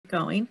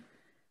going.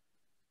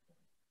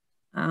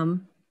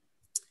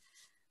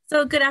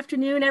 So good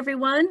afternoon,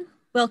 everyone.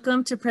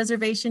 Welcome to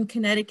Preservation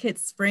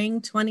Connecticut's Spring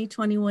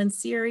 2021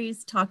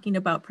 series talking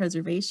about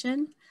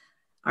preservation.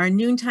 Our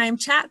noontime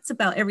chats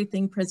about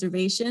everything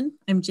preservation.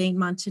 I'm Jane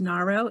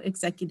Montanaro,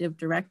 Executive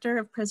Director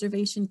of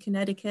Preservation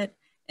Connecticut,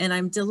 and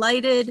I'm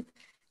delighted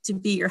to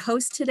be your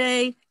host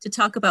today to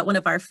talk about one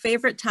of our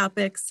favorite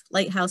topics,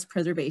 lighthouse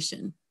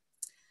preservation.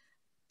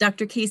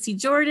 Dr. Casey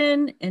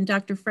Jordan and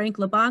Dr. Frank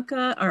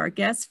Labanca are our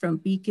guests from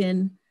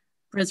Beacon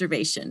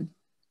Preservation.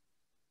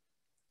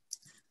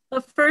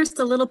 But first,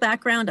 a little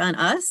background on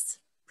us.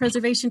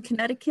 Preservation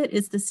Connecticut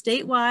is the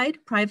statewide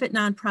private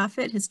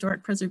nonprofit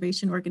historic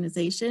preservation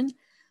organization.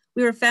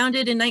 We were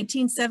founded in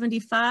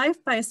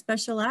 1975 by a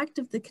special act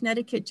of the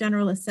Connecticut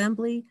General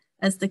Assembly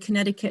as the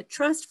Connecticut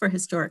Trust for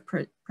Historic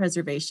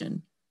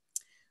Preservation.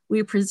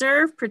 We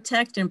preserve,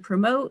 protect, and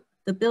promote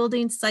the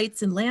buildings,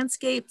 sites, and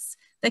landscapes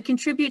that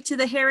contribute to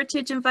the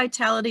heritage and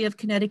vitality of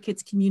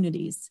Connecticut's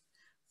communities.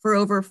 For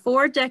over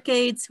 4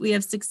 decades, we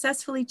have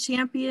successfully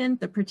championed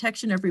the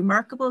protection of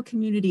remarkable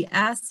community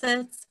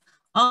assets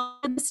all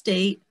over the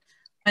state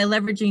by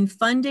leveraging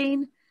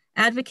funding,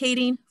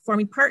 advocating,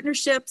 forming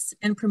partnerships,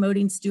 and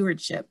promoting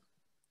stewardship.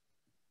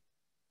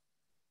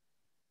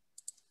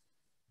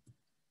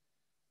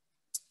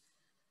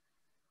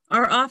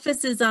 Our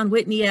office is on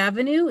Whitney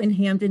Avenue in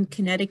Hamden,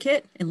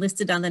 Connecticut, and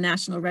listed on the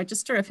National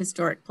Register of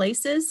Historic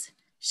Places.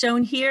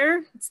 Shown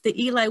here, it's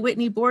the Eli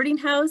Whitney boarding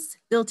house,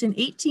 built in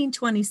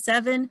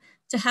 1827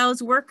 to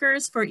house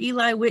workers for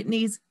Eli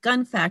Whitney's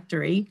gun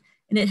factory,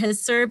 and it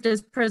has served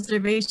as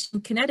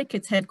Preservation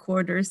Connecticut's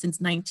headquarters since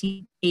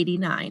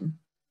 1989.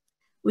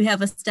 We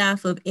have a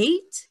staff of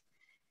 8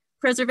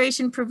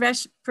 preservation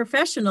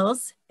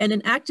professionals and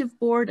an active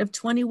board of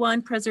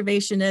 21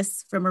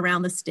 preservationists from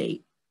around the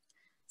state.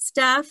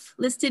 Staff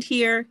listed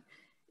here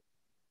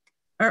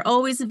are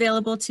always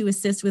available to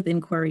assist with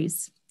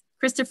inquiries.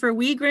 Christopher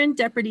Wiegren,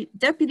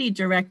 Deputy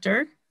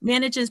Director,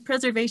 manages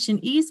Preservation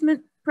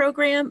Easement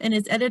Program and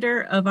is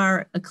editor of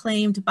our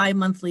acclaimed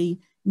bi-monthly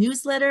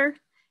newsletter,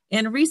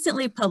 and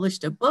recently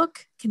published a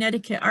book,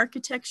 Connecticut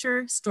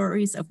Architecture,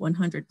 Stories of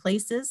 100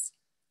 Places.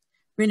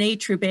 Renee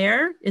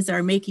Trubert is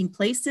our Making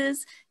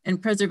Places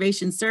and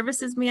Preservation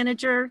Services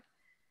Manager.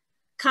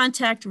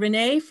 Contact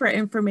Renee for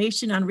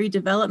information on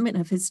redevelopment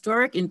of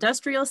historic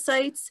industrial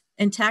sites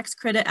and tax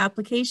credit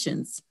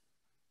applications.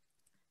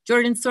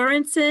 Jordan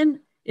Sorensen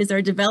is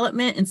our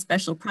Development and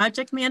Special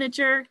Project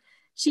Manager.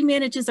 She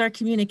manages our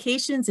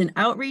communications and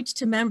outreach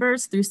to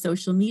members through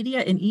social media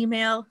and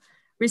email,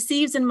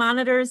 receives and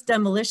monitors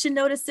demolition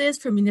notices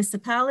from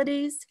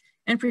municipalities,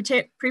 and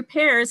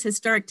prepares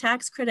historic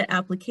tax credit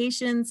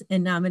applications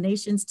and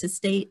nominations to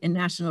state and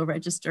National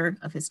Register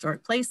of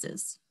Historic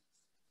Places.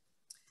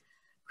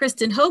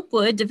 Kristen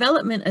Hopewood,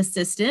 Development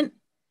Assistant,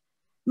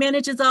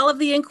 manages all of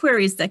the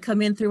inquiries that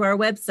come in through our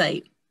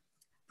website,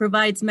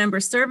 provides member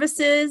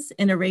services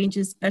and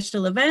arranges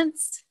special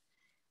events,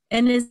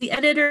 and is the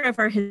editor of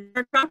our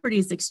Historic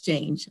Properties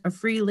Exchange, a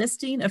free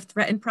listing of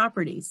threatened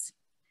properties.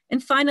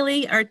 And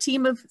finally, our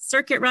team of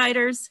circuit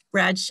riders,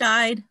 Brad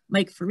Scheid,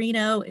 Mike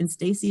Farino, and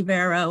Stacy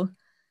Vero,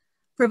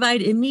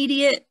 provide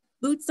immediate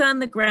boots on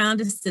the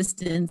ground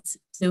assistance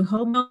to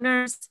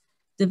homeowners,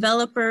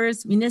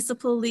 developers,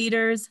 municipal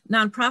leaders,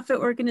 nonprofit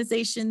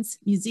organizations,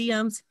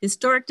 museums,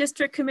 historic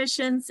district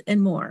commissions,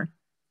 and more,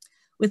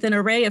 with an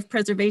array of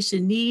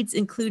preservation needs,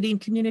 including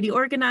community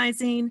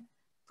organizing,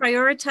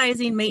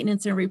 prioritizing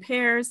maintenance and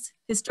repairs,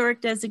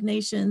 historic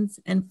designations,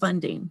 and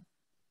funding.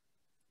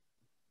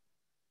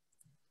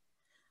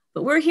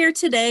 But we're here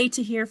today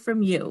to hear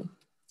from you.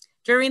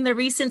 During the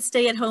recent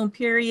stay-at-home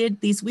period,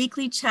 these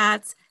weekly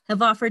chats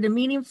have offered a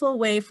meaningful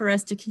way for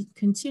us to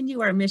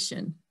continue our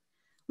mission.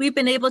 We've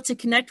been able to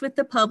connect with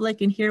the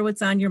public and hear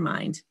what's on your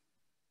mind.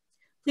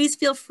 Please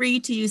feel free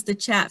to use the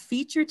chat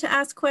feature to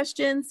ask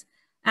questions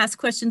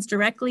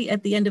directly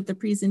at the end of the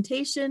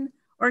presentation,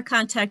 or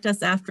contact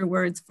us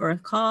afterwards for a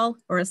call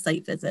or a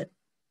site visit.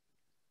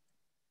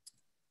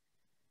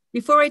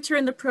 Before I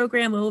turn the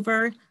program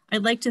over,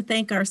 I'd like to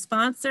thank our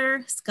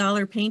sponsor,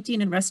 Scholar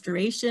Painting and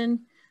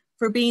Restoration,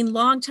 for being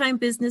longtime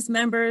business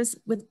members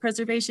with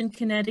Preservation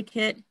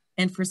Connecticut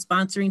and for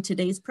sponsoring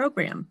today's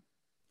program.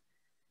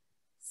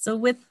 So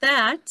with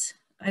that,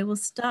 I will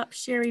stop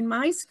sharing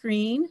my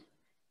screen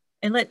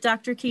and let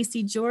Dr.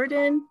 Casey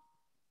Jordan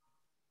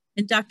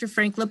and Dr.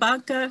 Frank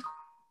Labanca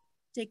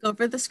take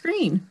over the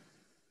screen.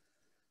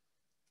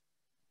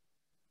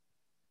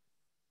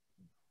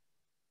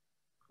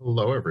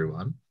 Hello,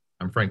 everyone.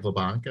 I'm Frank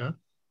Labanca.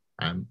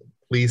 I'm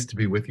pleased to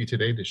be with you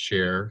today to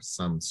share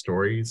some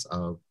stories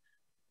of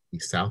the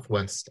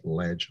Southwest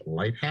Ledge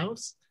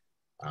Lighthouse,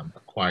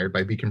 acquired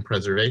by Beacon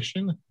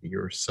Preservation a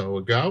year or so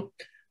ago.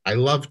 I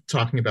love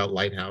talking about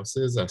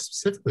lighthouses,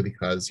 specifically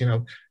because, you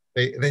know,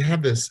 they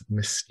have this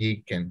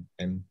mystique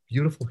and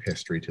beautiful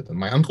history to them.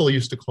 My uncle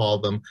used to call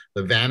them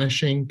the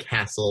vanishing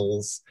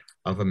castles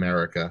of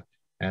America.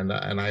 And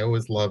I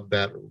always love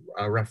that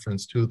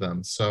reference to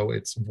them. So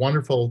it's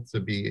wonderful to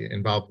be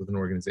involved with an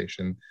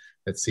organization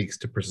that seeks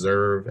to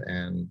preserve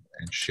and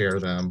share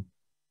them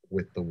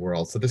with the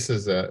world. So this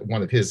is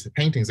one of his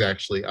paintings,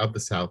 actually, of the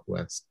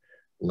Southwest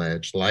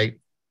Ledge Light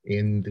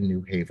in the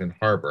New Haven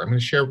Harbor. I'm going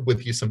to share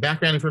with you some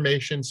background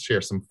information,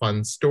 share some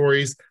fun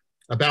stories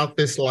about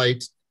this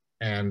light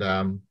and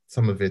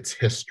some of its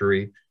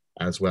history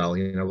as well.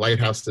 You know,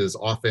 lighthouses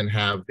often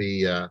have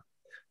the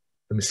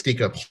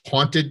mystique of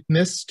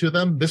hauntedness to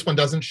them. This one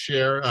doesn't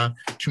share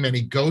too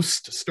many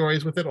ghost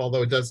stories with it,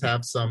 although it does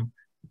have some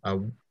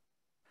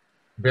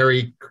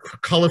very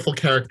colorful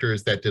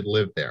characters that did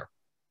live there.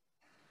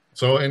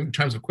 So in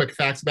terms of quick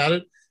facts about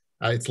it,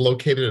 it's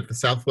located at the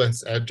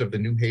southwest edge of the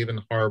New Haven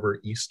Harbor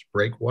East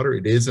Breakwater.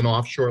 It is an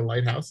offshore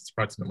lighthouse. It's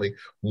approximately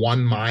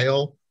 1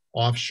 mile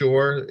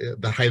offshore.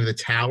 The height of the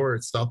tower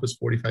itself is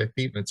 45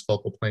 feet and its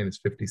focal plane is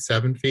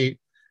 57 feet.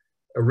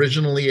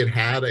 Originally, it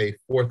had a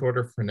 4th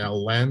order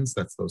Fresnel lens.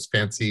 That's those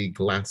fancy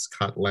glass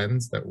cut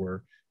lens that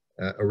were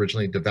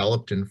originally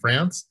developed in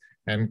France.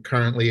 And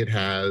currently it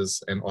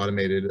has an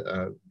automated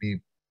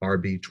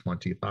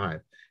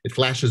RB25. It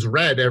flashes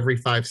red every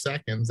 5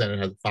 seconds and it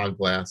has a fog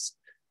blast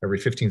every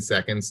 15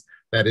 seconds.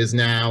 That is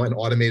now an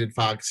automated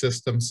fog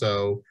system.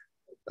 So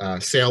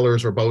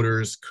sailors or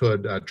boaters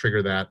could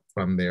trigger that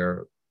from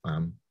their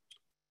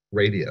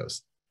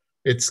radios.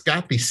 It's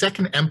got the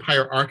Second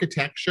Empire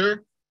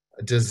architecture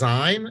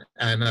design,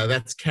 and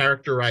that's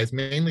characterized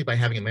mainly by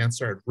having a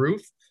mansard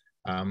roof.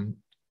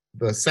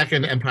 The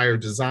Second Empire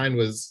design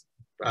was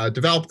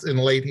developed in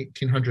the late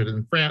 1800s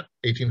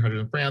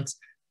in France.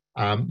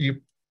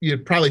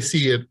 You'd probably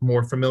see it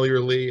more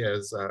familiarly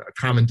as a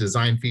common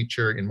design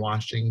feature in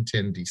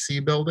Washington, D.C.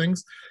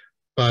 buildings.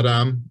 But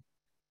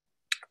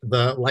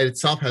the light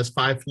itself has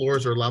 5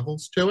 floors or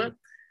levels to it.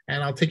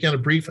 And I'll take you on a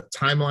brief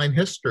timeline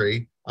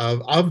history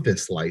of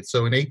this light. So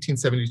in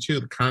 1872,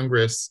 the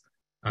Congress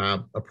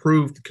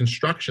approved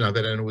construction of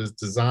it, and it was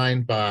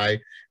designed by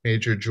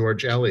Major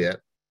George Elliott.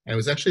 And it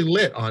was actually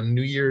lit on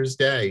New Year's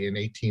Day in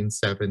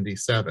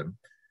 1877.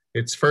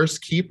 Its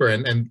first keeper,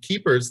 and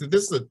keepers,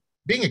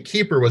 being a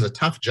keeper was a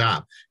tough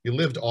job. You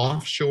lived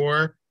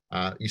offshore,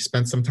 you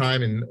spent some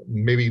time in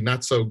maybe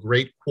not so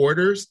great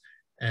quarters.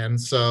 And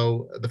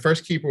so the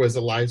first keeper was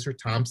Eliza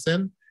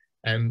Thompson,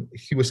 and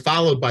he was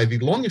followed by the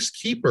longest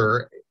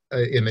keeper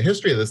in the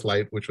history of this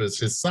light, which was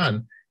his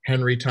son,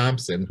 Henry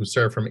Thompson, who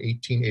served from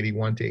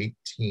 1881 to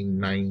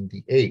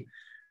 1898.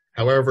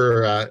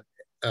 However,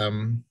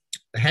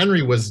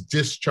 Henry was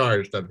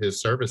discharged of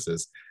his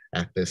services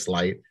at this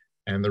light.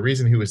 And the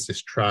reason he was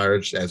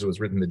discharged, as it was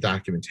written in the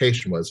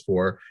documentation, was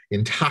for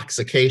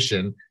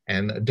intoxication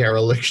and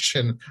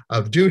dereliction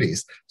of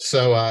duties.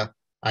 So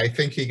I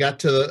think he got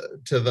to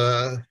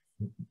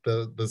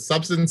the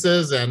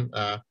substances and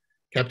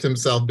kept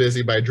himself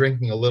busy by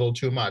drinking a little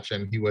too much,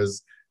 and he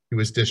was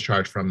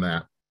discharged from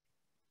that.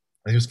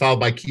 And he was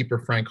followed by keeper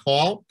Frank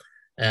Hall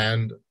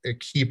and a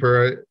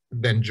keeper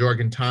then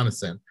Jorgen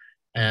Tonneson.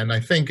 And I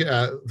think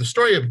the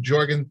story of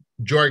Jorgen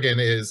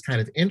is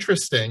kind of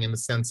interesting in the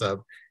sense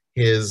of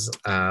his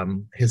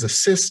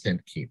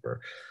assistant keeper.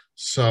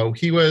 So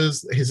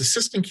his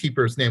assistant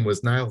keeper's name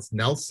was Niles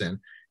Nelson,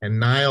 and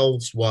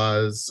Niles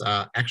was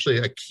actually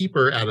a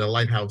keeper at a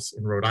lighthouse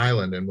in Rhode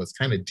Island and was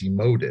kind of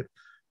demoted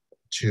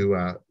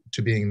to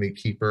being the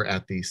keeper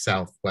at the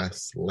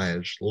Southwest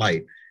Ledge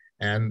Light.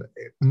 And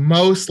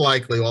most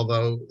likely,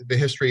 although the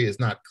history is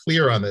not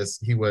clear on this,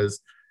 he was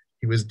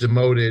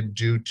demoted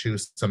due to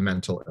some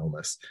mental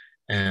illness.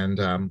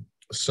 And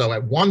so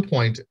at one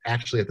point,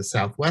 actually at the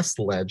Southwest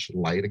Ledge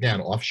Light, again,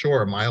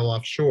 offshore, a mile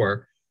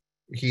offshore,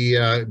 he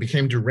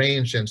became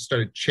deranged and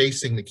started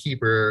chasing the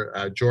keeper,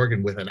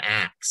 Jorgen, with an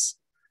axe.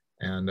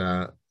 And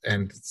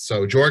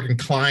so Jorgen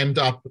climbed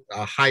up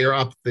higher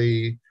up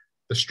the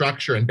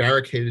structure and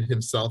barricaded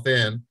himself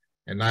in,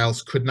 and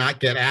Niles could not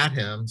get at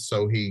him.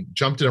 So he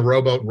jumped in a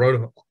rowboat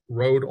and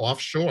rowed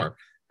offshore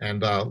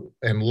and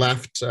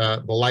left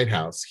the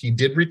lighthouse. He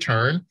did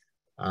return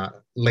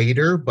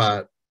later,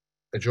 but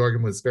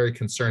Jorgen was very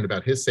concerned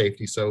about his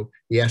safety, so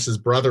he asked his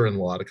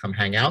brother-in-law to come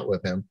hang out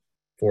with him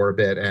for a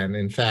bit. And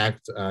in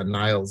fact,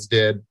 Niles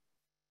did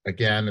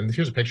again, and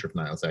here's a picture of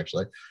Niles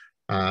actually.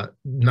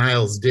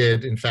 Niles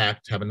did in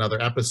fact have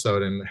another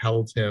episode and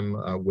held him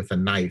with a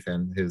knife,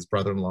 and his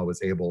brother-in-law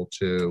was able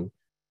to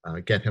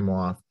get him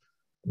off.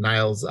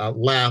 Niles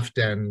left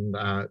and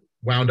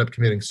wound up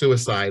committing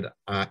suicide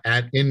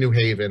in New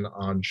Haven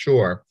on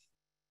shore.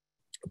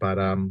 But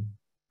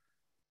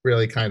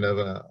really kind of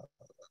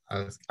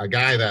a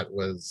guy that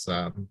was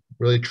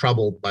really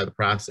troubled by the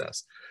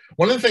process.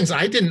 One of the things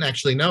I didn't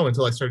actually know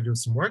until I started doing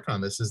some work on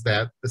this is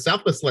that the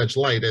Southwest Ledge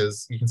Light,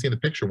 as you can see in the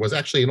picture, was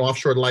actually an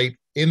offshore light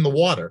in the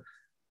water.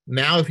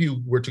 Now, if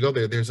you were to go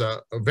there, there's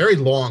a very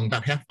long,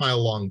 about half-mile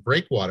long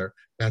breakwater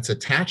that's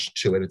attached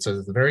to it. It's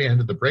at the very end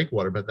of the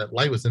breakwater, but that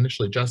light was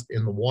initially just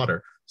in the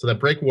water. So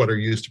that breakwater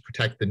used to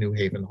protect the New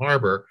Haven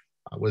Harbor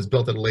was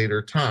built at a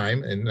later time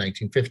in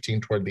 1915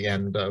 toward the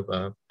end of,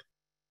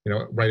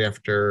 right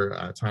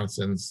after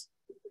Tonnesson's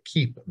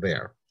keep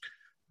there.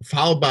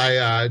 followed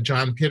by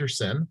John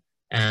Peterson.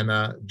 And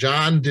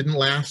John didn't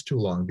last too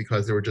long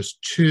because there were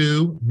just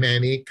too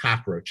many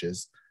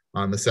cockroaches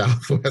on the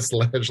Southwest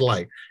Ledge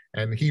Light.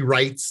 And he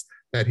writes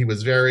that he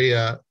was very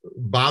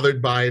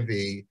bothered by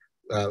the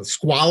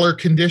squalor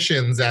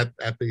conditions at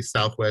the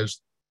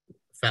Southwest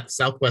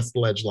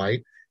Ledge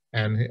Light,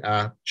 and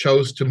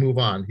chose to move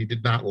on. He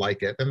did not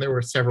like it. And there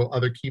were several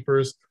other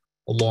keepers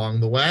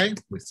along the way.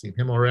 We've seen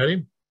him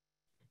already.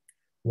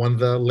 One of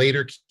the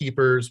later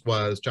keepers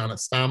was John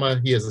Estama.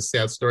 He has a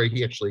sad story.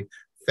 He actually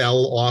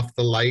fell off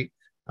the light.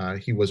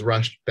 He was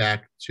rushed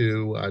back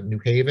to New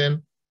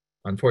Haven.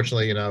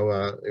 Unfortunately,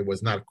 it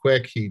was not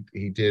quick. He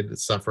did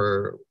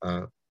suffer,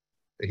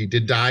 he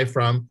did die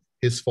from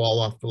his fall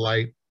off the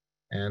light.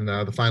 And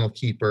the final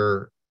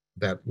keeper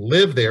that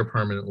lived there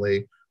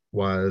permanently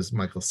was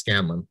Michael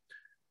Scanlon.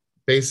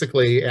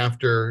 Basically,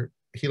 after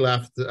he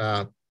left,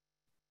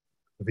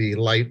 the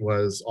light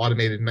was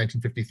automated in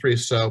 1953,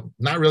 so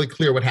not really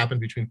clear what happened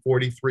between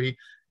 43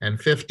 and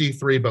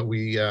 53, but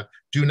we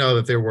do know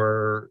that there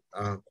were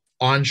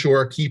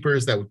onshore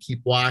keepers that would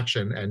keep watch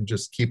and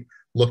just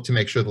look to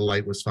make sure the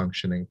light was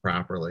functioning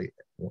properly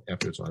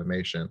after its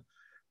automation.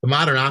 The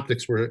modern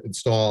optics were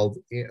installed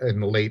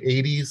in the late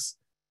 80s,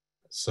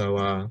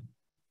 so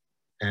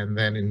and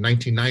then in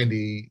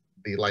 1990,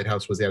 the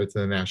lighthouse was added to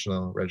the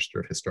National Register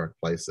of Historic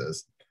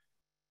Places.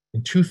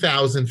 In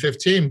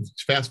 2015,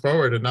 fast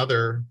forward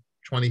another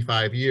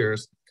 25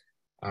 years,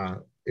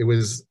 it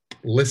was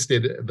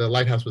listed, the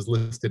lighthouse was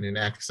listed in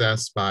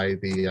excess by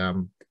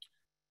the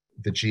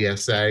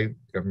GSA,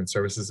 Government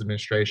Services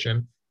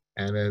Administration,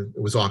 and it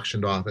was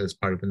auctioned off as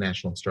part of the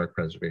National Historic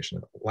Preservation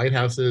of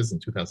Lighthouses. In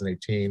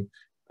 2018,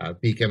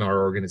 Beacon,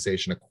 our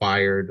organization,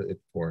 acquired it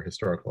for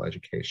historical,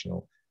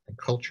 educational, and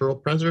cultural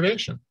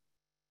preservation.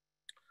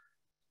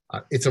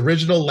 Its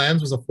original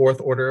lens was a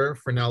 4th order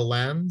Fresnel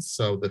lens.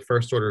 So the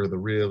 1st order are the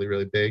really,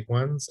 really big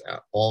ones,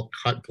 all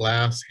cut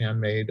glass,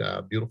 handmade,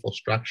 beautiful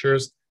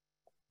structures.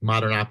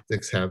 Modern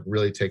optics have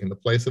really taken the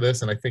place of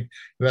this. And I think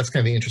that's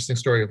kind of the interesting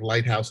story of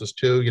lighthouses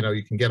too.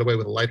 You can get away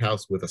with a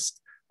lighthouse with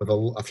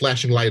a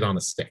flashing light on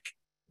a stick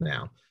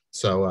now.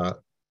 So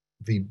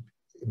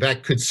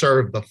that could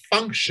serve the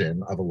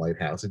function of a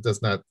lighthouse. It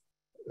does not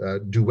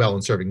do well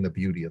in serving the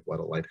beauty of what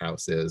a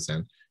lighthouse is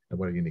and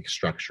what a unique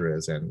structure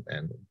is and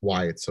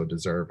why it's so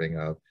deserving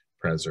of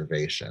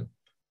preservation.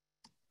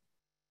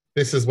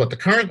 This is what the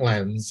current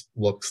lens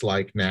looks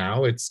like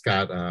now. It's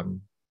got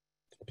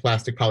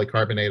plastic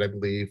polycarbonate, I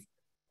believe,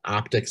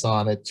 optics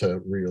on it to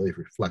really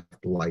reflect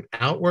the light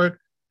outward.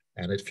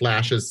 And it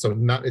flashes, so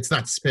it's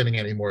not spinning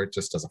anymore, it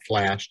just does a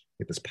flash,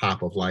 get this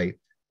pop of light,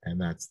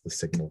 and that's the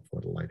signal for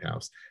the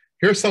lighthouse.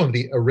 Here are some of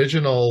the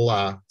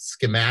original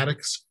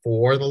schematics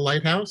for the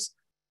lighthouse.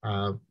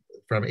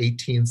 From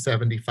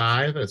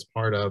 1875 as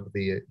part of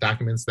the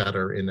documents that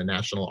are in the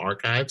National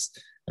Archives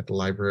at the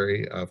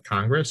Library of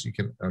Congress. You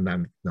can,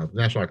 no, the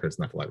National Archives,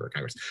 not the Library of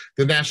Congress.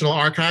 The National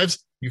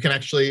Archives, you can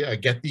actually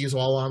get these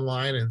all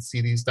online and see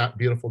these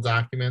beautiful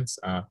documents.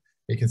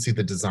 You can see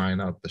the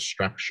design of the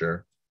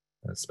structure,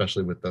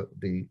 especially with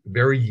the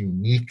very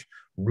unique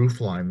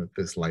roof line that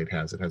this light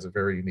has. It has a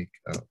very unique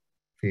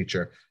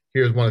feature.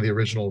 Here's one of the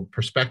original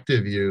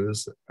perspective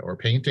views or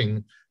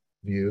painting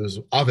views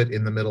of it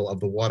in the middle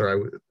of the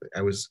water.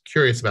 I was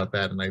curious about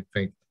that, and I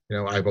think,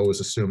 I've always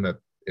assumed that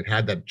it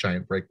had that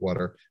giant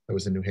breakwater that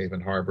was in New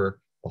Haven Harbor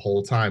the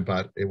whole time,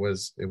 but it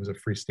was a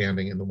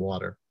freestanding in the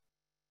water.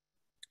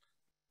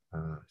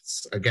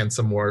 Again,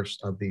 some more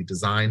of the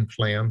design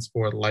plans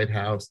for the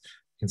lighthouse.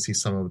 You can see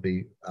some of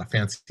the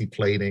fancy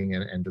plating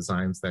and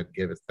designs that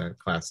give it that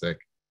classic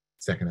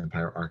Second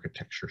Empire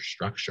architecture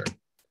structure.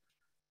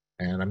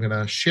 And I'm going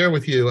to share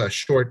with you a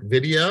short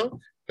video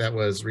that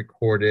was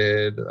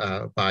recorded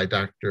by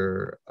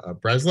Dr.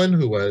 Breslin,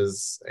 who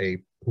is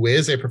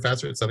a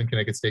professor at Southern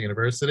Connecticut State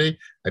University.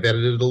 I've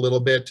edited it a little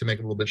bit to make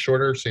it a little bit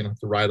shorter so you don't have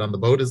to ride on the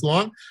boat as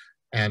long.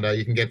 And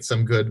you can get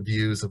some good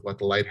views of what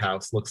the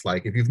lighthouse looks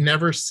like. If you've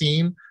never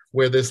seen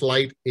where this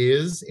light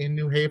is in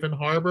New Haven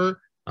Harbor,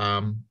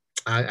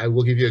 I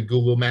will give you a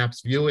Google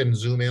Maps view and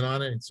zoom in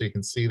on it so you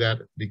can see that at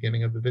the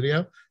beginning of the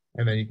video.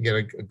 And then you can get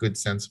a good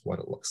sense of what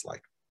it looks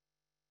like.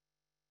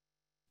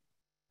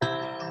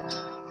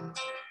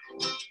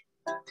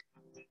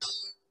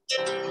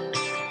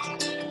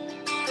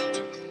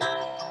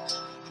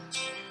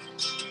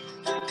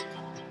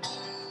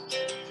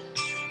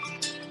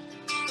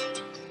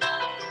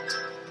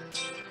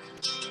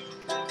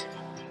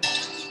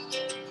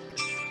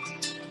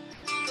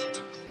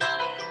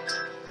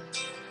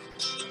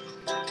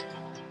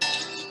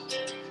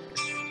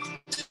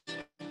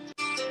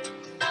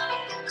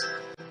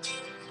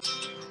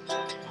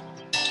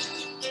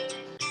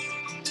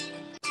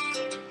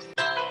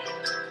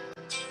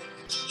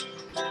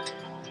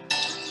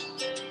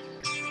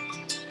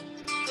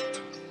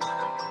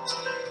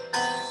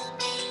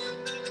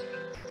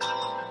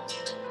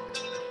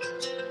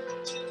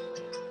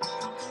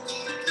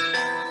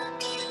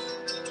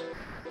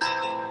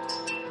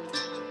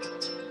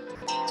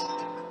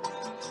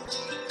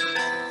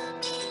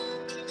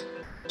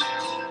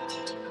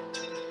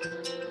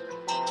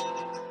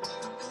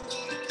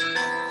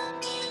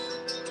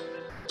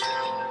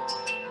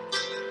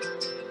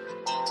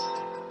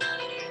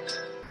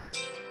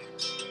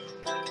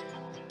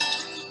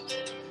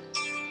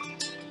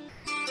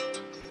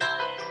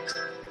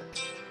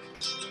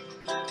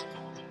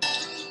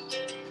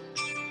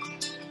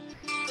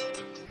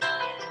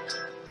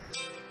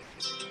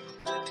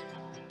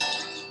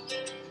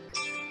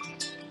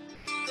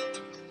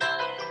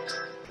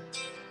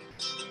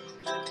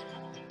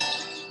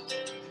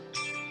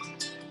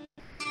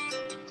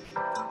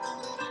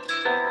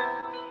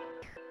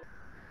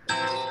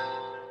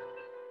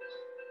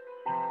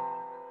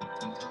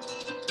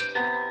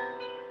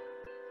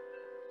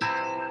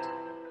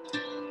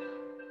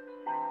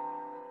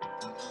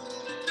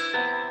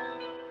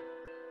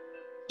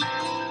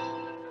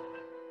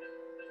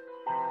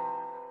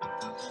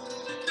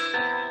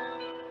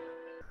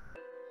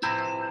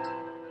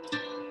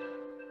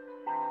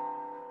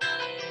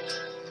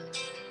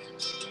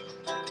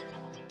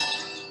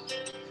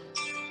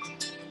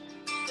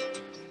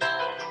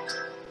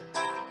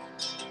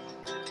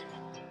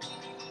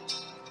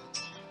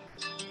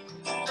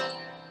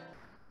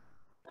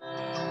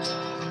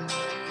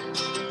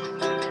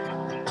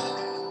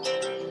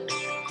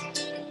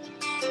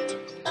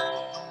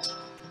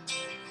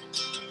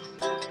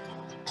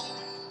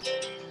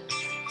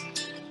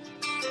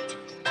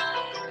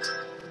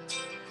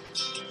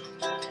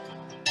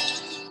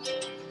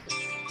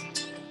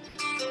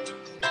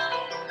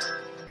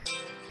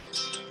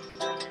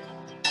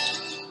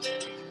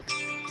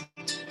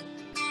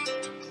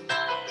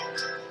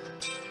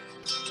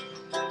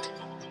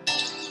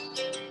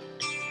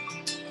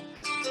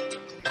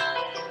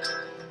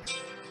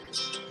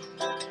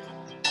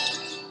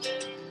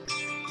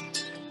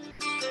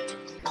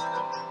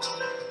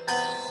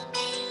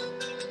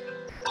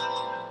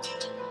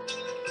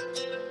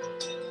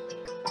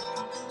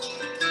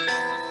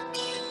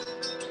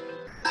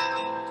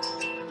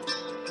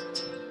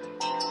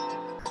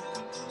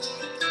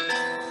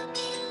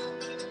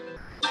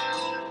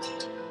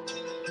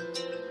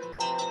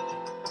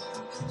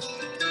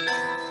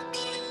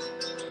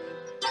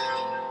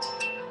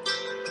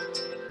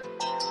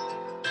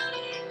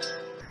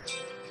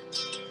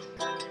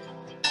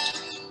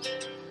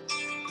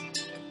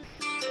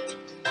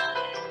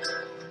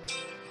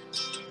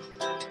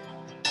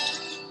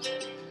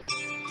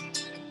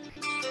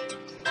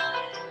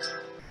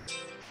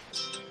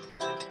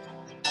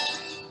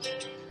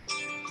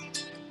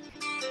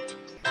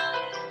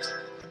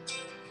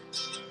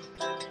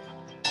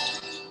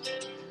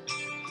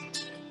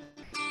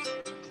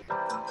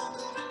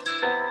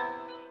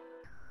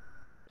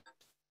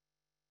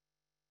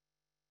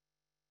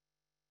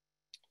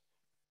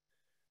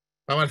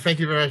 I want to thank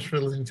you very much for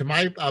listening to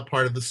my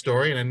part of the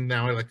story. And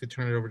now I'd like to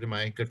turn it over to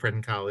my good friend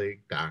and colleague,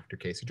 Dr.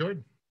 Casey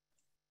Jordan.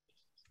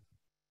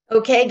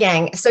 Okay,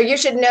 gang. So you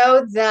should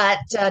know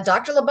that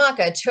Dr.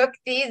 Labanca took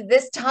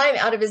this time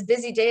out of his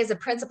busy day as a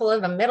principal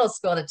of a middle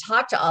school to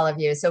talk to all of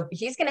you. So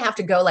he's going to have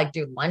to go like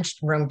do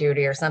lunchroom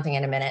duty or something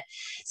in a minute.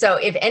 So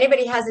if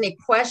anybody has any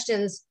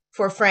questions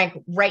for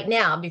Frank right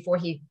now before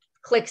he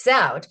clicks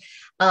out,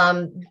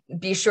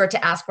 be sure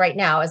to ask right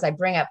now as I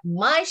bring up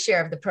my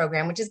share of the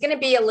program, which is going to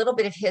be a little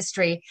bit of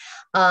history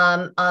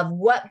of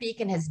what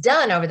Beacon has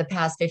done over the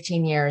past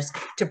 15 years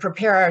to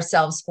prepare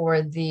ourselves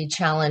for the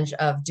challenge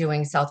of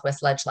doing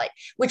Southwest Ledge Light,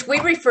 which we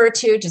refer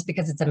to, just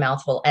because it's a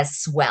mouthful, as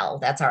SWELL.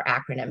 That's our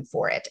acronym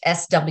for it,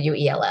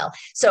 SWELL.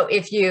 So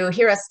if you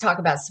hear us talk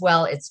about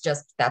SWELL, it's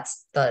just,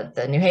 that's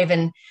the New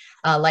Haven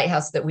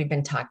lighthouse that we've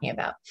been talking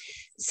about.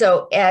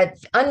 So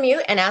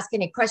unmute and ask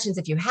any questions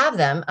if you have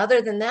them.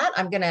 Other than that,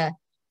 I'm going to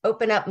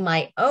open up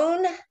my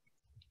own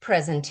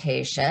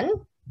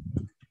presentation.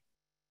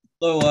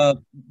 Hello,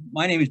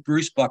 my name is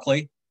Bruce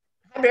Buckley.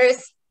 Hi,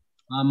 Bruce.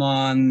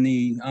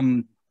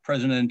 I'm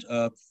president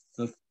of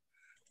the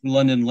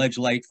London Ledge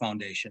Light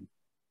Foundation.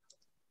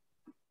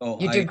 So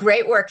you do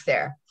great work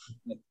there.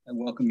 I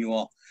welcome you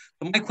all.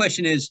 But my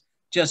question is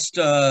just,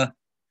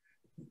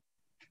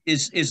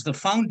 is the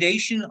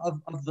foundation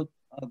of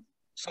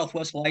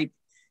Southwest Light,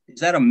 is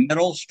that a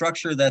metal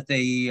structure that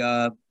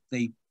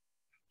they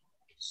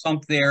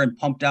sunk there and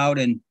pumped out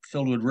and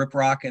filled with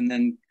riprap? And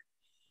then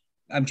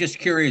I'm just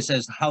curious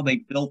as to how they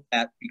built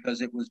that, because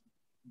the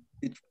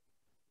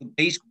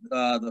base,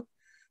 the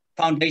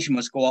foundation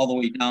must go all the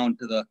way down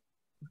to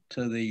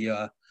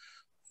the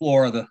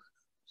floor of the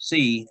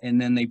sea,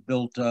 and then they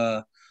built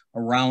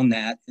around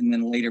that, and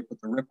then later put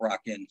the riprap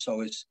in.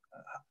 So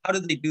how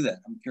did they do that?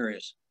 I'm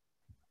curious.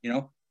 You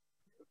know.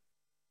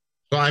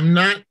 So I'm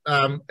not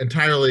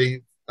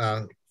entirely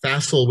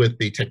facile with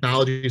the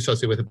technology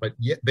associated with it, but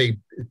yet they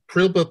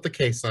pre-built the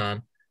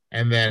caisson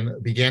and then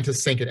began to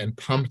sink it and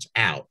pumped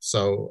out.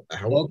 So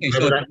okay,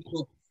 so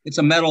it's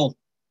a metal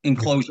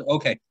enclosure.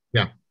 Okay.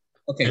 Yeah.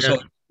 Okay, so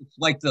it's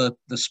like the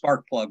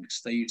spark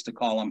plugs, they used to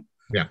call them.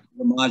 Yeah.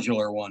 The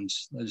modular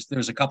ones.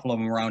 There's a couple of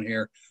them around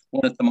here.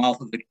 One at the mouth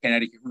of the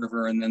Connecticut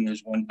River, and then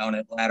there's one down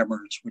at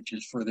Latimer's, which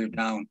is further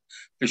down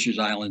Fisher's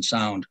Island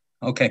Sound.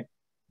 Okay.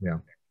 Yeah.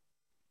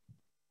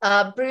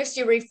 Bruce,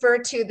 you refer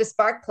to the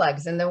spark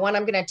plugs, and the one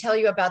I'm going to tell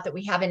you about that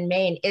we have in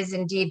Maine is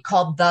indeed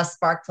called the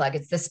spark plug.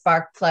 It's the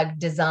spark plug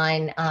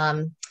design,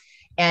 and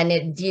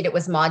indeed it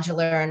was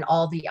modular, and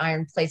all the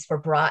iron plates were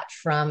brought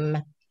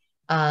from,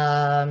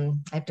 I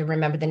have to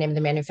remember the name of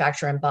the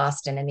manufacturer in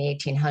Boston in the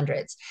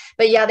 1800s.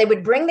 But yeah, they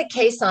would bring the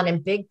caisson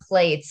in big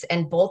plates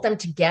and bolt them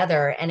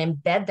together and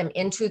embed them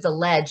into the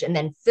ledge and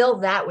then fill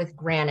that with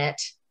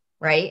granite,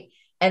 right?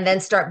 And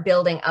then start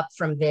building up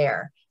from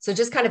there. So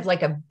just kind of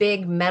like a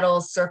big metal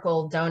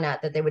circle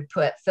donut that they would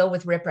fill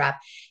with riprap.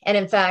 And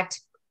in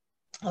fact,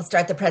 I'll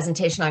start the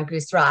presentation on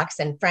Goose Rocks.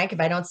 And Frank, if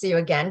I don't see you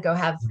again, go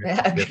have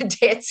a good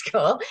day at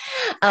school.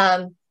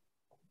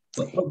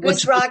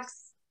 Goose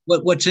Rocks.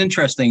 What's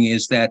interesting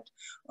is that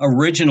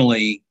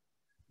originally,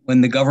 when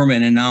the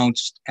government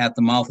announced at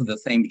the mouth of the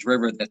Thames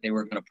River that they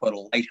were going to put a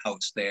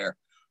lighthouse there,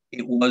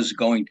 it was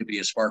going to be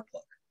a spark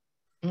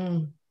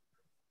plug.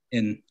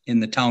 In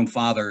the town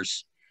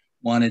fathers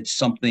wanted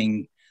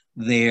something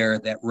there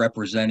that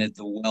represented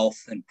the wealth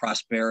and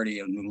prosperity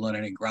of New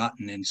London and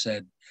Groton, and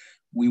said,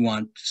 we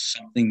want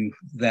something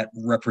that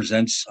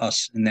represents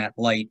us in that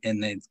light.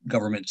 And the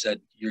government said,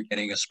 you're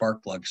getting a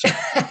spark plug. So,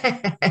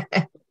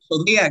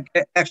 so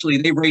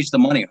they raised the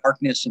money.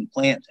 Harkness and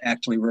Plant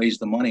actually raised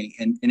the money,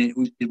 and it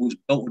was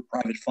built with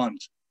private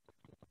funds.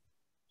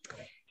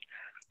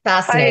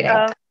 Fascinating.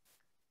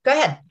 Go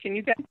ahead. Can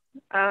you guys,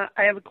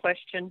 I have a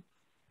question.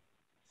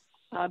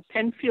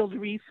 Penfield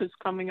Reef is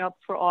coming up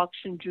for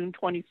auction June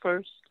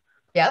 21st.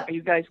 Yep. Are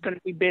you guys going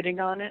to be bidding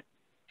on it?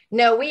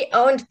 No, we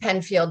owned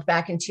Penfield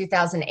back in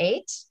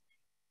 2008.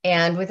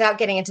 And without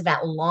getting into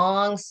that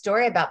long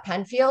story about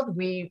Penfield,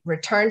 we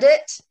returned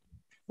it.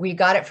 We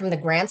got it from the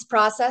grants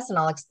process, and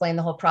I'll explain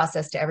the whole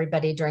process to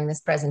everybody during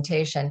this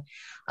presentation.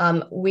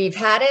 We've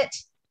had it,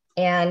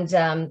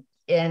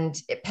 and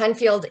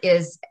Penfield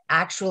is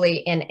actually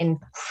in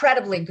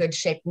incredibly good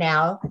shape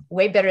now,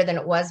 way better than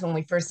it was when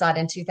we first saw it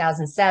in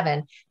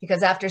 2007,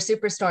 because after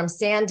Superstorm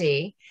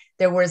Sandy,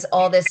 there was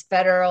all this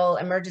federal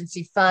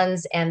emergency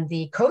funds, and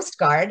the Coast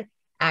Guard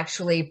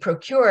actually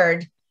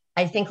procured,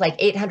 I think, like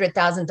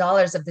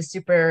 $800,000 of the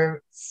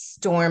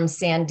Superstorm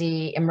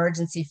Sandy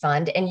emergency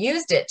fund and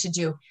used it to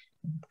do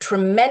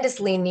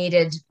tremendously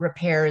needed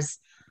repairs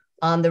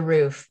on the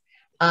roof.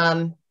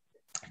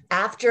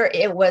 After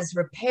it was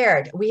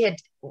repaired, we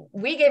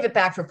gave it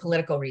back for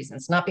political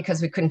reasons, not because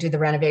we couldn't do the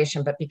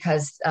renovation, but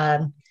because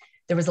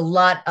there was a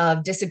lot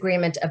of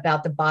disagreement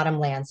about the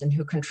bottomlands and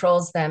who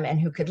controls them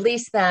and who could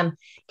lease them.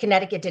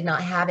 Connecticut did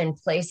not have in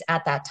place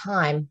at that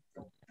time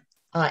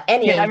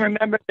Yeah, I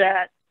remember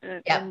that.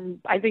 Yeah. And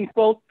I think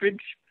both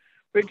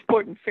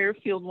Bridgeport and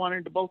Fairfield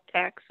wanted to both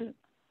tax it.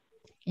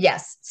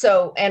 Yes.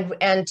 So, and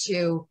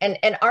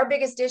our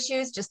biggest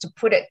issues, just to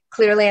put it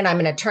clearly, and I'm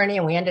an attorney,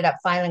 and we ended up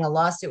filing a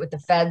lawsuit with the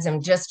feds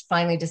and just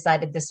finally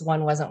decided this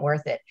one wasn't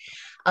worth it.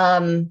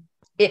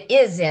 It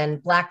is in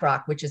Black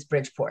Rock, which is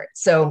Bridgeport.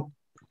 So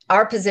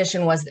our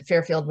position was that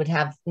Fairfield would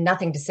have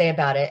nothing to say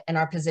about it. And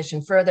our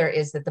position further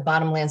is that the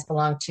bottomlands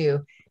belong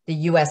to the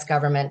US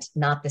government,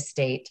 not the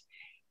state.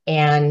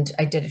 And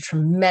I did a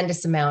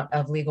tremendous amount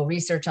of legal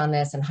research on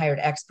this and hired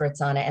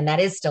experts on it. And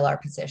that is still our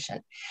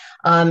position.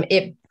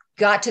 It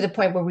got to the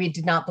point where we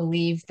did not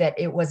believe that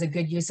it was a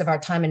good use of our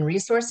time and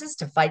resources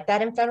to fight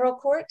that in federal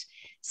court.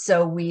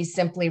 So we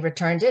simply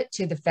returned it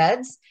to the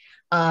feds.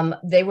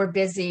 They were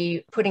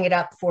busy putting it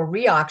up for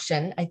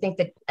re-auction. I think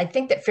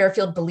that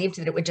Fairfield believed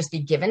that it would just be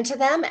given to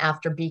them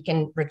after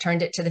Beacon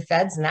returned it to the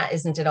feds, and that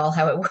isn't at all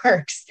how it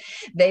works.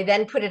 They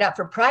then put it up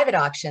for private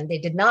auction. They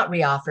did not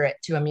re-offer it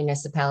to a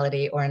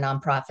municipality or a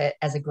nonprofit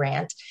as a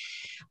grant.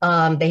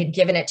 They had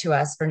given it to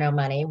us for no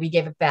money. We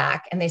gave it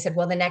back, and they said,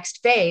 well, the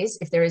next phase,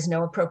 if there is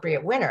no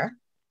appropriate winner,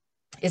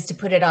 is to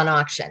put it on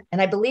auction.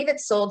 And I believe it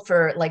sold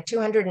for like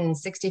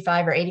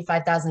 $265,000 or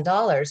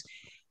 $85,000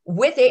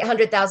 with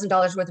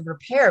 $800,000 worth of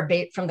repair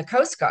from the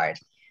Coast Guard.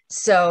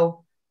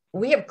 So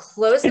we have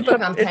closed the book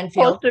on Penfield. It's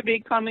supposed to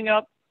be coming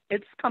up.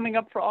 It's coming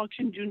up for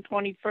auction June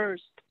 21st.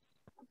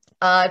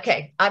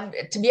 Okay.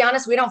 To be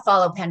honest, we don't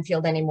follow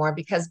Penfield anymore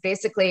because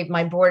basically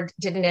my board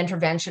did an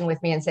intervention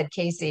with me and said,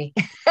 Casey,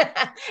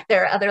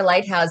 there are other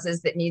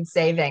lighthouses that need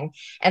saving.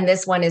 And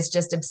this one is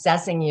just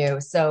obsessing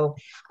you. So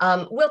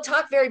we'll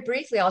talk very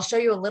briefly. I'll show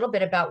you a little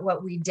bit about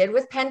what we did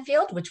with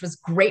Penfield, which was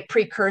great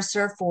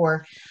precursor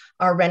for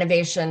our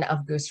renovation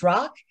of Goose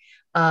Rock.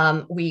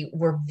 We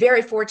were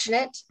very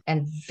fortunate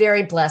and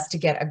very blessed to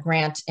get a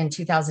grant in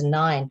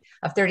 2009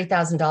 of $30,000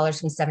 from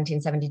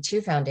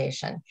 1772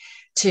 Foundation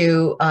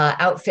to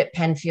outfit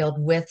Penfield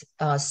with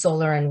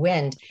solar and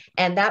wind.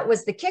 And that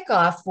was the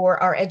kickoff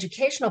for our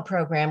educational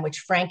program, which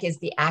Frank is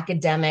the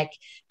academic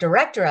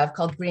director of,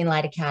 called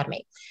Greenlight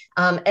Academy.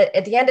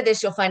 At the end of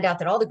this, you'll find out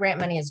that all the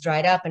grant money has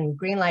dried up and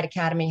Greenlight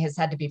Academy has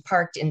had to be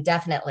parked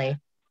indefinitely.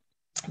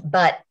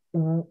 But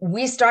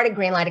we started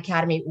Greenlight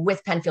Academy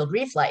with Penfield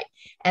Reef Light,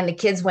 and the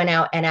kids went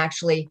out and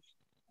actually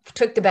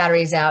took the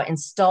batteries out,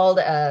 installed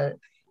a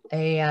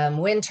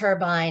wind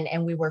turbine,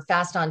 and we were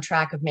fast on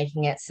track of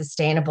making it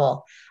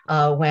sustainable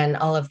when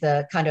all of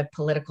the kind of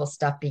political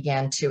stuff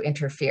began to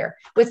interfere,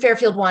 with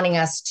Fairfield wanting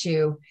us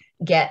to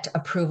get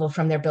approval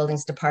from their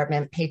buildings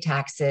department, pay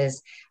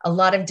taxes, a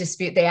lot of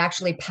dispute. They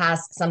actually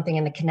passed something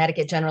in the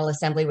Connecticut General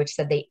Assembly which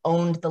said they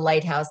owned the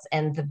lighthouse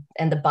and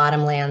the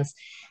bottomlands.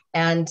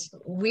 And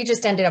we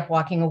just ended up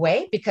walking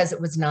away because it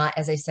was not,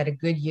 as I said, a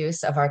good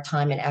use of our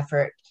time and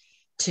effort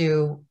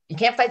you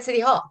can't fight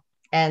City Hall.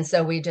 And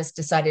so we just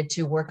decided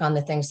to work on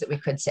the things that we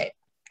could save.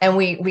 And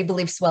we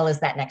believe Swell is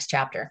that next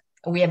chapter.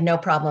 We have no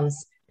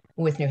problems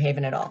with New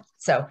Haven at all.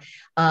 So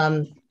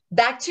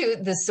back to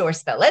the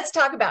source though. Let's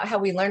talk about how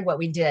we learned what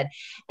we did.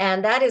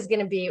 And that is going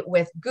to be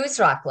with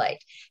Goose Rock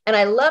Light. And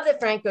I love that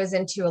Frank goes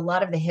into a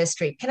lot of the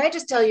history. Can I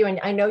just tell you,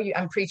 and I know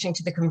I'm preaching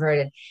to the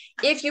converted,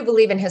 if you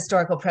believe in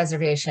historical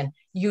preservation,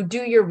 you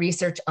do your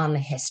research on the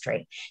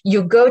history.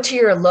 You go to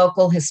your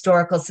local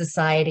historical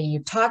society, you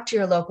talk to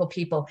your local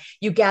people,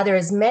 you gather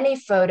as many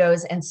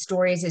photos and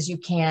stories as you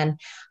can.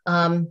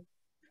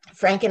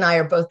 Frank and I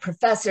are both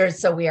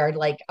professors, so we are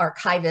like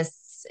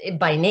archivists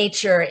by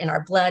nature, in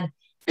our blood.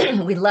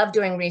 We love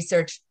doing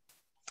research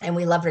and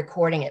we love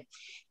recording it.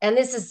 And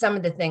this is some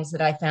of the things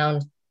that I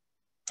found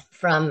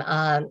from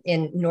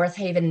in North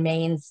Haven,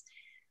 Maine's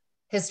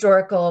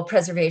Historical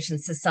Preservation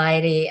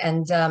Society.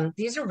 And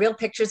these are real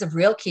pictures of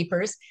real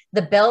keepers.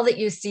 The bell that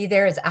you see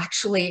there is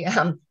actually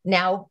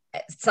now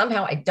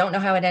somehow, I don't know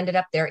how it ended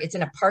up there. It's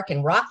in a park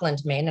in Rockland,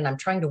 Maine, and I'm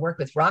trying to work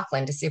with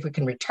Rockland to see if we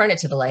can return it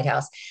to the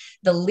lighthouse.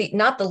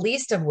 Not the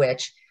least of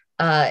which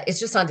is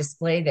just on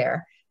display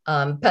there.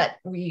 But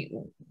we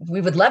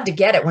would love to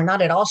get it. We're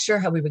not at all sure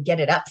how we would get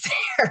it up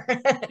there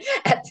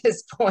at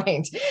this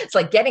point. It's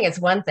like getting it's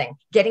one thing.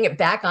 Getting it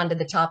back onto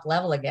the top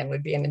level again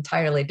would be an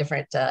entirely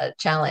different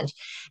challenge.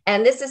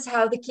 And this is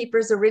how the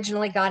keepers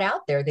originally got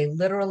out there. They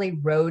literally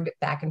rode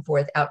back and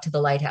forth out to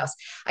the lighthouse.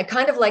 I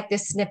kind of like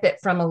this snippet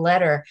from a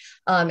letter.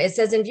 It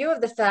says, in view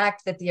of the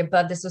fact that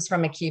this was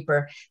from a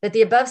keeper, that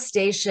the above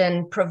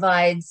station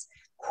provides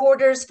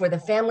quarters for the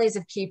families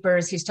of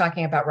keepers. He's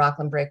talking about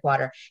Rockland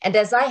Breakwater. And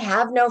as I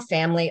have no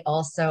family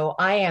also,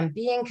 I am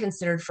being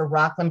considered for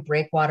Rockland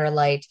Breakwater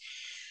Light.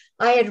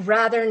 I had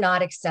rather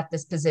not accept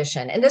this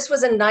position. And this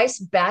was a nice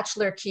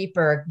bachelor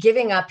keeper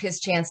giving up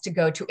his chance to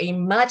go to a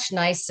much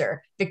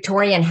nicer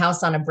Victorian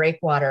house on a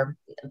breakwater.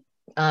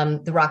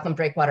 The Rockland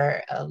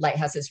Breakwater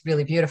Lighthouse is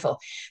really beautiful,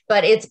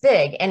 but it's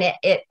big, and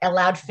it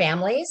allowed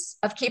families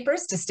of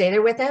keepers to stay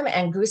there with him.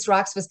 And Goose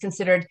Rocks was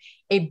considered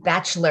a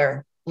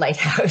bachelor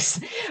lighthouse,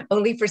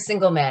 only for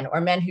single men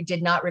or men who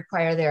did not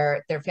require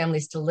their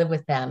families to live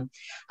with them.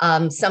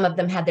 Some of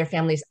them had their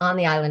families on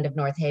the island of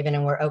North Haven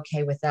and were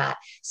okay with that.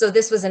 So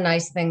this was a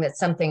nice thing that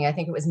something, I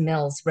think it was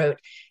Mills wrote,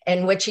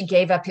 in which he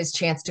gave up his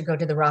chance to go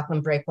to the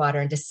Rockland Breakwater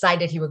and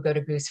decided he would go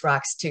to Goose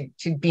Rocks to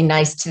be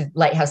nice to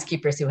lighthouse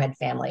keepers who had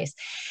families.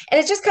 And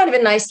it's just kind of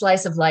a nice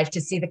slice of life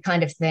to see the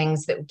kind of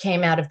things that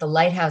came out of the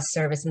Lighthouse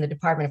Service and the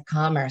Department of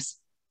Commerce.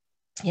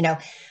 You know,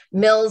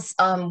 Mills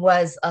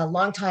was a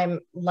longtime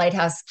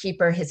lighthouse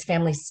keeper. His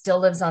family still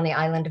lives on the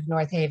island of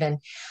North Haven.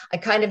 I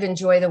kind of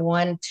enjoy the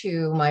one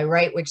to my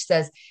right, which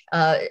says,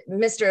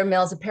 Mr.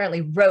 Mills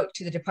apparently wrote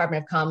to the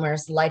Department of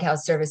Commerce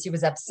Lighthouse Service. He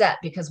was upset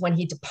because when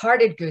he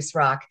departed Goose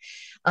Rock,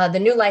 the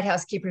new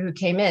lighthouse keeper who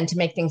came in to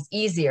make things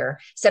easier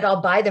said,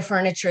 I'll buy the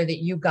furniture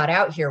that you got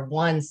out here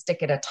one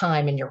stick at a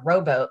time in your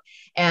rowboat.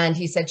 And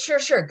he said,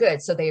 sure,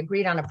 good. So they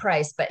agreed on a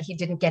price, but he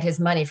didn't get his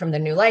money from the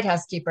new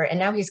lighthouse keeper. And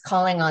now he's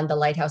calling on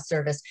the Lighthouse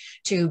Service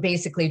to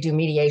basically do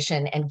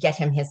mediation and get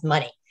him his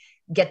money,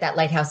 get that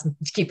lighthouse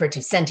keeper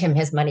to send him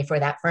his money for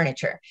that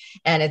furniture.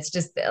 And it's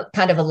just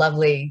kind of a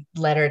lovely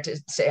letter to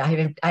say,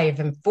 I have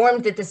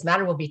informed that this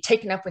matter will be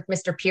taken up with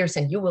Mr.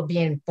 Pearson. You will be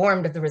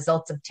informed of the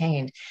results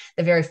obtained,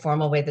 the very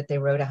formal way that they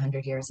wrote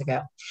 100 years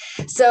ago.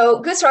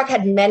 So Goose Rock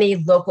had many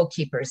local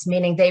keepers,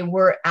 meaning they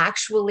were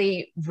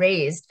actually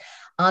raised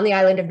on the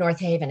island of North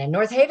Haven. And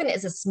North Haven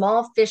is a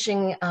small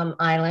fishing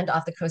island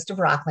off the coast of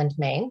Rockland,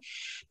 Maine,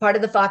 part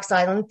of the Fox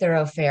Island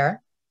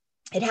Thoroughfare.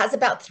 It has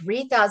about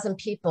 3,000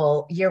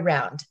 people year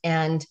round,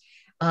 and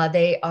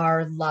they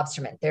are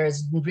lobstermen.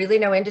 There's really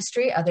no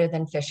industry other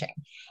than fishing.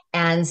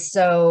 And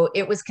so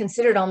it was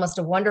considered almost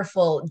a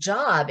wonderful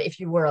job if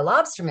you were a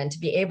lobsterman to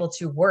be able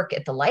to work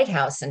at the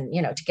lighthouse and,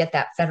 you know, to get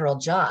that federal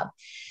job.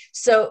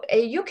 So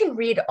you can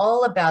read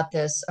all about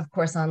this, of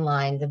course,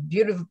 online. The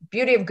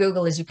beauty of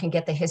Google is you can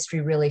get the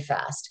history really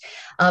fast.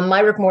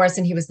 Myrick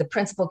Morrison, he was the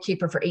principal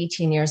keeper for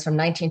 18 years from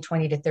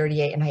 1920 to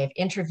 38. And I have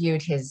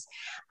interviewed his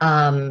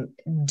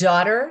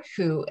daughter,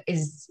 who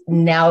is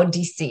now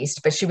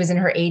deceased, but she was in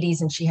her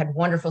 80s and she had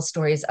wonderful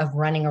stories of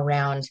running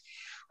around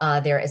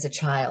there as a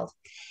child.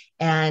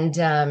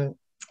 And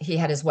he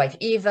had his wife,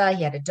 Eva,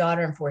 he had a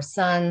daughter and 4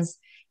 sons.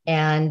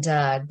 And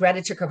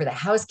Greta took over the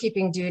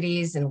housekeeping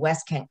duties in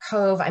West Kent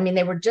Cove. I mean,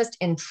 they were just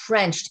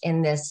entrenched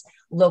in this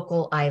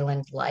local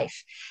island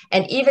life.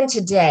 And even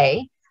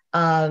today,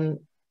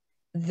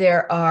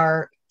 there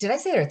are, did I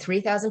say there are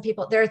 3,000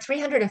 people? There are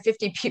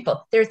 350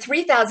 people. There are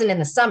 3,000 in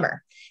the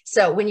summer.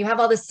 So when you have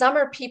all the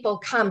summer people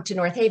come to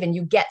North Haven,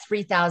 you get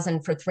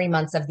 3,000 for 3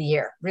 months of the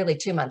year, really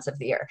 2 months of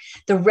the year.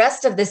 The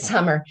rest of the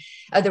summer,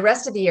 the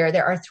rest of the year,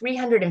 there are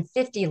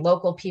 350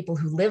 local people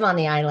who live on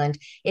the island.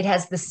 It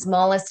has the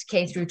smallest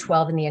K through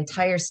 12 in the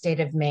entire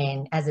state of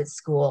Maine as its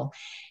school.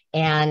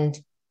 And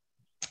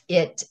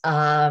it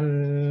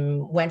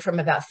went from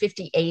about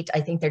 58,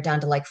 I think they're down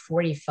to like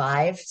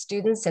 45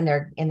 students in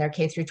their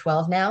K through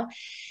 12 now.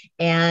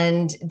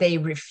 And they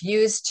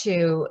refuse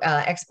to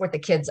export the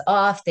kids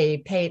off. They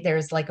pay,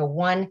 there's like a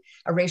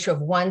ratio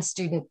of one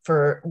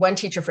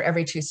teacher for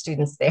every 2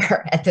 students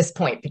there at this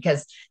point,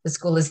 because the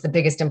school is the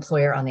biggest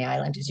employer on the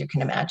island, as you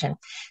can imagine.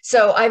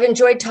 So I've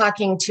enjoyed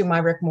talking to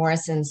Myrick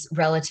Morrison's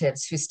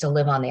relatives who still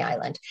live on the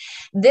island.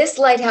 This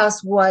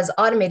lighthouse was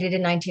automated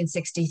in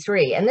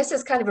 1963, and this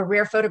is kind of a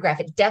rare photograph.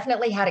 It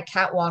definitely had a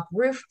catwalk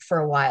roof for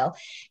a while,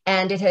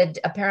 and it had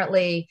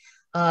apparently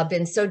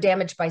been so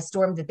damaged by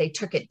storm that they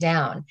took it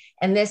down.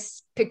 And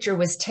this picture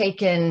was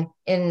taken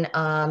in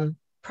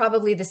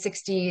probably the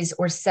 60s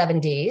or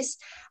 70s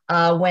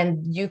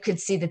when you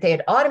could see that they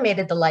had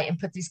automated the light and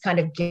put these kind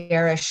of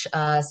garish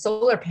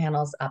solar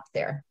panels up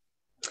there.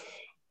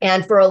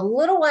 And for a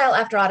little while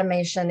after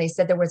automation, they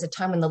said there was a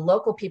time when the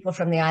local people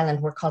from the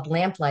island were called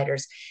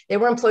lamplighters. They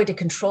were employed to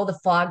control the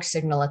fog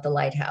signal at the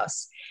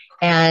lighthouse.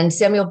 And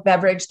Samuel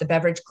Beveridge, the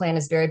Beveridge clan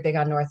is very big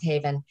on North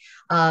Haven.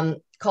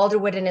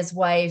 Calderwood and his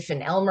wife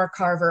and Elmer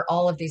Carver,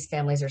 all of these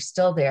families are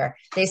still there.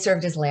 They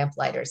served as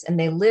lamplighters, and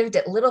they lived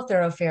at Little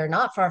Thoroughfare,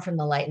 not far from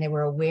the light, and they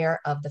were aware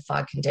of the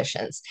fog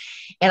conditions.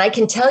 And I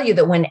can tell you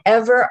that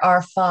whenever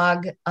our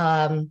fog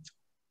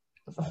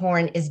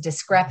horn is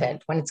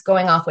discrepant, when it's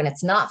going off when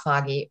it's not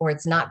foggy, or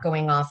it's not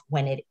going off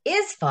when it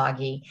is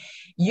foggy,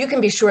 you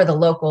can be sure the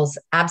locals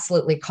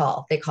absolutely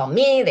call. They call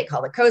me, they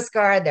call the Coast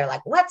Guard, they're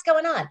like, what's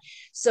going on?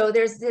 So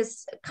there's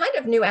this kind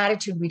of new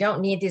attitude. We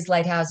don't need these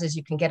lighthouses.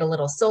 You can get a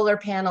little solar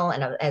panel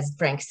and, as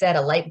Frank said,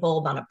 a light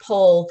bulb on a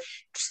pole,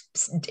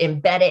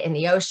 embed it in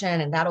the ocean,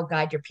 and that'll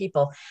guide your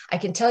people. I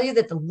can tell you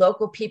that the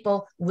local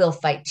people will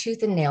fight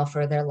tooth and nail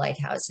for their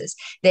lighthouses.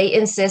 They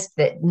insist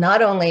that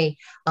not only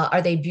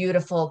are they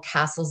beautiful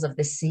castles of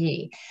the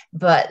sea,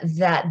 but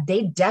that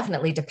they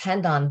definitely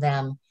depend on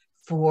them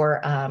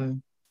for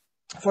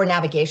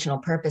navigational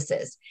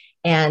purposes.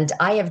 And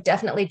I have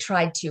definitely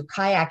tried to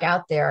kayak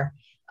out there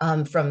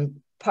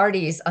from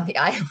parties on the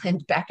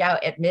island back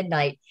out at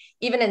midnight,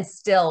 even in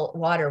still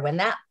water. When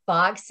that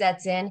fog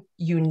sets in,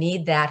 you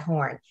need that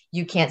horn.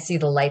 You can't see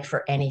the light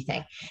for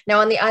anything. Now,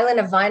 on the island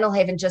of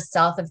Vinalhaven, just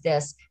south of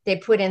this, they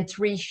put in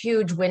 3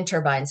 huge wind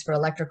turbines for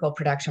electrical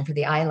production for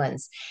the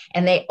islands.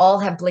 And they all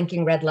have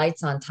blinking red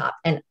lights on top.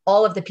 And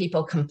all of the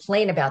people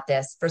complain about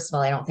this. First of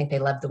all, I don't think they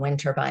love the wind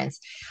turbines.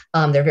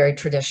 They're very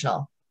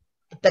traditional.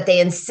 But they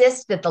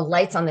insist that the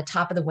lights on the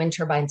top of the wind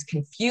turbines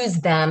confuse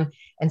them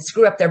and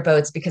screw up their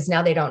boats, because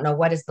now they don't know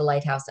what is the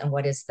lighthouse and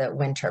what is the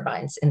wind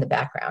turbines in the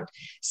background.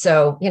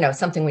 So, you know,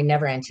 something we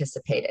never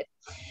anticipated.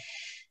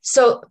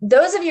 So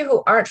those of you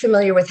who aren't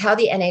familiar with how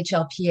the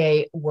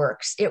NHLPA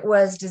works, it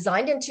was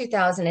designed in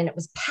 2000 and it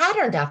was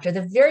patterned after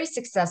the very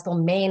successful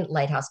Maine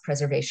Lighthouse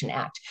Preservation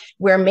Act,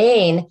 where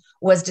Maine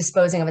was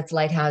disposing of its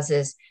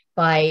lighthouses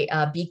by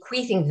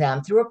bequeathing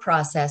them through a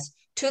process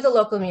to the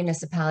local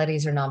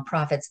municipalities or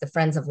nonprofits, the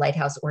Friends of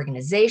Lighthouse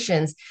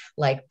organizations,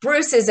 like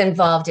Bruce is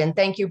involved in.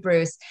 Thank you,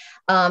 Bruce.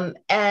 And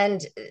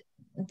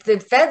the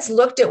feds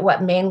looked at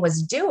what Maine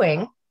was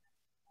doing,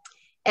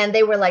 and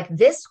they were like,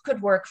 this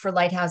could work for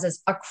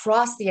lighthouses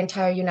across the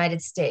entire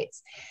United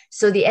States.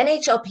 So the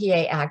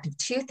NHLPA Act of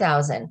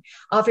 2000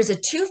 offers a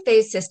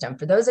 2-phase system.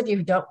 For those of you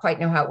who don't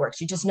quite know how it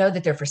works, you just know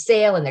that they're for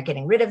sale and they're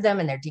getting rid of them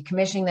and they're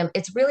decommissioning them.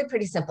 It's really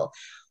pretty simple.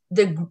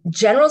 The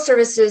General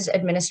Services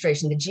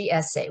Administration, the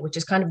GSA, which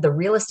is kind of the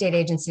real estate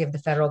agency of the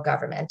federal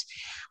government,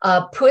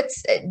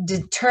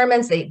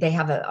 determines, they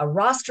have a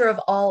roster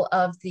of all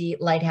of the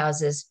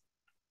lighthouses,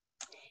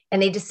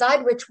 and they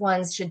decide which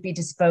ones should be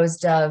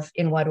disposed of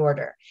in what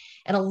order.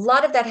 And a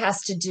lot of that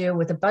has to do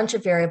with a bunch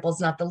of variables,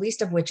 not the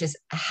least of which is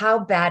how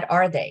bad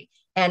are they?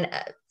 And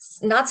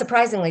not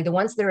surprisingly, the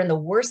ones that are in the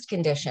worst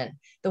condition,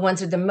 the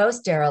ones that are the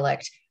most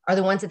derelict, are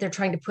the ones that they're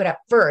trying to put up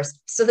first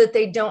so that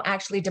they don't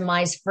actually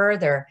demise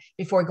further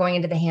before going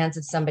into the hands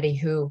of somebody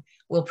who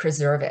will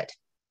preserve it.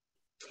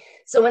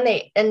 So when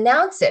they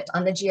announce it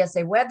on the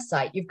GSA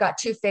website, you've got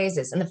 2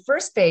 phases. And the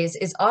first phase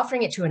is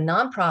offering it to a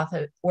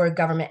nonprofit or a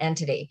government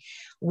entity,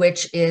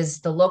 which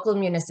is the local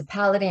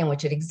municipality in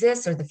which it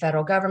exists, or the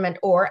federal government,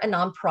 or a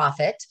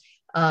nonprofit,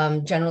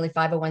 generally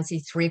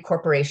 501c3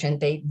 corporation.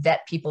 They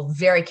vet people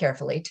very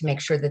carefully to make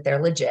sure that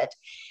they're legit.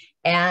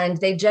 And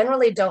they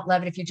generally don't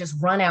love it if you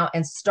just run out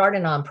and start a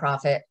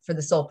nonprofit for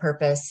the sole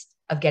purpose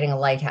of getting a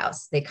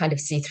lighthouse. They kind of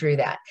see through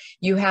that.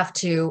 You have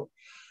to,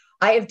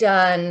 I have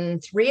done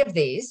 3 of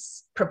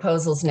these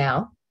proposals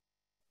now,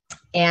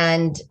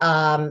 and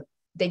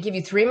they give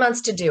you 3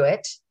 months to do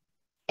it,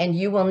 and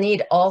you will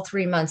need all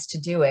 3 months to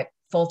do it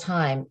full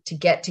time to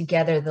get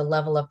together the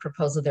level of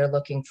proposal they're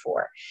looking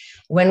for.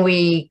 When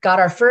we got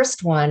our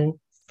first one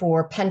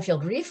for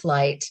Penfield Reef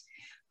Light,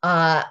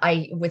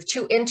 I, with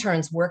 2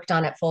 interns, worked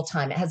on it full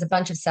time. It has a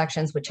bunch of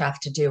sections which have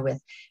to do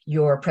with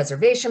your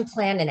preservation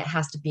plan, and it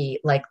has to be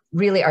like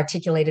really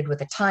articulated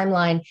with a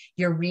timeline,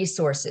 your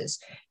resources,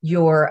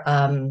 your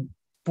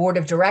board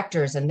of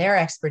directors and their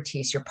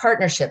expertise, your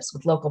partnerships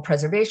with local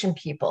preservation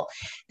people.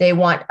 They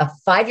want a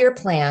 5-year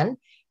plan,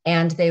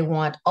 and they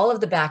want all of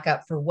the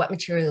backup for what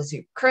materials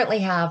you currently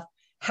have.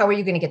 How are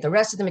you going to get the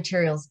rest of the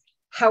materials?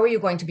 How are you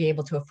going to be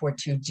able to afford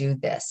to do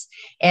this?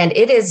 And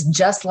it is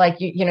just like,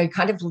 you know, you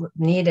kind of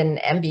need an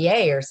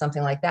MBA or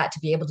something like that to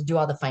be able to do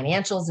all the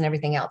financials and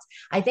everything else.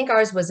 I think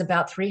ours was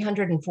about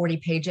 340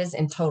 pages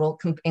in total,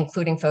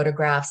 including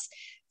photographs,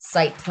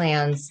 site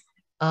plans,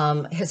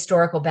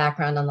 historical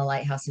background on the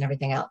lighthouse and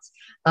everything else.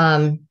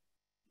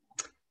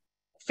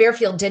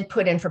 Fairfield did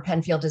put in for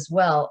Penfield as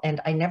well,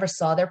 and I never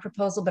saw their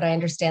proposal, but I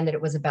understand that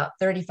it was about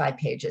 35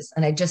 pages,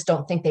 and I just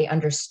don't think they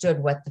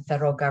understood what the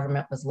federal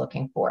government was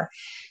looking for.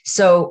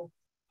 So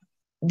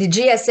the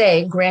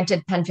GSA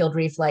granted Penfield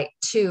Reef Light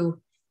to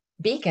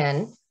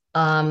Beacon.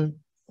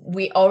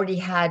 We already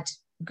had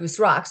Goose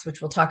Rocks,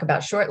 which we'll talk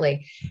about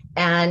shortly,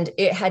 and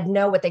it had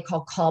no what they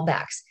call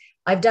callbacks.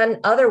 I've done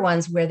other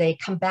ones where they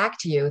come back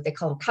to you, they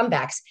call them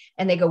comebacks,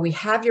 and they go, we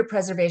have your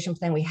preservation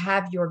plan, we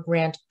have your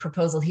grant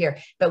proposal here,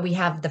 but we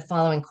have the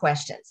following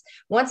questions.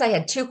 Once I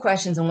had 2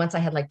 questions, and once I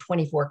had like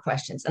 24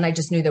 questions, and I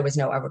just knew there was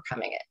no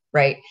overcoming it,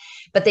 right?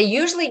 But they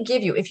usually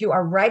give you, if you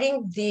are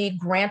writing the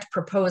grant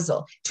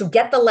proposal to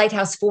get the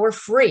lighthouse for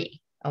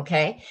free,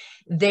 okay,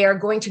 they are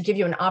going to give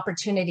you an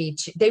opportunity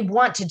to, they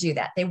want to do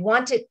that. They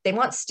want it, they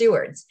want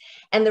stewards.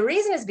 And the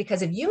reason is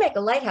because if you make a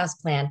lighthouse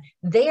plan,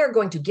 they are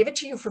going to give it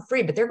to you for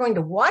free, but they're going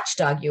to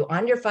watchdog you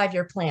on your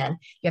 5-year plan.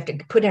 You have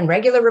to put in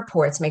regular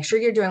reports, make sure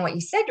you're doing what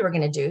you said you were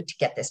going to do to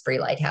get this free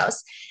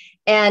lighthouse.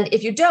 And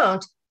if you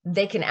don't,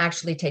 they can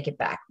actually take it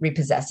back,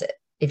 repossess it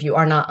if you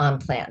are not on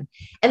plan.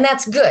 And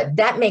that's good.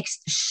 That makes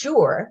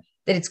sure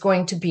that it's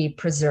going to be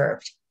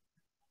preserved.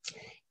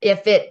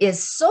 If it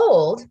is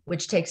sold,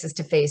 which takes us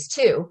to phase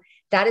 2,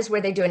 that is where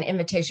they do an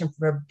invitation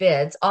for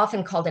bids,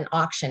 often called an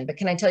auction. But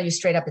can I tell you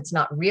straight up, it's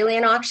not really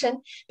an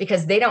auction,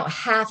 because they don't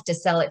have to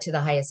sell it to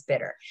the highest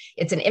bidder.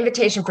 It's an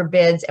invitation for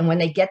bids. And when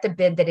they get the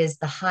bid that is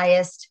the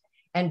highest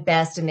and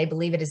best, and they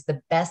believe it is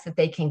the best that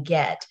they can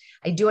get,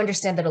 I do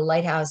understand that a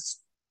lighthouse,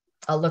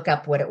 I'll look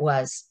up what it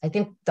was. I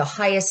think the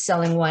highest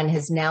selling one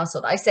has now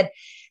sold. I said,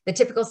 The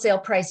typical sale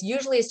price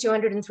usually is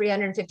 $200,000 and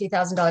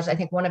 $350,000. I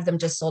think one of them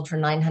just sold for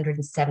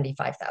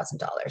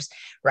 $975,000.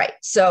 Right.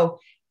 So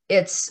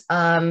it's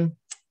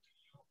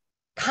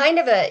kind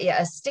of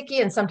a sticky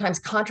and sometimes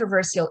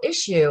controversial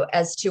issue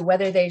as to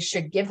whether they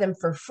should give them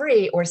for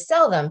free or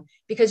sell them,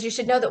 because you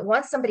should know that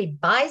once somebody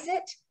buys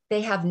it,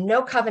 they have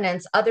no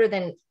covenants other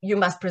than you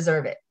must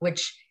preserve it,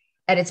 which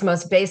at its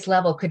most base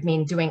level could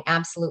mean doing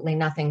absolutely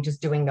nothing,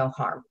 just doing no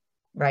harm,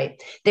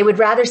 right? They would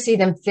rather see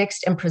them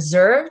fixed and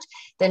preserved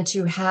than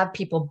to have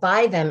people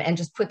buy them and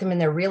just put them in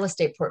their real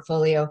estate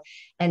portfolio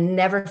and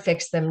never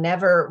fix them,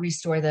 never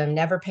restore them,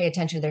 never pay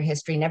attention to their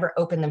history, never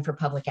open them for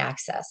public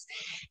access.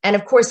 And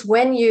of course,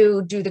 when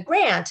you do the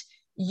grant,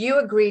 you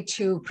agree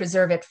to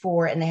preserve it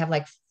for, and they have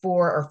like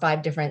 4 or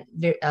 5 different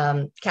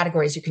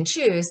categories you can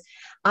choose.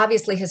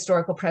 Obviously,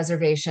 historical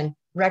preservation,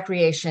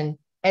 recreation,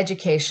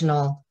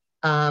 educational,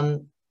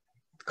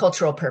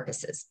 cultural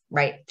purposes,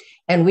 right?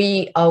 And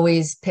we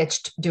always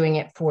pitched doing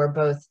it for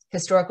both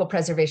historical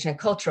preservation and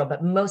cultural,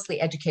 but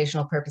mostly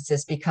educational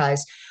purposes,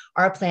 because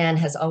our plan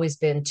has always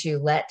been to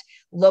let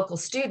local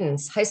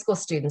students, high school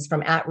students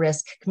from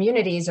at-risk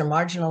communities or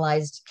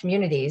marginalized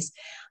communities,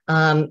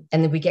 and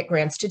then we get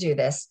grants to do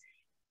this,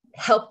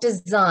 help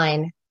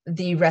design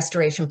the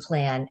restoration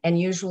plan and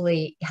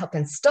usually help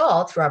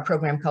install through our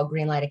program called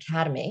Greenlight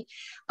Academy,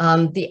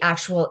 the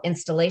actual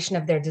installation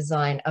of their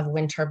design of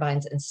wind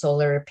turbines and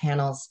solar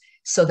panels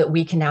so that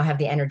we can now have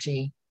the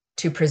energy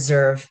to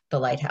preserve the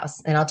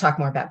lighthouse. And I'll talk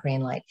more about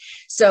Greenlight.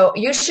 So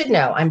you should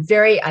know, I'm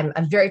very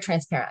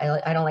transparent.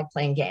 I don't like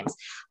playing games.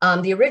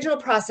 The original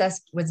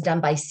process was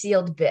done by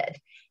sealed bid,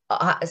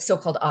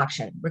 so-called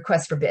auction,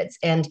 request for bids.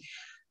 And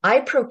I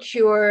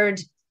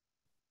procured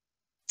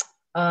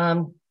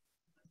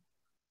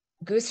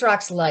Goose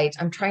Rock's light.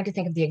 I'm trying to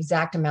think of the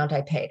exact amount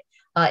I paid.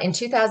 In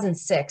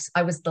 2006,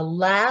 I was the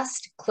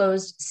last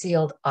closed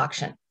sealed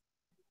auction.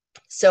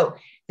 So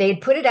they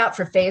had put it out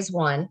for phase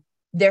 1.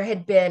 There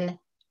had been,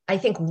 I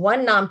think,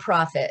 1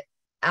 nonprofit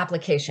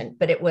application,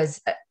 but it was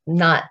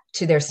not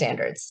to their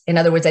standards. In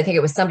other words, I think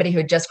it was somebody who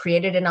had just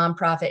created a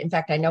nonprofit. In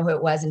fact, I know who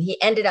it was, and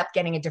he ended up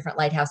getting a different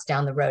lighthouse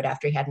down the road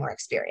after he had more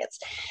experience.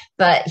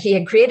 But he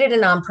had created a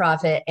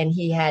nonprofit and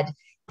he had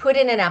put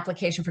in an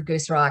application for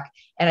Goose Rock.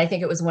 And I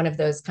think it was one of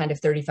those kind of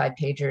 35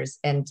 pagers,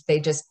 and they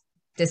just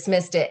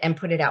dismissed it and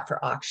put it out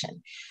for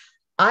auction.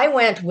 I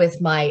went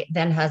with my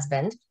then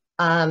husband,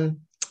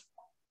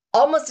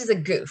 almost as a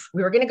goof.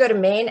 We were going to go to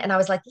Maine and I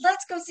was like,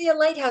 let's go see a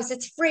lighthouse.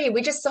 It's free.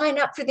 We just sign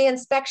up for the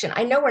inspection.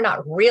 I know we're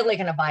not really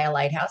going to buy a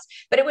lighthouse,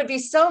 but it would be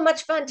so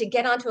much fun to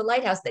get onto a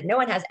lighthouse that no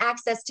one has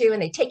access to,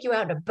 and they take you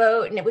out in a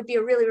boat, and it would be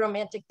a really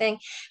romantic thing.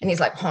 And he's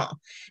like, huh.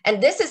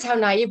 And this is how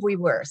naive we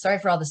were. Sorry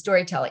for all the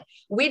storytelling.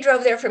 We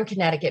drove there from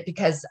Connecticut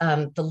because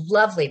the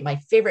lovely, my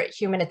favorite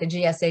human at the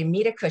GSA,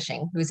 Mita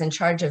Cushing, who's in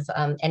charge of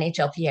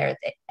NHLPA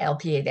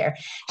there,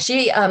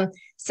 she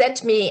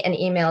sent me an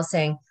email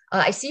saying,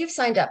 I see you've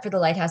signed up for the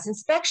lighthouse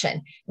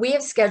inspection. We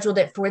have scheduled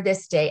it for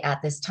this day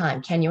at this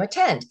time. Can you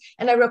attend?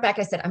 And I wrote back,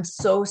 I said, I'm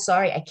so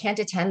sorry. I can't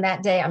attend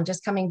that day. I'm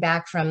just coming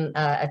back from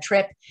a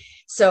trip.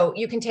 So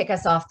you can take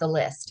us off the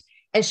list.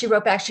 And she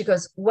wrote back, she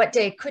goes, what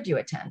day could you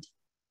attend?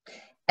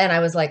 And I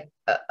was like,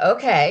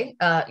 okay,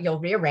 you'll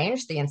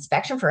rearrange the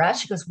inspection for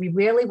us. She goes, we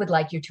really would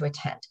like you to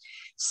attend.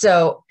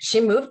 So she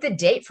moved the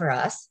date for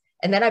us.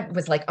 And then I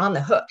was like on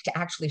the hook to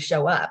actually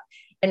show up.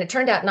 And it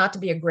turned out not to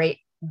be a great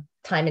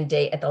time and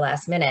date at the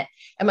last minute.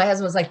 And my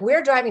husband was like,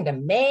 we're driving to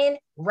Maine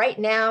right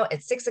now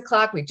at 6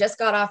 o'clock. We just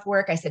got off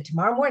work. I said,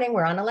 tomorrow morning,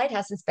 we're on a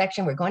lighthouse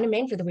inspection. We're going to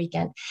Maine for the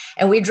weekend.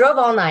 And we drove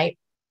all night.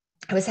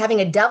 I was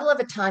having a devil of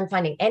a time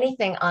finding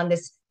anything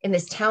in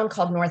this town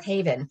called North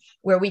Haven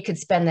where we could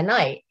spend the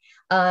night.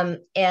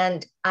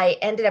 And I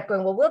ended up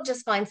going, well, we'll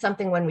just find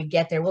something when we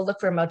get there. We'll look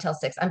for a Motel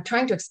 6. I'm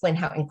trying to explain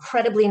how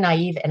incredibly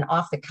naive and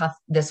off the cuff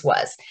this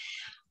was.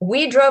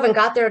 We drove and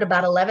got there at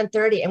about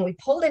 11:30, and we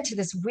pulled into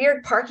this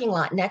weird parking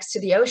lot next to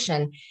the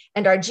ocean,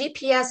 and our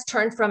GPS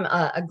turned from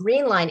a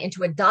green line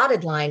into a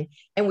dotted line,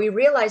 and we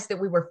realized that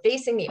we were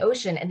facing the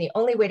ocean, and the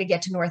only way to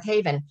get to North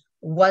Haven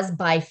was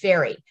by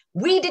ferry.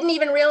 We didn't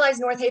even realize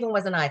North Haven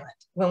was an island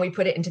when we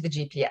put it into the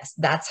GPS.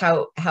 That's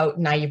how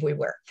naive we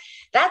were.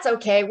 That's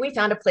okay. We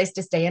found a place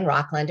to stay in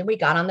Rockland, and we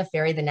got on the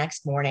ferry the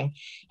next morning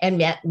and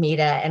met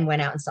Mita and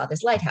went out and saw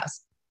this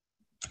lighthouse.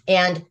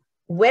 And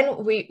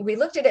when we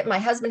looked at it, my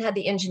husband had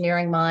the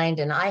engineering mind,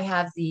 and I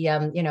have the,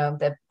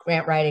 the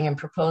grant writing and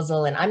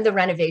proposal, and I'm the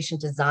renovation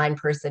design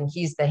person.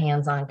 He's the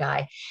hands-on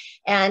guy.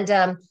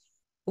 And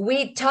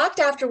we talked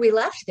after we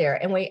left there,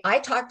 and I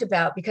talked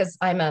about, because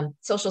I'm a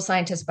social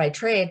scientist by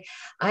trade,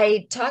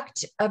 I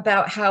talked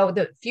about how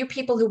the few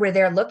people who were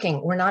there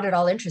looking were not at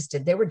all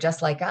interested. They were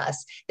just like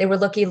us. They were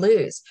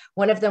looky-loos.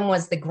 One of them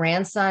was the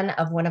grandson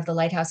of one of the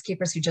lighthouse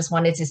keepers who just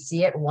wanted to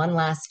see it one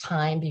last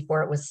time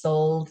before it was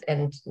sold,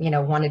 and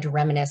wanted to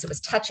reminisce. It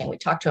was touching. We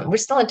talked to him. We're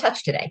still in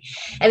touch today.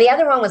 And the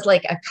other one was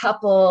like a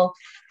couple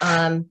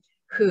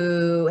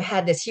who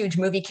had this huge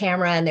movie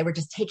camera, and they were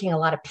just taking a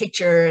lot of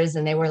pictures,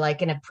 and they were like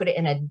going to put it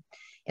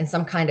in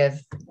some kind of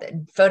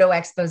photo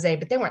expose,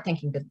 but they weren't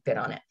thinking to bid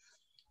on it.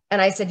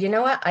 And I said, you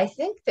know what? I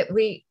think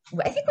we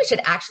should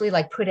actually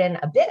like put in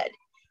a bid.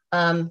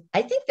 I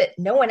think that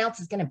no one else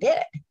is going to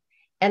bid.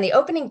 And the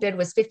opening bid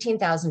was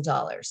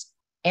 $15,000.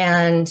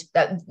 And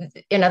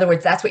in other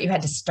words, that's what you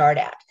had to start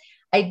at.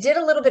 I did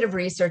a little bit of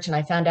research and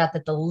I found out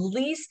that the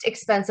least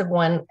expensive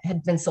one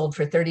had been sold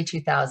for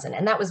 $32,000.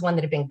 And that was one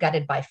that had been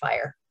gutted by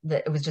fire.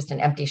 It was just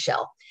an empty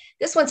shell.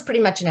 This one's pretty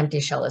much an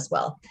empty shell as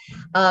well.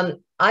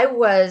 I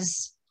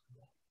was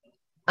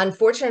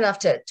unfortunate enough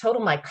to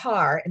total my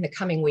car in the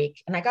coming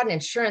week. And I got an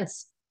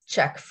insurance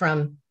check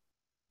for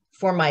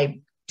my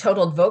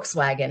totaled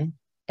Volkswagen.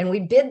 And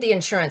we bid the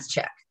insurance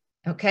check.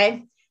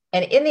 Okay.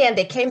 And in the end,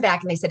 they came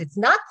back and they said, it's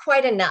not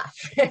quite enough.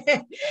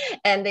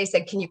 And they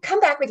said, can you come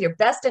back with your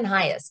best and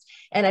highest?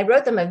 And I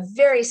wrote them a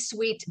very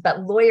sweet but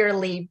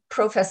lawyerly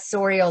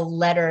professorial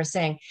letter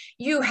saying,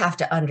 you have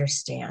to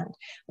understand,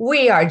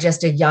 we are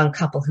just a young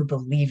couple who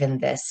believe in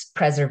this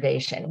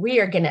preservation. We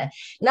are going to,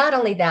 not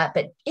only that,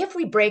 but if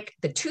we break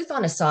the tooth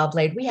on a saw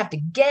blade, we have to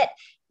get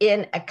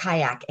in a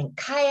kayak and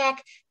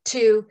kayak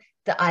to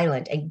the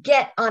island and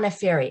get on a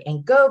ferry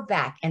and go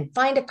back and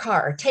find a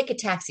car or take a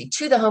taxi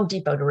to the Home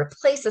Depot to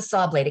replace a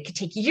saw blade. It could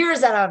take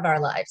years out of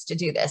our lives to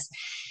do this.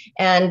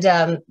 And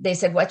they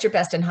said, what's your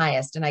best and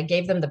highest? And I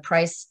gave them the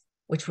price,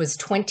 which was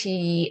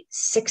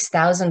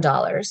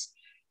 $26,000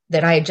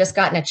 that I had just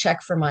gotten a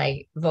check for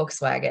my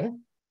Volkswagen.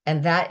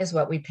 And that is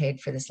what we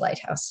paid for this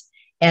lighthouse.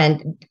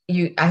 And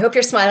I hope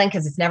you're smiling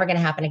because it's never going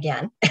to happen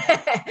again.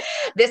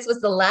 This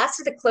was the last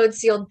of the closed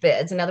sealed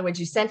bids. In other words,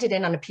 you sent it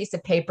in on a piece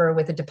of paper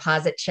with a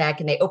deposit check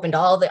and they opened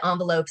all the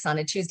envelopes on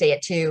a Tuesday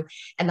at 2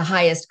 and the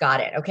highest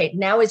got it. Okay.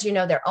 Now, as you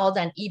know, they're all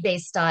done eBay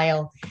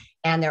style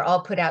and they're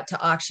all put out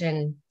to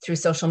auction through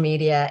social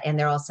media and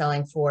they're all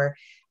selling for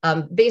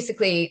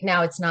basically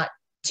now it's not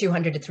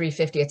 200 to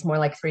 350. It's more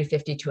like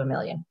 350 to $1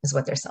 million is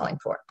what they're selling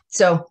for.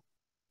 So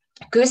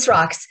Goose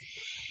Rocks,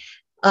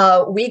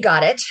 we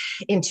got it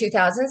in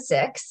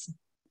 2006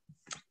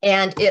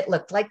 and it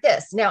looked like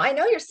this. Now, I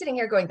know you're sitting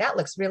here going, that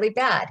looks really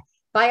bad.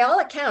 By all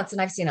accounts,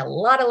 and I've seen a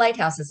lot of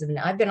lighthouses and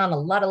I've been on a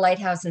lot of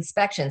lighthouse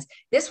inspections,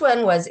 this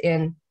one was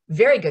in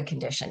very good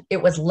condition.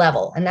 It was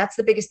level. And that's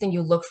the biggest thing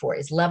you look for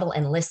is level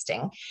and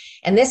listing.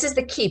 And this is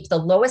the keep, the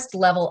lowest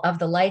level of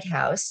the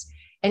lighthouse.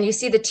 And you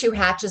see the 2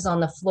 hatches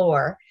on the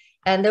floor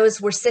and those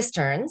were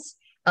cisterns.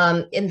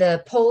 In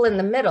the pole in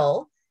the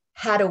middle,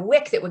 had a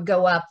wick that would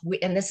go up,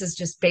 and this is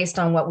just based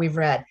on what we've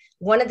read.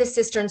 One of the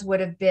cisterns would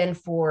have been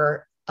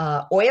for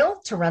oil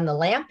to run the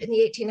lamp in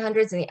the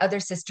 1800s, and the other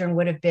cistern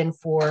would have been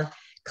for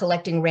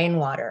collecting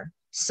rainwater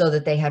so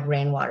that they had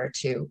rainwater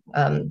to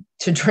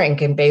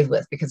drink and bathe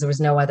with because there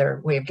was no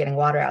other way of getting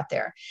water out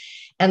there.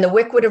 And the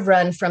wick would have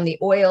run from the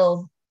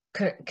oil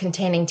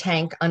containing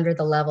tank under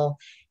the level.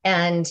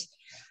 And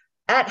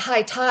at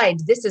high tide,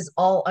 this is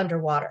all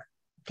underwater.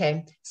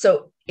 Okay.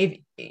 So if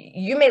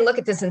you may look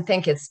at this and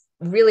think it's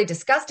really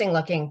disgusting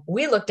looking,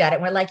 we looked at it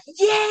and we're like,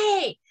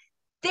 yay,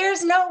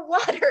 there's no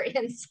water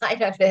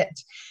inside of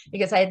it,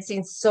 because I had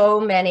seen so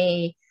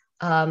many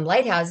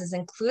lighthouses,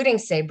 including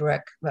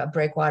Saybrook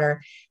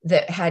breakwater,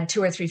 that had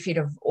 2 or 3 feet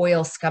of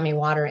oil, scummy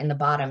water in the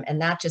bottom.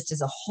 And that just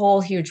is a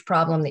whole huge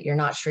problem that you're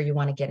not sure you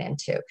want to get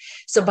into.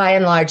 So by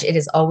and large, it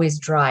is always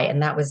dry.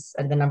 And that was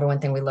the number one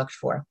thing we looked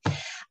for.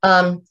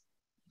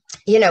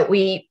 You know,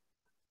 we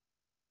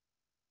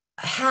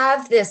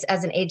have this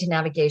as an aid to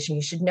navigation.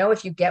 You should know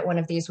if you get one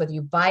of these, whether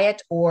you buy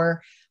it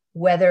or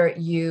whether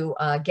you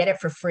get it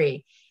for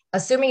free.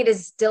 Assuming it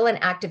is still an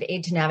active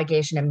aid to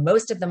navigation, and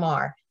most of them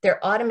are,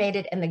 they're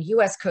automated, and the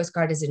U.S. Coast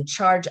Guard is in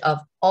charge of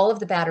all of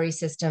the battery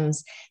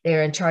systems.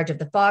 They're in charge of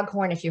the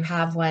foghorn, if you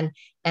have one,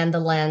 and the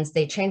lens.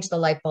 They change the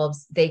light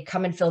bulbs. They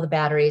come and fill the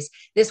batteries.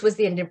 This was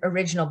the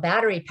original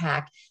battery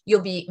pack. You'll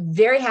be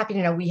very happy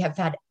to know we have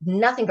had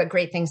nothing but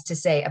great things to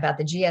say about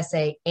the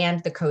GSA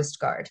and the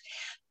Coast Guard.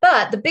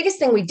 But the biggest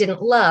thing we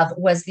didn't love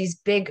was these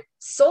big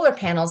solar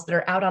panels that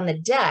are out on the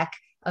deck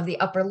of the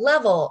upper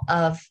level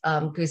of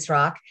Goose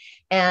Rock.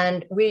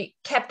 And we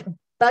kept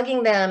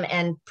bugging them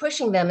and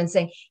pushing them and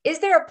saying, is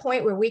there a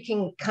point where we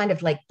can kind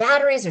of, like,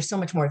 batteries are so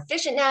much more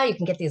efficient now, you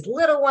can get these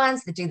little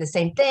ones that do the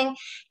same thing.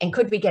 And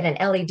could we get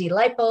an LED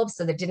light bulb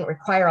so that didn't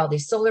require all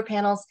these solar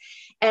panels?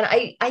 And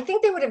I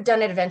think they would have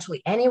done it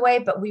eventually anyway,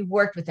 but we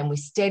worked with them. We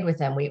stayed with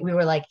them. We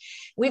were like,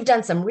 we've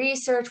done some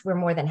research. We're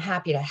more than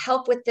happy to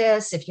help with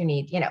this if you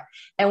need, you know.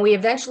 And we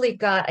eventually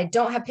got, I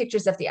don't have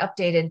pictures of the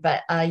updated,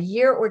 but a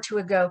year or 2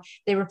 ago,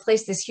 they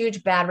replaced this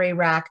huge battery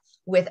rack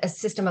with a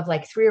system of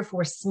like 3 or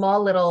 4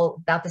 small little,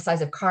 about the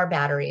size of car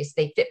batteries.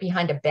 They fit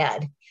behind a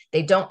bed.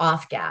 They don't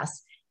off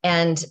gas.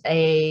 And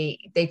they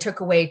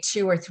took away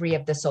 2 or 3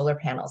 of the solar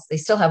panels. They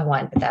still have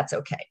 1, but that's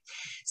okay.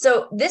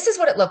 So this is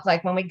what it looked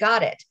like when we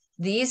got it.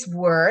 These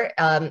were,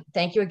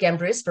 thank you again,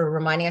 Bruce, for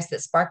reminding us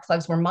that spark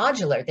plugs were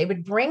modular. They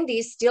would bring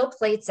these steel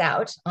plates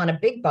out on a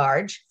big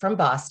barge from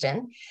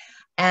Boston,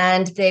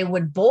 and they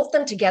would bolt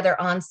them together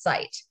on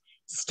site.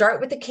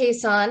 Start with the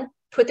case on,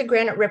 put the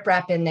granite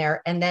riprap in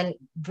there, and then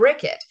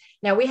brick it.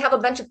 Now, we have a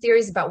bunch of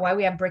theories about why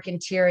we have brick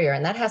interior,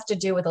 and that has to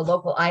do with a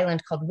local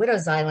island called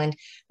Widow's Island,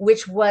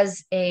 which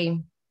was a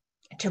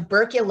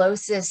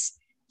tuberculosis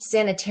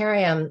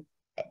sanitarium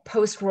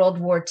post-Civil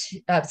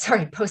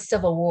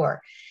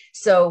War.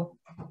 So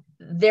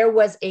there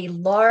was a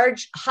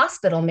large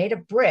hospital made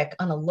of brick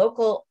on a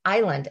local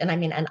island. And I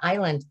mean, an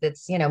island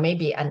that's,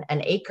 maybe an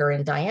acre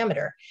in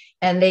diameter.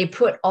 And they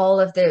put all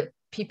of the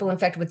people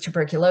infected with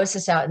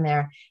tuberculosis out in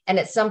there. And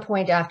at some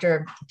point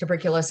after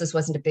tuberculosis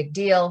wasn't a big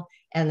deal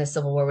and the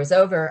Civil War was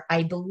over,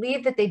 I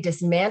believe that they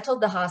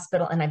dismantled the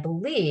hospital. And I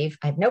believe,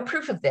 I have no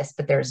proof of this,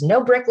 but there's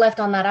no brick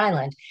left on that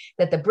island,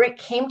 that the brick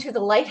came to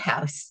the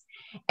lighthouse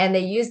and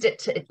they used it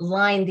to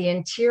line the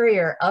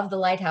interior of the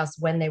lighthouse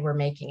when they were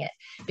making it,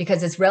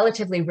 because it's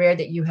relatively rare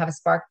that you have a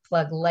spark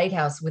plug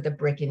lighthouse with a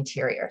brick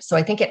interior. So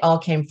I think it all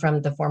came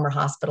from the former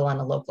hospital on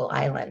a local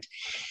island.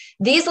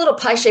 These little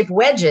pie-shaped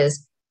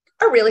wedges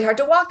are really hard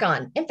to walk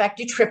on. In fact,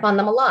 you trip on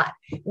them a lot.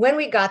 When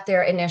we got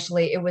there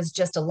initially, it was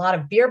just a lot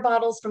of beer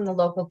bottles from the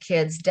local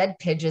kids, dead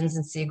pigeons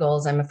and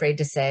seagulls, I'm afraid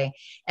to say,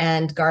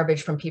 and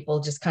garbage from people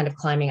just kind of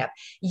climbing up.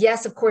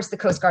 Yes, of course, the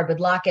Coast Guard would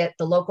lock it.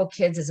 The local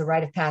kids, as a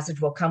rite of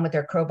passage, will come with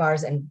their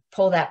crowbars and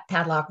pull that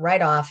padlock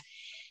right off.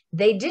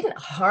 They didn't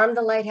harm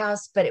the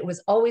lighthouse, but it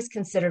was always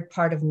considered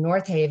part of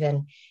North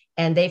Haven,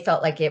 and they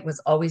felt like it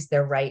was always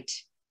their right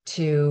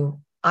to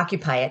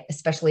occupy it,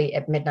 especially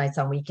at midnights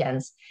on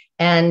weekends.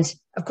 And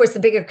of course, the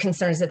bigger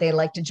concern is that they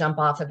like to jump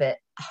off of it,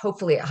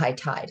 hopefully at high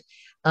tide.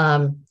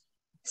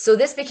 So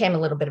this became a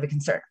little bit of a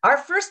concern. Our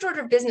first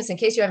order of business, in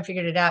case you haven't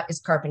figured it out,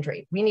 is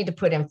carpentry. We need to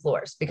put in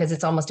floors because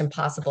it's almost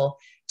impossible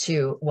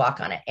to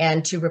walk on it,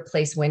 and to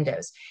replace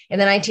windows. In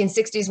the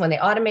 1960s, when they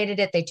automated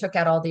it, they took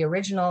out all the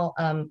original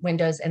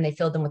windows and they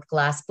filled them with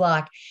glass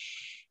block.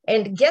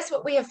 And guess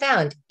what we have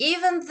found?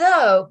 Even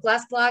though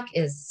glass block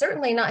is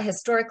certainly not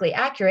historically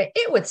accurate,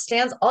 it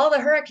withstands all the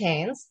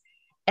hurricanes.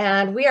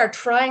 And we are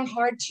trying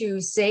hard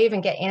to save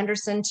and get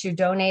Anderson to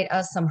donate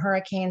us some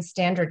hurricane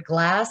standard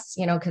glass,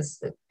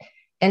 because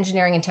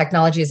engineering and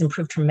technology has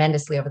improved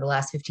tremendously over the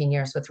last 15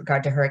 years with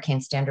regard to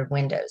hurricane standard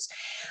windows.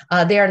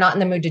 They are not in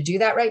the mood to do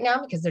that right now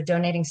because they're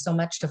donating so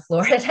much to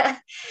Florida.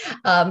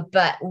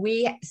 But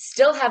we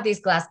still have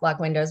these glass block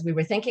windows. We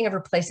were thinking of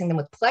replacing them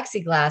with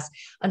plexiglass.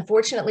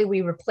 Unfortunately,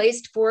 we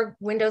replaced 4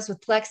 windows with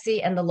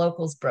plexi and the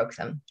locals broke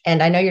them.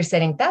 And I know you're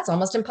saying that's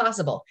almost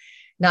impossible.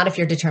 Not if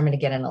you're determined to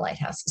get in a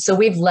lighthouse. So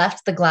we've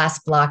left the glass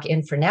block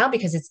in for now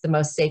because it's the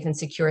most safe and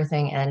secure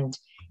thing, and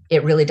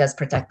it really does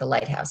protect the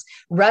lighthouse.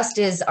 Rust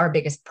is our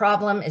biggest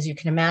problem, as you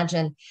can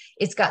imagine.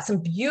 It's got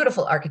some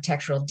beautiful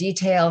architectural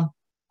detail.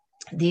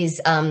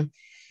 These,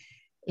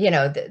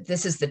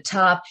 this is the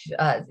top.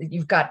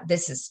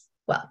 This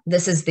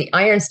is the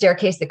iron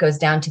staircase that goes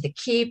down to the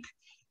keep.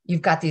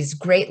 You've got these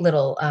great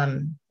little,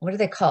 what are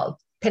they called?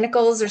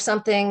 Pinnacles or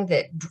something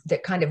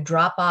that kind of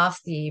drop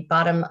off the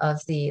bottom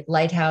of the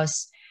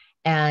lighthouse.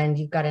 And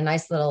you've got a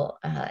nice little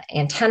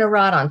antenna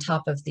rod on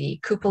top of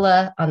the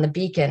cupola on the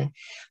beacon.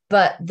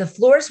 But the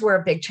floors were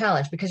a big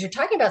challenge because you're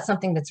talking about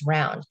something that's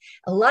round.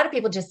 A lot of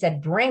people just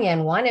said, bring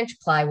in 1-inch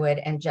plywood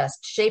and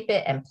just shape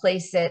it and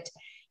place it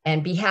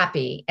and be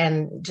happy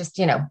and just,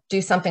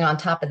 do something on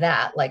top of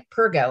that like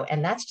Pergo.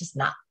 And that's just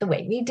not the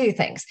way we do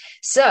things.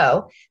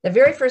 So the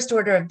very first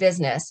order of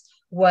business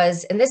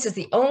was, and this is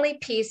the only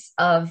piece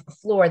of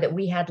floor that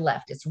we had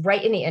left. It's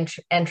right in the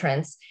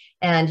entrance.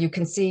 And you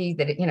can see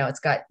that, it's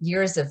got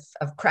years of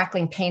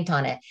crackling paint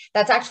on it.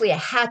 That's actually a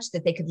hatch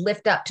that they could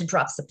lift up to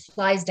drop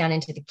supplies down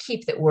into the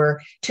keep that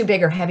were too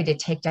big or heavy to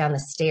take down the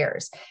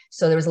stairs.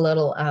 So there was a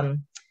little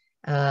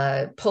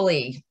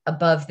pulley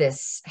above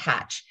this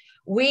hatch.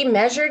 We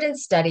measured and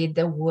studied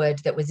the wood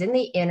that was in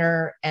the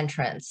inner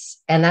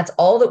entrance, and that's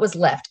all that was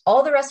left.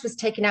 All the rest was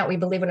taken out, we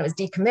believe, when it was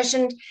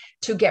decommissioned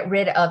to get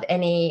rid of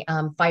any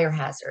fire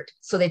hazard.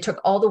 So they took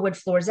all the wood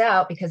floors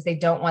out because they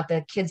don't want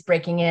the kids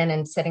breaking in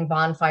and setting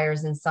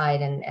bonfires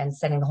inside and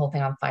setting the whole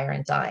thing on fire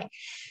and dying.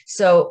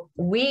 So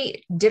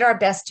we did our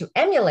best to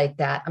emulate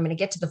that. I'm going to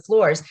get to the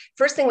floors.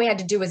 First thing we had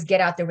to do was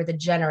get out there with a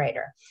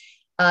generator.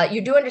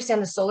 You do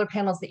understand the solar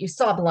panels that you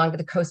saw belong to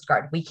the Coast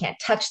Guard. We can't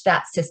touch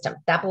that system.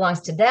 That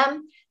belongs to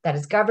them. That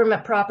is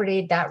government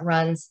property. That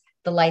runs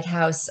the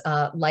lighthouse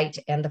light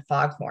and the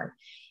foghorn.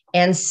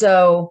 And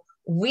so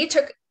we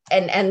took,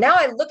 and now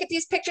I look at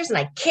these pictures and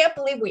I can't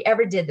believe we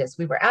ever did this.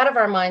 We were out of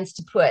our minds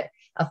to put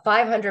a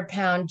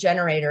 500-pound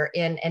generator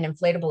in an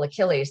inflatable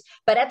Achilles.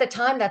 But at the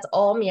time, that's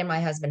all me and my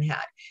husband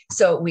had.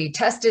 So we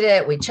tested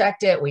it, we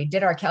checked it, we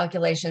did our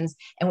calculations,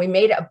 and we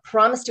made a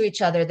promise to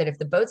each other that if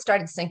the boat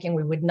started sinking,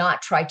 we would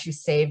not try to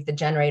save the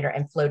generator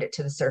and float it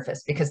to the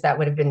surface, because that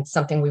would have been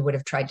something we would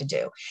have tried to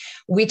do.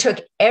 We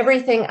took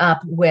everything up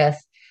with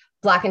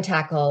block and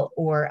tackle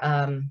or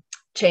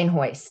chain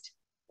hoist.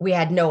 We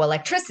had no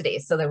electricity,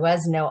 so there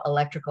was no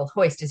electrical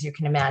hoist, as you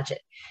can imagine.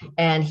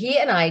 And he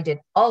and I did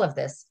all of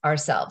this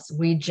ourselves.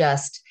 We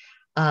just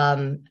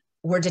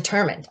were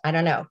determined. I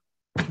don't know,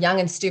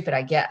 young and stupid,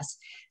 I guess.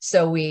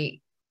 So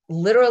we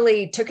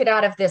literally took it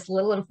out of this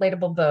little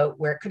inflatable boat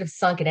where it could have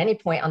sunk at any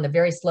point on the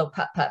very slow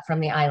putt-putt from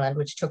the island,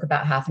 which took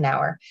about half an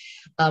hour.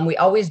 We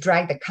always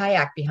dragged the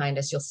kayak behind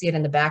us. You'll see it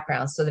in the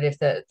background, so that if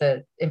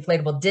the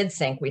inflatable did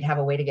sink, we'd have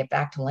a way to get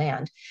back to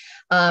land.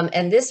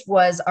 And this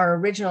was our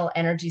original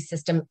energy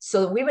system,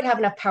 so that we would have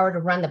enough power to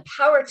run the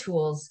power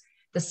tools,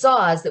 the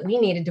saws that we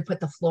needed to put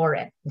the floor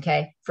in,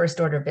 okay? First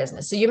order of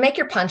business. So you make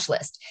your punch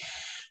list.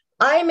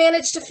 I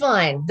managed to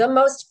find the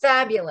most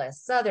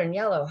fabulous southern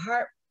yellow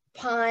heart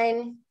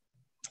pine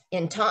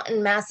in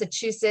Taunton,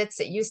 Massachusetts.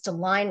 It used to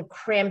line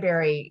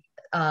cranberry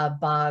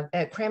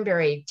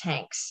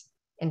tanks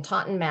in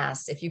Taunton,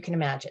 Mass, if you can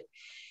imagine.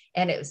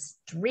 And it was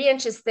 3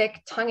 inches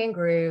thick, tongue and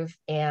groove.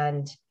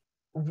 And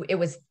it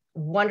was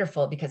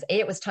wonderful because A,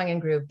 it was tongue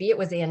and groove, B, it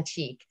was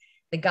antique.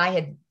 The guy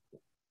had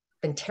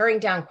been tearing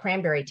down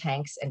cranberry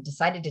tanks and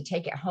decided to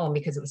take it home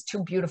because it was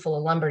too beautiful a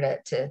lumber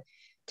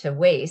to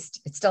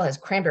waste. It still has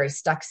cranberry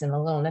stucks in the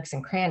little nooks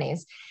and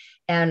crannies.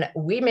 And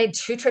we made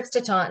 2 trips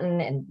to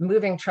Taunton and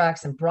moving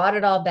trucks and brought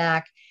it all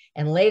back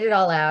and laid it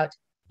all out.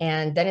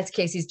 And then it's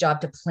Casey's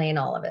job to plane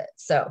all of it.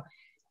 So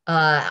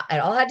it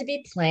all had to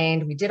be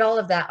planed. We did all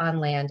of that on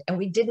land, and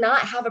we did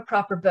not have a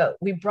proper boat.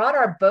 We brought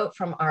our boat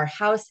from our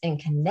house in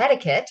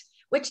Connecticut,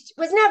 which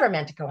was never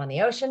meant to go on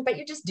the ocean, but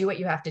you just do what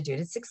you have to do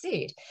to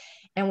succeed.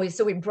 And we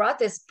brought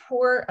this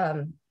poor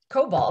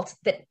cobalt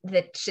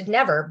that should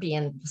never be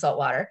in salt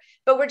water,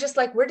 but we're just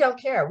like, we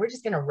don't care. We're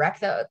just going to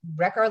wreck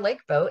our lake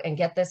boat and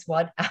get this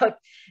one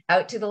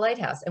out to the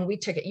lighthouse. And we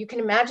took it. You can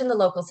imagine the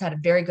locals had a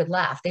very good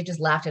laugh. They just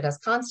laughed at us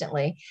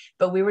constantly,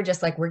 but we were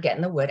just like, we're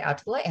getting the wood out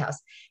to the lighthouse.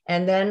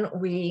 And then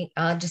we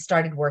just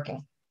started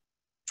working.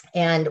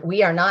 And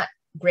we are not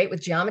great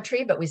with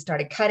geometry, but we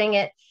started cutting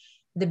it.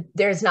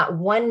 There's not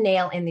one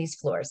nail in these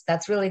floors.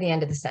 That's really the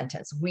end of the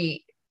sentence.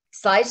 We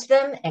sized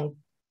them and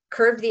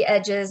curved the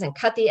edges and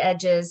cut the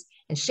edges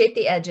and shaped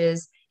the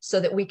edges so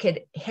that we could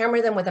hammer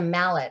them with a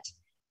mallet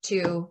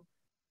to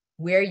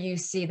where you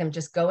see them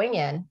just going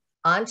in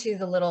onto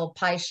the little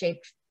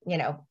pie-shaped,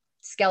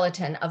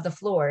 skeleton of the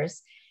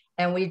floors.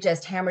 And we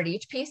just hammered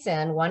each piece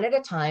in one at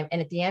a time.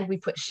 And at the end, we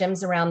put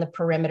shims around the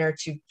perimeter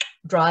to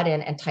draw it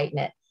in and tighten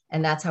it.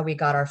 And that's how we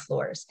got our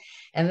floors.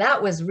 And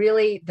that was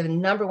really the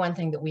number one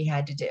thing that we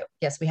had to do.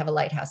 Yes, we have a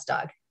lighthouse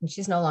dog, and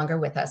she's no longer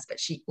with us, but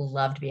she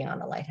loved being on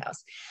the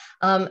lighthouse.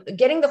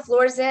 Getting the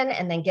floors in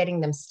and then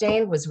getting them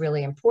stained was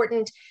really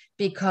important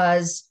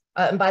because,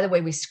 and by the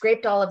way, we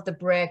scraped all of the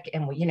brick,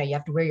 and you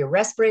have to wear your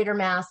respirator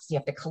masks. You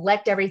have to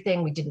collect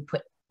everything. We didn't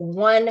put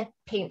one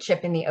paint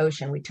chip in the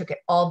ocean. We took it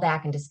all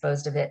back and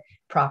disposed of it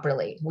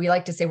properly. We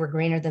like to say we're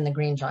greener than the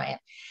green giant.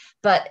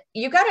 But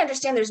you got to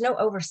understand there's no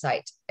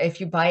oversight. If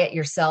you buy it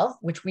yourself,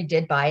 which we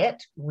did buy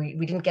it, we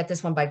didn't get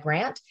this one by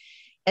grant.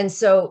 And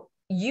so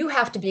you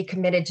have to be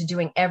committed to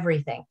doing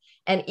everything.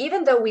 And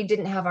even though we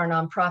didn't have our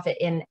nonprofit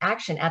in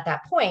action at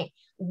that point,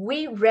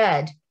 we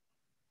read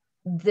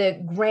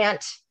the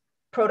grant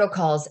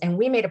protocols and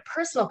we made a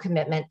personal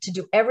commitment to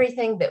do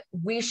everything that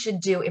we should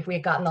do if we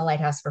had gotten the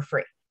lighthouse for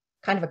free,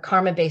 kind of a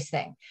karma-based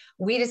thing.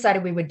 We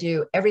decided we would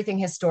do everything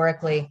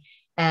historically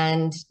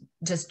and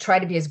just try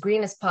to be as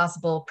green as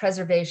possible,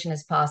 preservation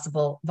as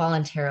possible,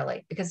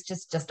 voluntarily, because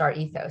it's just our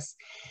ethos.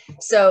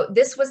 So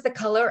this was the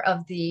color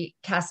of the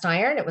cast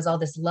iron. It was all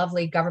this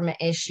lovely government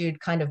issued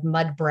kind of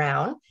mud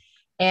brown.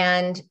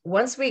 And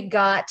once we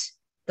got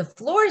the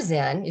floors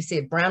in, you see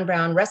it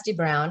brown, rusty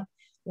brown,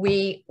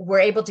 we were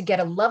able to get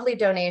a lovely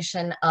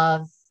donation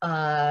of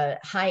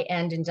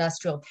high-end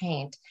industrial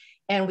paint.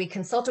 And we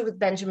consulted with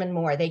Benjamin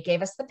Moore. They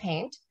gave us the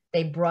paint.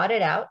 They brought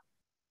it out.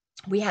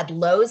 We had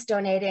Lowe's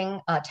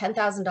donating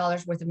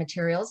 $10,000 worth of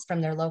materials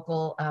from their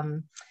local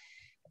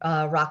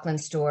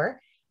Rockland store.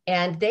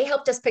 And they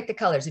helped us pick the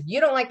colors. If you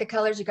don't like the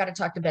colors, you got to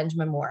talk to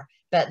Benjamin Moore.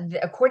 But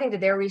according to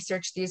their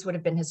research, these would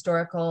have been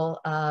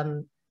historical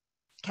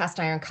cast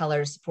iron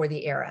colors for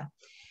the era.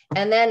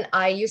 And then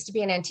I used to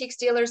be an antiques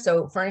dealer,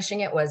 so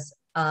furnishing it was,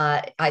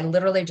 I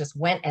literally just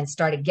went and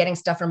started getting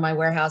stuff from my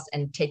warehouse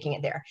and taking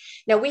it there.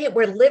 Now we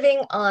were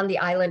living on the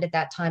island at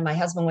that time. My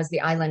husband was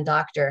the island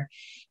doctor,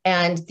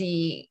 and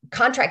the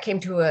contract came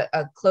to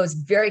a close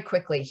very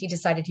quickly. He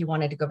decided he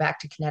wanted to go back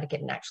to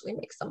Connecticut and actually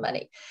make some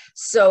money.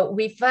 So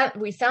we found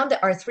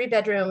that our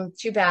 3-bedroom,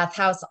 2-bath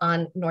house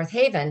on North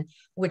Haven,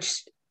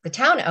 which the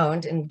town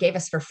owned and gave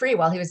us for free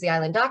while he was the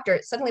island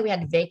doctor, suddenly we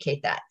had to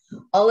vacate that.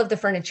 All of the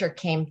furniture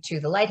came to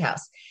the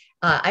lighthouse.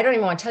 I don't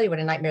even want to tell you what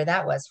a nightmare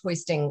that was,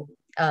 hoisting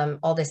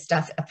all this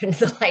stuff up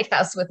into the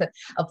lighthouse with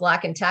a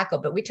block and tackle,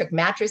 but we took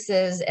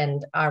mattresses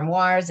and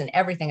armoires and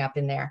everything up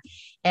in there.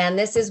 And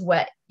this is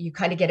what you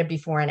kind of get a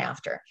before and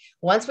after.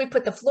 Once we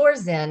put the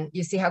floors in,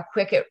 you see how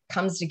quick it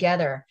comes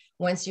together.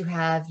 Once you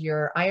have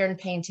your iron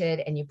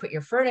painted and you put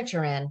your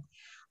furniture in,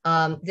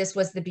 This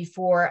was the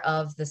before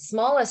of the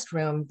smallest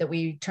room that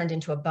we turned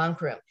into a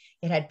bunk room.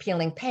 It had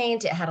peeling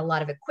paint. It had a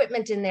lot of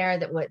equipment in there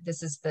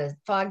this is the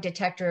fog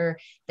detector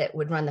that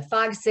would run the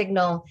fog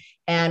signal.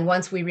 And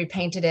once we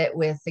repainted it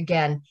with,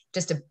 again,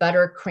 just a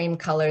buttercream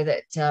color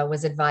that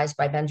was advised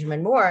by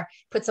Benjamin Moore,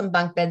 put some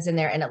bunk beds in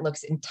there and it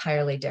looks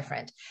entirely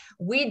different.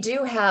 We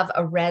do have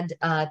a red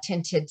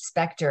tinted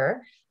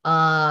Spectre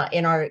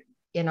in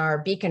our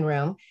Beacon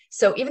room.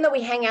 So even though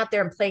we hang out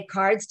there and play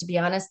cards, to be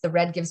honest, the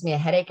red gives me a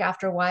headache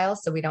after a while,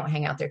 so we don't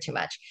hang out there too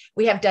much.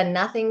 We have done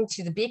nothing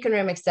to the Beacon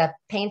room except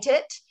paint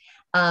it.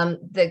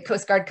 The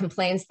Coast Guard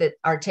complains that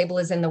our table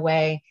is in the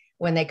way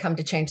when they come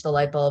to change the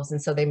light bulbs,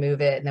 and so they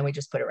move it, and then we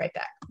just put it right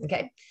back,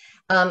 okay?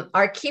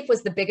 Our keep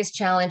was the biggest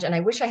challenge, and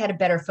I wish I had a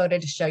better photo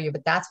to show you,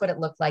 but that's what it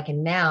looked like.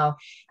 And now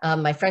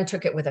my friend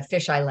took it with a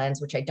fisheye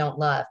lens, which I don't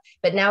love,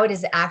 but now it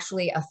is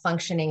actually a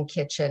functioning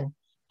kitchen.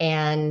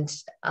 And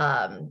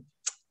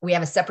we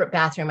have a separate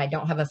bathroom. I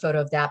don't have a photo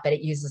of that, but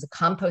it uses a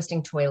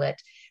composting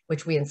toilet,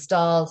 which we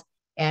installed.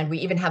 And we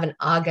even have an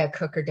AGA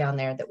cooker down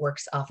there that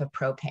works off of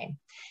propane.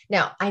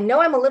 Now, I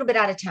know I'm a little bit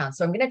out of town,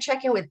 so I'm going to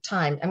check in with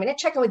time. I'm going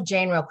to check in with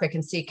Jane real quick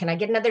and see, can I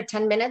get another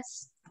 10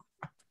 minutes?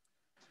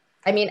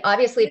 I mean,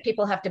 obviously, if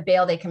people have to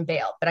bail, they can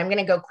bail, but I'm going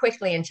to go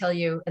quickly and tell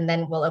you, and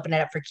then we'll open it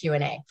up for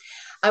Q&A.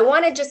 I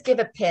want to just give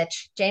a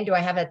pitch. Jane, do I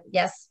have a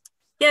yes?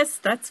 Yes,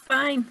 that's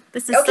fine.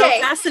 This is okay.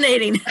 So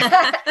fascinating.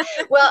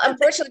 Well,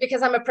 unfortunately,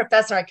 because I'm a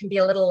professor, I can be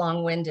a little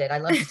long-winded. I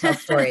love to tell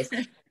stories.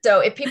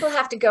 So if people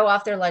have to go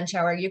off their lunch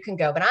hour, you can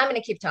go, but I'm going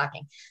to keep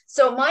talking.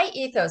 So my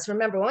ethos,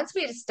 remember, once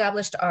we had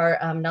established our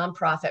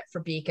nonprofit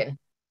for Beacon,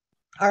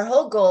 our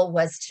whole goal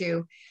was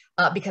to,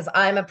 because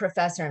I'm a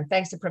professor and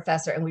Frank's a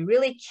professor, and we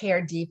really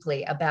care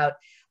deeply about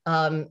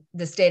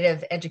the state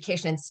of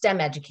education and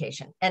STEM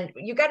education. And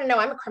you got to know,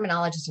 I'm a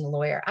criminologist and a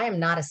lawyer. I am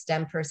not a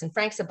STEM person.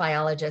 Frank's a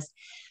biologist.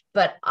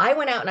 But I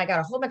went out and I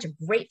got a whole bunch of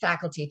great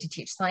faculty to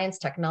teach science,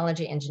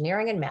 technology,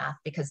 engineering, and math,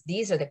 because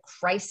these are the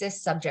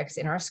crisis subjects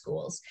in our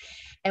schools.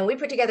 And we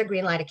put together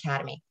Greenlight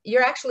Academy.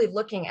 You're actually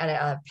looking at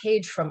a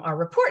page from our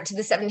report to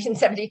the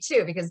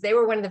 1772, because they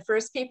were one of the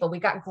first people. We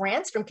got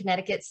grants from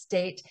Connecticut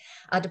State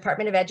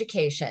Department of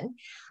Education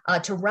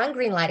to run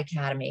Greenlight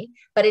Academy,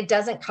 but it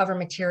doesn't cover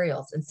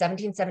materials. And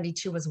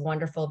 1772 was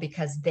wonderful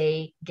because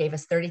they gave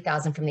us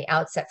 $30,000 from the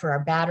outset for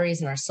our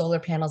batteries and our solar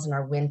panels and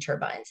our wind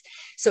turbines.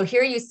 So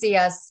here you see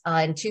us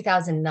in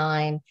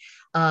 2009,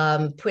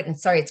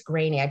 sorry, it's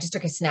grainy. I just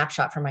took a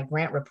snapshot from my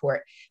grant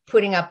report,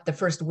 putting up the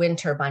first wind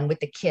turbine with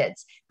the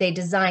kids. They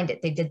designed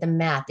it. They did the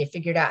math. They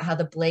figured out how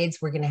the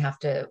blades were going to have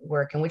to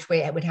work and which way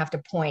it would have to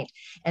point.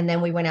 And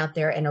then we went out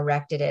there and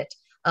erected it.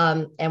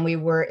 And we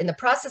were in the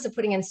process of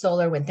putting in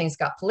solar when things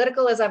got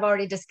political, as I've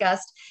already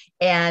discussed.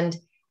 And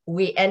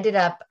we ended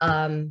up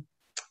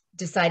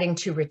deciding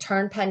to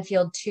return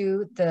Penfield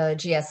to the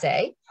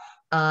GSA.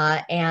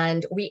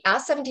 And we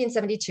asked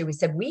 1772, we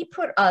said, we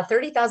put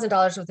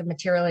 $30,000 worth of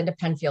material into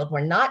Penfield.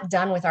 We're not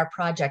done with our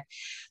project,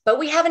 but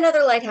we have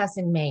another lighthouse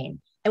in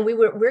Maine. And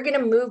we're going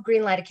to move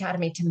Greenlight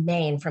Academy to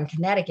Maine from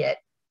Connecticut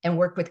and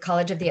work with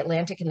College of the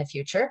Atlantic in the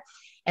future.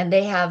 And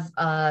they have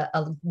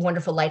a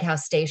wonderful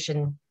lighthouse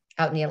station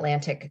out in the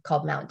Atlantic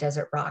called Mount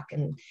Desert Rock.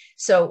 And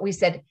so we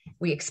said,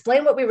 we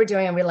explained what we were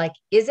doing, and we're like,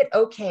 is it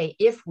okay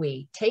if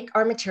we take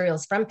our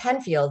materials from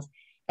Penfield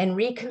and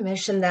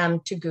recommission them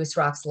to Goose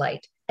Rock's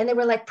Light? And they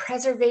were like,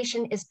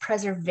 preservation is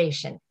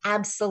preservation.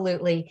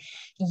 Absolutely.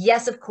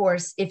 Yes, of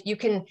course. If you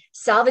can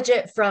salvage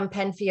it from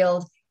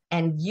Penfield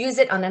and use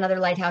it on another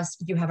lighthouse,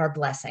 you have our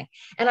blessing.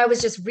 And I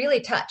was just really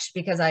touched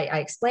because I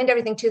explained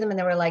everything to them, and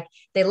they were like,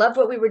 they loved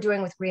what we were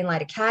doing with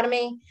Greenlight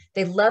Academy.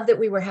 They loved that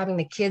we were having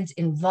the kids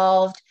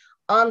involved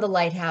on the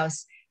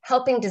lighthouse,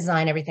 helping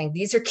design everything.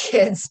 These are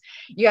kids.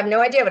 You have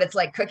no idea what it's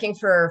like cooking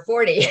for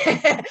 40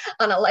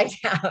 on a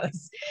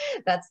lighthouse.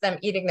 That's them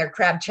eating their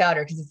crab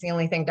chowder because it's the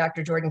only thing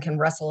Dr. Jordan can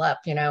rustle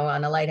up, you know,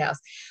 on a lighthouse.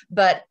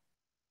 But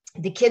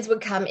the kids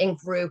would come in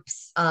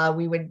groups.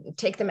 We would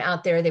take them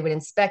out there. They would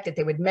inspect it.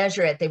 They would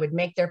measure it. They would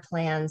make their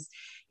plans.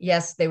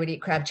 Yes, they would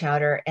eat crab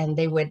chowder, and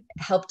they would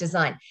help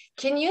design.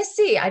 Can you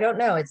see? I don't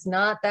know. It's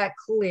not that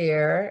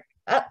clear.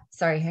 Oh,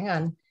 sorry. Hang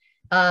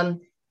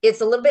on.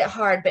 It's a little bit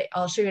hard, but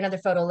I'll show you another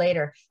photo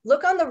later.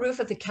 Look on the roof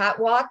of the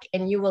catwalk,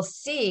 and you will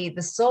see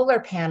the solar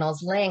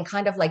panels laying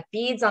kind of like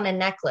beads on a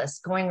necklace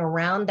going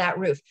around that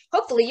roof.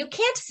 Hopefully you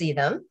can't see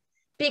them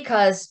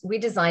because we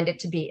designed it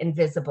to be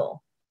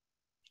invisible.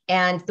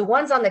 And the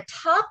ones on the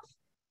top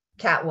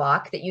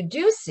catwalk that you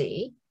do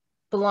see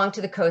belong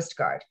to the Coast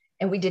Guard.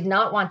 And we did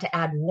not want to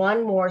add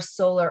one more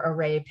solar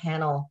array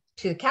panel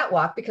to the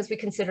catwalk because we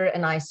consider it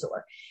an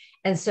eyesore.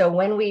 And so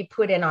when we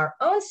put in our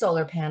own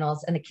solar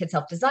panels and the kids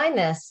helped design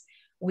this,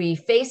 we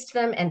faced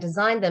them and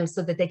designed them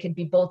so that they could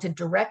be bolted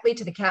directly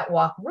to the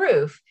catwalk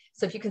roof.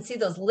 So if you can see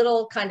those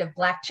little kind of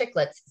black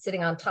chiclets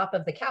sitting on top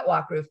of the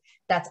catwalk roof,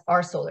 that's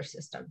our solar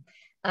system.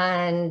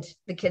 And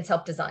the kids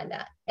helped design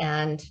that.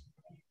 And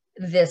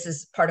this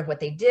is part of what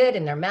they did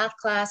in their math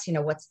class. You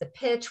know, what's the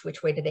pitch?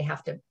 Which way do they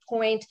have to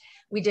point?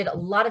 We did a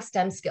lot of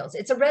STEM skills.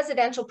 It's a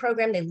residential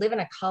program. They live in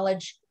a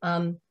college.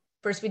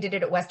 First, we did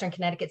it at Western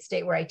Connecticut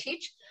State where I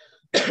teach.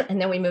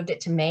 And then we moved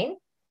it to Maine,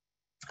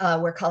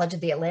 where College of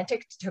the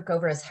Atlantic took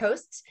over as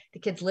hosts. The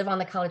kids live on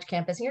the college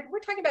campus. And we're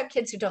talking about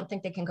kids who don't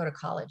think they can go to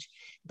college.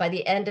 By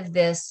the end of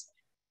this,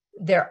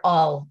 they're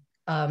all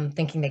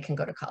thinking they can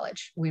go to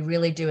college. We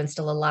really do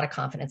instill a lot of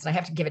confidence. And I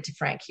have to give it to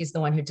Frank. He's the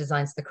one who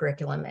designs the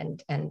curriculum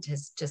and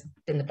has just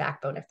been the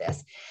backbone of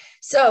this.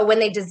 So when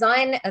they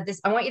design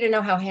this, I want you to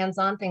know how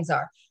hands-on things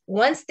are.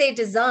 Once they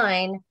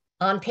design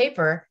on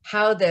paper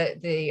how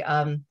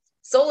the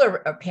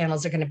solar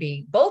panels are going to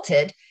be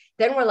bolted,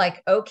 then we're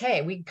like,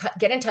 okay, we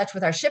get in touch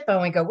with our shippo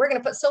and we go, we're going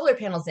to put solar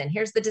panels in.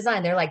 Here's the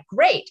design. They're like,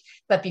 great.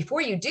 But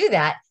before you do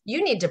that,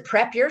 you need to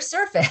prep your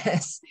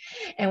surface.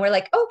 And we're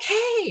like,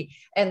 okay.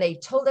 And they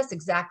told us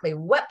exactly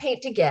what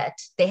paint to get.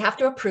 They have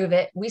to approve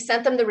it. We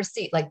sent them the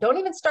receipt. Like, don't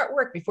even start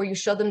work before you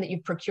show them that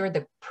you've procured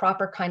the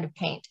proper kind of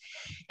paint.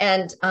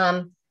 And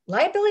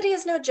liability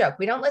is no joke.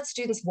 We don't let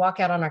students walk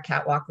out on our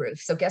catwalk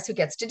roof. So guess who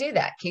gets to do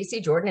that? Casey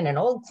Jordan in an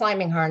old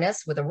climbing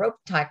harness with a rope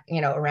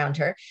around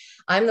her.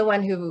 I'm the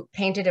one who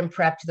painted and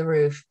prepped the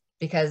roof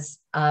because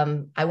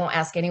I won't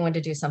ask anyone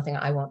to do something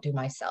I won't do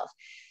myself.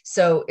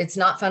 So it's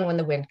not fun when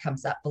the wind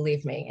comes up,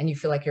 believe me, and you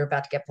feel like you're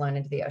about to get blown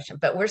into the ocean.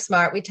 But we're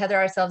smart. We tether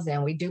ourselves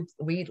in.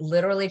 We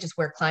literally just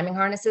wear climbing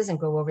harnesses and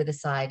go over the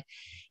side.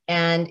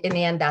 And in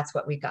the end, that's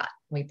what we got.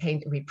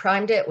 We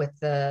primed it with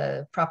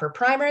the proper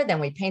primer, then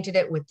we painted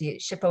it with the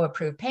SHPO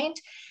approved paint,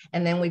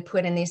 and then we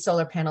put in these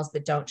solar panels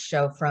that don't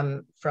show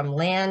from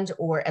land,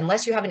 or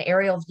unless you have an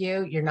aerial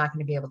view, you're not going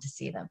to be able to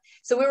see them.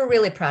 So we were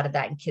really proud of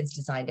that, and kids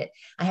designed it.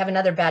 I have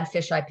another bad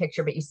fisheye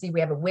picture, but you see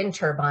we have a wind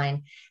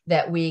turbine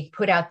that we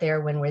put out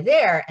there when we're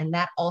there, and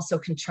that also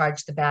can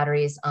charge the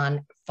batteries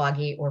on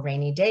foggy or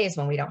rainy days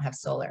when we don't have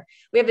solar.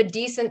 We have a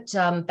decent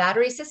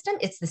battery system.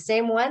 It's the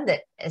same one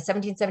that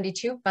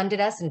 1772 funded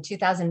us in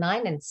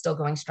 2009, and it's still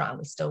going strong.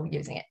 We're still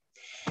using it.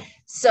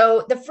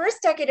 So the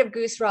first decade of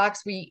Goose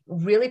Rocks, we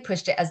really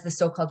pushed it as the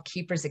so-called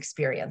keeper's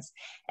experience.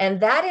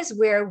 And that is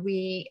where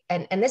we,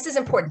 and this is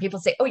important, people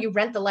say, oh, you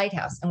rent the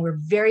lighthouse. And we're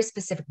very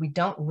specific. We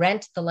don't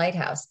rent the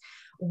lighthouse.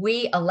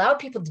 We allow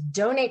people to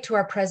donate to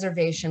our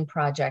preservation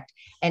project.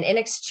 And in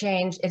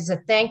exchange, it's a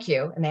thank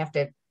you, and they have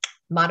to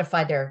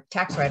modify their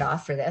tax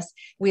write-off for this.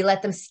 We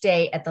let them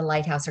stay at the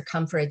lighthouse or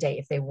come for a day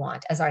if they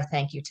want as our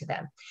thank you to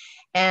them.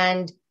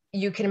 And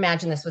you can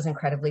imagine this was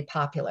incredibly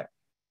popular.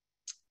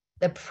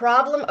 The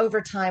problem over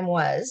time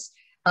was,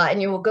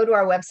 and you will go to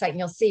our website and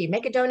you'll see,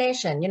 make a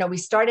donation. You know, we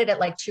started at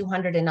like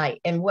 200 a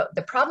night. And what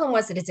the problem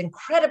was that it's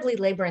incredibly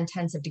labor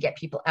intensive to get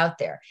people out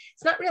there.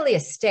 It's not really a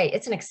stay,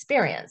 it's an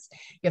experience.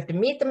 You have to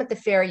meet them at the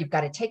fair. You've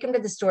got to take them to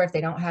the store if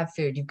they don't have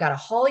food. You've got to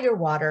haul your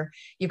water.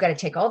 You've got to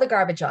take all the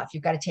garbage off.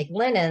 You've got to take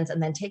linens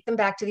and then take them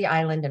back to the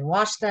island and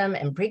wash them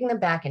and bring them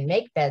back and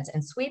make beds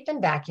and sweep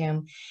and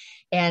vacuum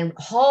and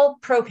haul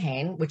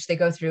propane, which they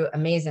go through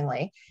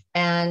amazingly.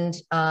 And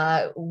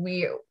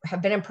we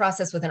have been in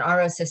process with an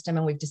RO system,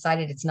 and we've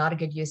decided it's not a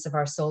good use of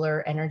our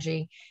solar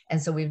energy. And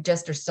so we've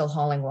just are still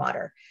hauling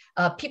water.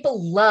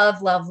 People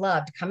love, love,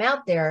 love to come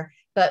out there,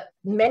 but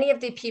many of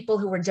the people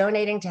who were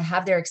donating to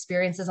have their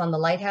experiences on the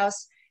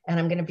lighthouse, and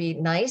I'm going to be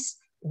nice,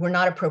 were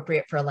not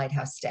appropriate for a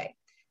lighthouse stay.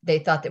 They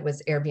thought that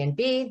was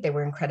Airbnb. They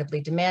were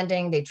incredibly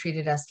demanding. They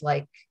treated us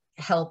like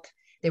help.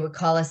 They would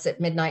call us at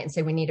midnight and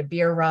say, we need a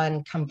beer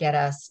run, come get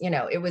us. You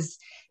know,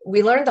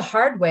 we learned the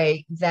hard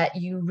way that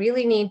you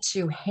really need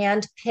to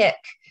hand pick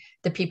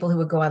the people who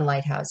would go on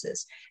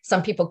lighthouses.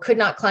 Some people could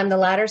not climb the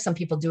ladder. Some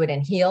people do it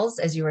in heels,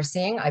 as you were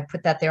seeing. I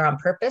put that there on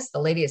purpose. The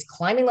lady is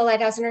climbing the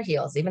lighthouse in her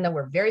heels, even though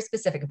we're very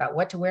specific about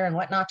what to wear and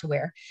what not to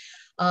wear.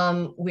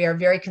 We are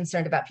very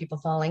concerned about people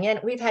falling in.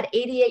 We've had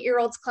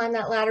 88-year-olds climb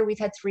that ladder. We've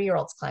had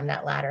 3-year-olds climb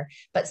that ladder,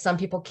 but some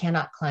people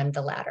cannot climb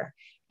the ladder.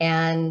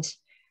 And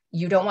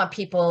you don't want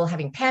people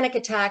having panic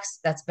attacks.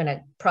 That's been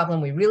a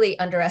problem we really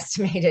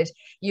underestimated.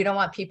 You don't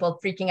want people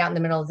freaking out in the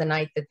middle of the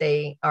night that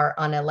they are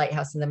on a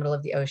lighthouse in the middle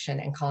of the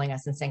ocean and calling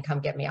us and saying, come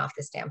get me off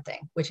this damn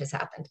thing, which has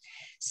happened.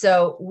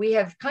 So we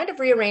have kind of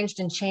rearranged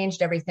and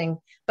changed everything.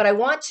 But I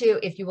want to,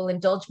 if you will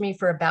indulge me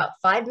for about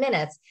 5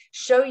 minutes,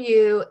 show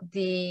you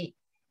the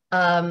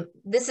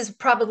this is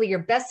probably your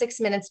best 6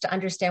 minutes to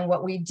understand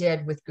what we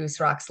did with Goose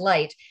Rocks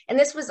Light. And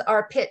this was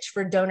our pitch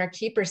for donor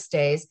keeper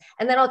stays.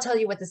 And then I'll tell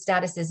you what the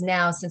status is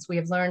now, since we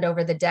have learned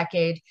over the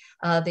decade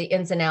the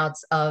ins and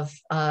outs of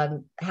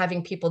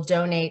having people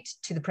donate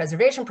to the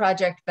preservation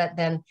project, but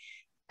then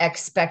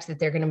expect that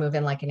they're going to move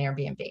in like an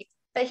Airbnb.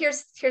 But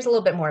here's a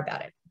little bit more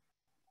about it.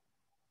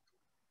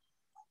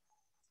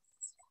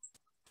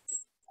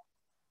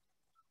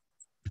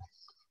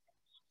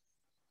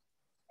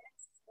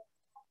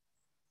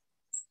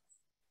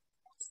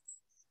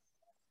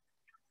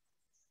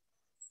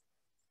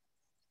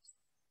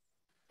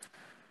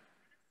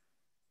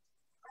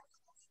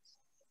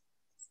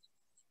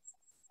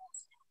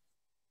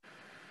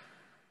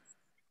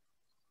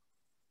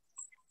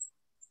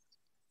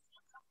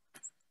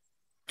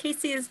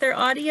 Casey, is there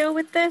audio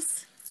with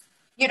this?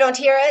 You don't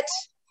hear it?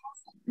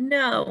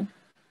 No.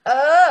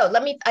 Oh,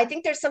 I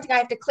think there's something I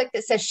have to click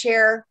that says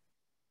share.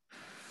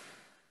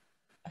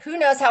 Who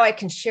knows how I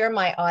can share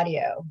my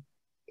audio?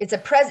 It's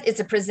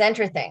a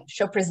presenter thing.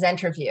 Show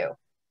presenter view.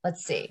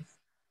 Let's see.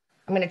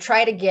 I'm going to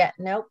try to get,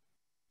 nope.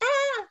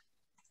 Ah.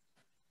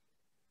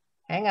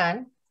 Hang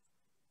on.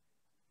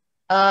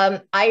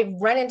 I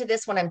run into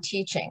this when I'm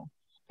teaching,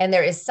 and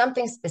there is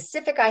something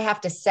specific I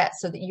have to set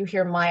so that you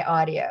hear my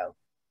audio.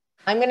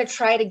 I'm going to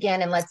try it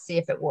again, and let's see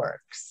if it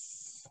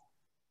works.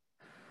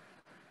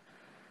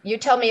 You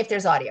tell me if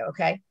there's audio,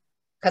 okay?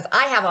 Because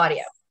I have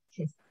audio.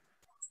 Do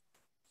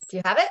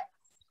you have it?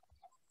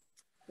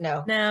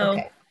 No. No.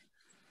 Okay.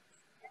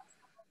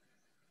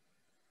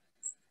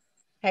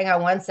 Hang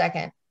on one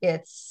second. Hang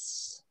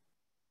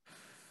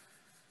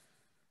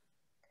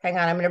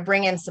on, I'm going to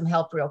bring in some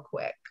help real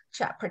quick.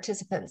 Chat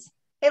participants.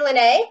 Hey,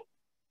 Lene.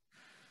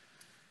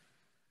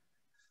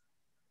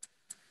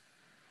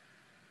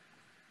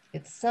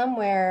 It's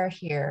somewhere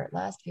here.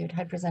 Last viewed,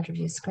 hide presenter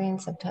view screen,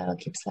 subtitle,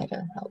 keep slide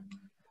to help.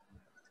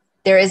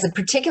 There is a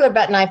particular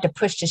button I have to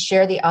push to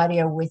share the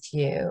audio with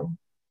you.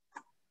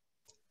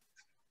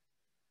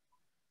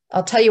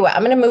 I'll tell you what,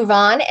 I'm going to move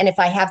on. And if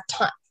I have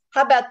time,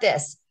 how about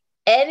this?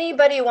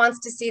 Anybody who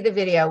wants to see the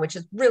video, which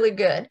is really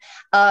good,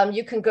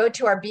 you can go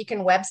to our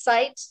Beacon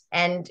website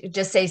and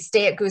just say,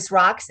 stay at Goose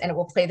Rocks, and it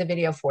will play the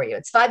video for you.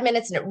 It's 5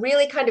 minutes, and it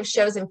really kind of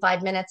shows in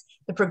 5 minutes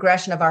the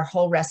progression of our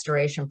whole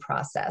restoration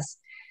process.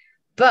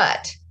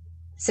 But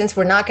since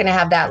we're not going to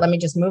have that, let me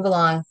just move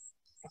along.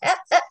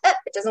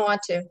 It doesn't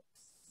want to.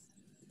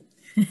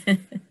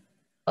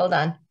 Hold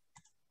on.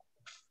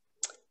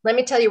 Let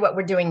me tell you what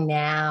we're doing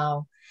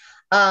now.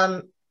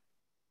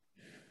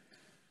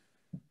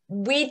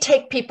 We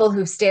take people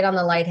who've stayed on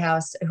the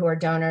lighthouse who are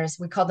donors.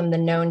 We call them the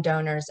known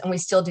donors, and we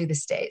still do the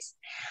stays.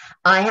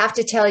 I have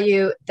to tell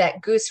you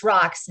that Goose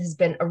Rocks has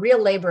been a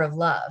real labor of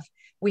love.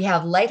 We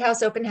have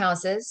lighthouse open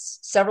houses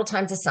several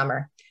times a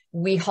summer.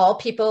 We haul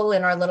people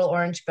in our little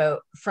orange boat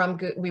from,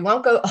 we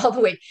won't go all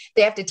the way.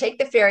 They have to take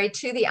the ferry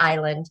to the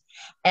island,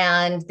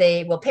 and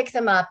they will pick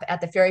them up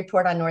at the ferry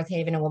port on North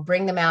Haven, and we'll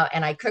bring them out,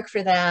 and I cook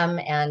for them,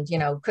 and, you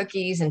know,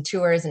 cookies and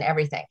tours and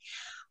everything.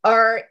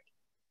 Our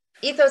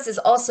ethos is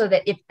also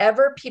that if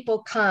ever people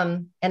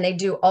come, and they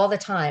do all the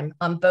time,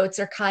 on boats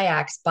or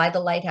kayaks by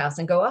the lighthouse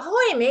and go,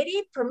 ahoy,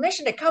 matey,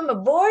 permission to come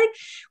aboard?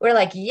 We're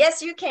like,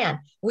 yes, you can.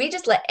 We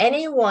just let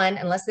anyone,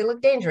 unless they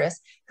look dangerous,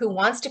 who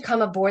wants to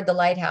come aboard the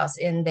lighthouse,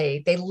 and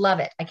they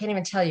love it. I can't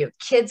even tell you.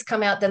 Kids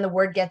come out, then the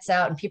word gets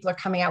out, and people are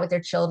coming out with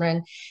their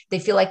children. They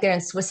feel like they're in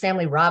Swiss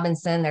Family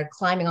Robinson. They're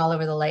climbing all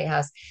over the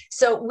lighthouse.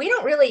 So we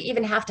don't really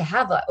even have to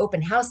have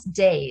open house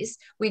days.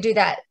 We do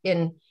that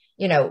in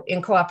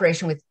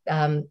cooperation with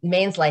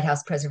Maine's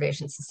Lighthouse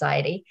Preservation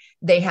Society.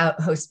 They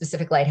host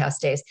specific lighthouse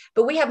days,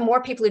 but we have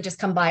more people who just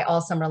come by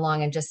all summer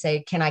long and just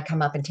say, can I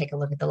come up and take a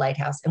look at the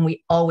lighthouse? And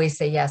we always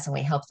say yes, and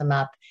we help them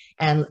up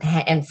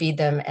and feed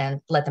them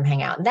and let them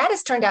hang out. And that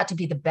has turned out to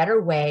be the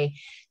better way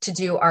to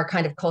do our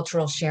kind of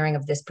cultural sharing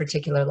of this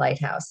particular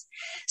lighthouse.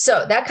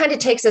 So that kind of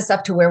takes us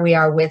up to where we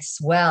are with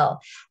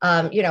Swell.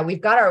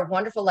 We've got our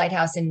wonderful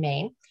lighthouse in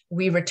Maine.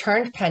 We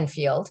returned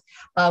Penfield.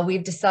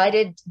 We've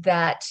decided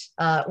that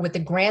with the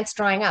grants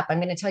drying up,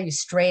 I'm going to tell you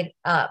straight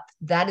up,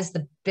 that is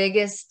the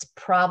biggest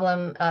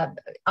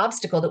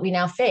obstacle that we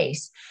now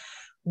face.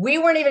 We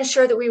weren't even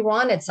sure that we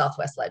wanted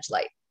Southwest Ledge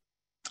Light.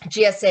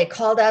 GSA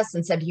called us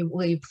and said,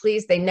 will you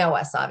please, they know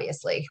us,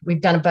 obviously. We've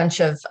done a bunch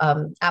of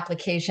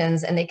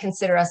applications, and they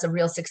consider us a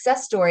real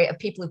success story of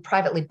people who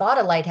privately bought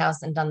a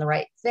lighthouse and done the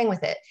right thing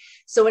with it.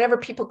 So whenever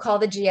people call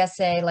the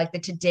GSA, like the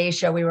Today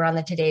Show, we were on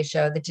the Today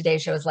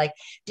Show is like,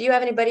 do you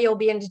have anybody who will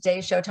be in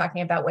Today Show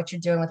talking about what you're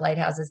doing with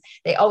lighthouses?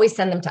 They always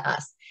send them to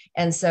us.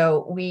 And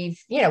so we've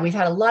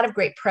had a lot of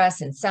great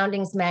press in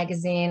Soundings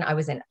Magazine. I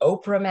was in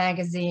Oprah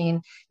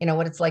Magazine,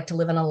 what it's like to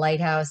live in a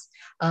lighthouse,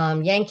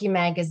 Yankee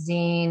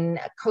Magazine,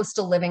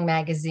 Coastal Living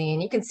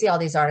Magazine. You can see all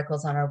these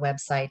articles on our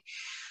website.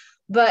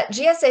 But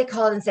GSA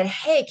called and said,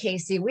 hey,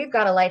 Casey, we've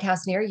got a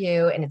lighthouse near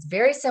you, and it's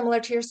very similar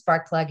to your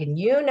spark plug, and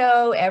you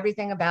know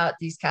everything about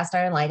these cast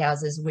iron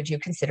lighthouses. Would you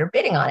consider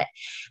bidding on it?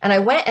 And I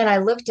went and I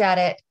looked at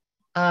it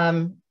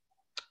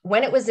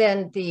when it was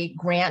in the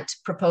grant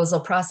proposal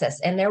process,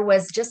 and there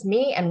was just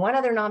me and one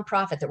other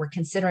nonprofit that were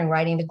considering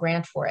writing the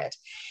grant for it.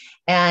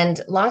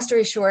 And long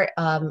story short,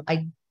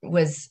 I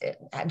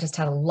just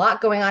had a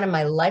lot going on in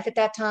my life at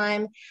that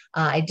time.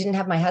 I didn't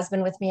have my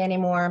husband with me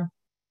anymore.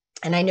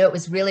 And I knew it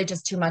was really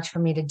just too much for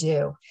me to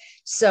do.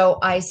 So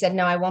I said,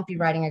 no, I won't be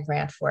writing a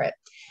grant for it.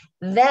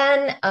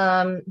 Then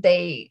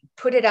they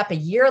put it up a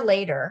year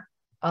later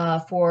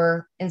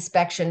for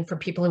inspection for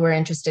people who were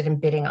interested in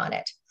bidding on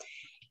it.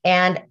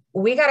 And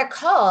we got a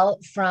call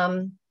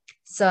from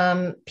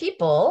some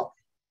people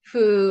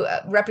who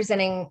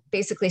representing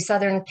basically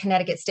Southern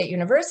Connecticut State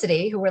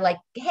University, who were like,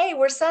 hey,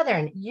 we're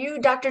Southern. You,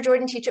 Dr.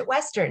 Jordan, teach at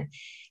Western.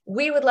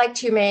 We would like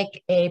to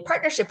make a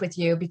partnership with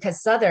you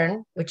because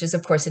Southern, which is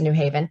of course in New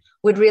Haven,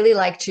 would really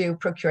like to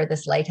procure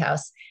this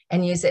lighthouse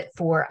and use it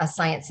for a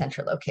science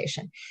center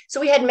location. So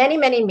we had many,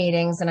 many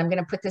meetings, and I'm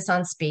going to put this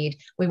on speed.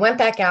 We went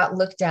back out,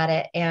 looked at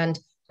it, and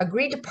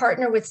agreed to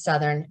partner with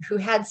Southern, who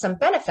had some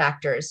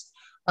benefactors.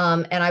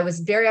 And I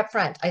was very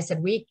upfront. I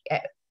said,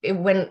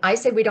 when I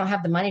say we don't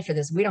have the money for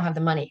this, we don't have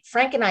the money.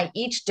 Frank and I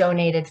each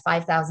donated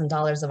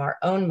 $5,000 of our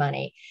own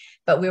money,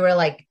 but we were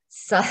like,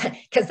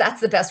 because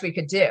that's the best we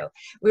could do.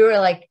 We were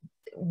like,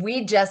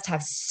 we just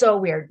have so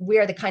weird. We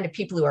are the kind of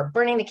people who are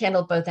burning the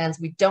candle at both ends.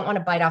 We don't want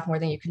to bite off more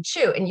than you can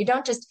chew. And you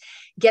don't just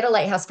get a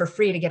lighthouse for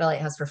free to get a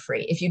lighthouse for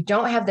free. If you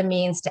don't have the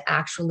means to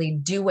actually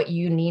do what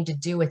you need to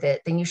do with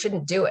it, then you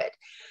shouldn't do it.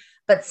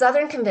 But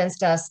Southern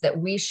convinced us that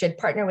we should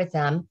partner with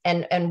them,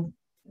 and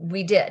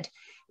we did.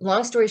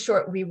 Long story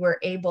short, we were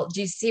able,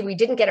 do you see, we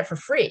didn't get it for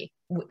free.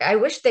 I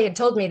wish they had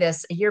told me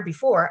this a year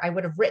before. I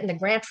would have written the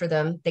grant for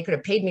them. They could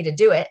have paid me to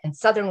do it, and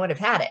Southern would have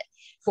had it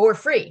for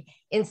free.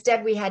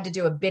 Instead, we had to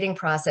do a bidding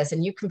process,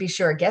 and you can be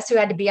sure, guess who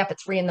had to be up at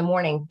 3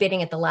 a.m,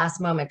 bidding at the last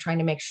moment, trying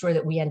to make sure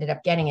that we ended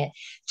up getting it,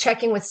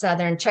 checking with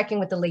Southern, checking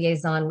with the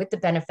liaison, with the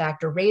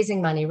benefactor,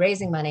 raising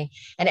money.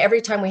 And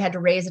every time we had to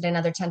raise it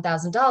another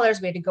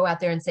 $10,000, we had to go out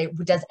there and say,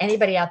 does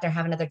anybody out there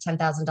have another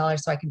 $10,000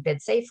 so I can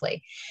bid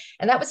safely?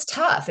 And that was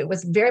tough. It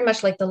was very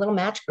much like the little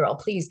match girl.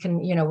 Please,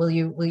 will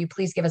you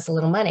please give us a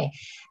little money?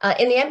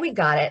 In the end, we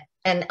got it,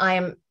 and I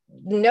am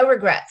no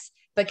regrets.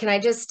 But can I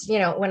just,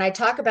 when I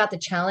talk about the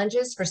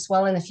challenges for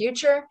Swell in the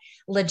future,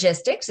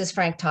 logistics, as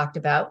Frank talked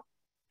about,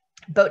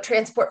 boat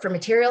transport for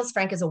materials.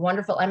 Frank is a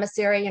wonderful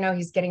emissary.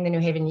 He's getting the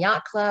New Haven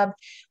Yacht Club.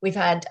 We've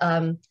had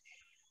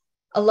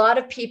a lot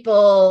of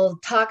people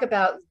talk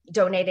about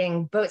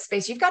donating boat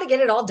space. You've got to get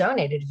it all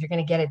donated if you're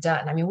going to get it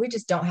done. I mean, we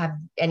just don't have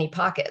any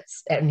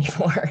pockets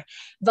anymore.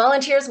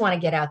 Volunteers want to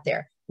get out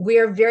there.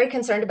 We're very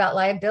concerned about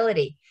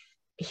liability.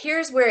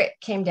 Here's where it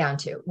came down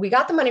to. We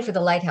got the money for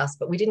the lighthouse,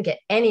 but we didn't get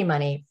any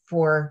money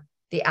for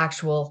the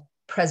actual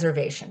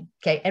preservation.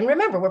 Okay. And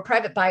remember, we're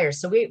private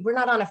buyers, so we're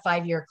not on a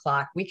 5-year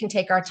clock. We can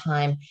take our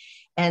time.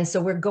 And so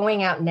we're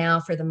going out now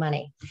for the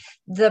money.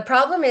 The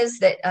problem is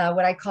that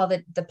what I call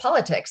the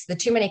politics, the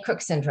too many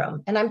cooks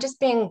syndrome. And I'm just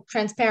being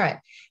transparent.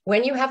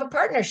 When you have a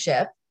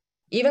partnership,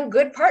 even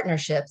good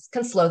partnerships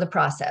can slow the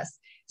process.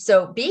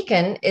 So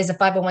Beacon is a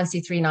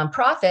 501c3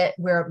 nonprofit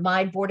where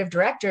my board of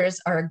directors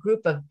are a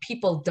group of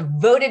people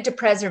devoted to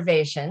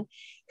preservation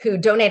who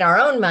donate our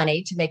own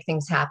money to make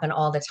things happen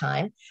all the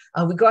time.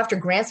 We go after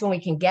grants when we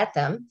can get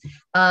them.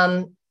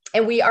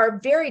 And we are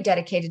very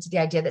dedicated to the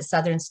idea that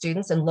Southern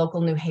students and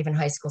local New Haven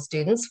high school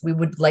students, we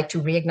would like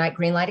to reignite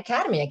Greenlight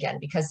Academy again,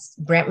 because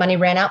grant money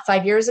ran out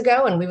 5 years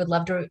ago and we would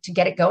love to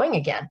get it going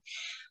again.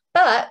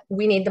 But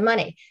we need the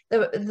money.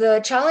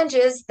 The challenge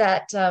is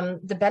that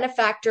the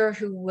benefactor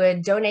who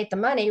would donate the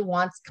money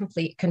wants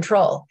complete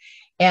control.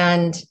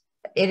 And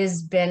it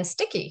has been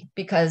sticky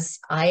because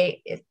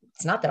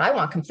it's not that I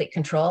want complete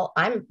control.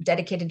 I'm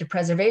dedicated to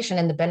preservation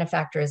and the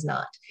benefactor is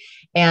not.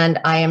 And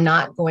I am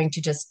not going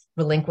to just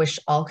relinquish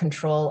all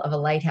control of a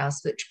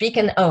lighthouse, which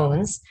Beacon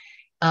owns,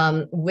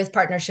 with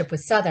partnership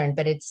with Southern,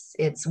 but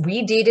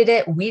we deeded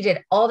it. We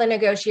did all the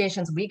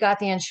negotiations. We got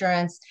the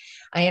insurance.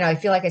 I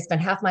feel like I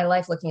spent half my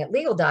life looking at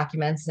legal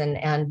documents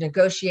and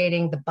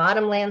negotiating the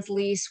bottomlands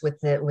lease with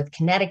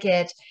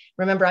Connecticut.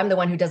 Remember, I'm the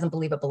one who doesn't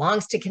believe it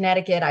belongs to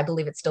Connecticut. I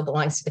believe it still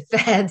belongs to the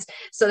feds.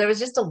 So there was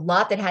just a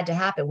lot that had to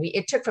happen.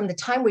 It took from the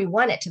time we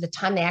won it to the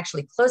time they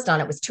actually closed on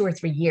it was 2 or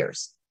 3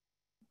 years.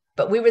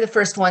 But we were the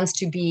first ones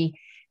to be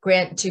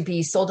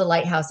sold a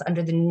lighthouse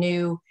under the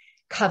new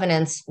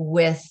covenants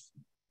with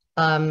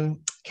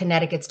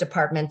Connecticut's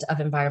Department of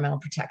Environmental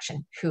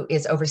Protection, who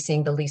is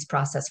overseeing the lease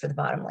process for the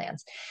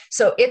bottomlands.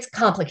 So it's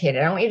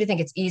complicated. I don't want you to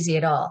think it's easy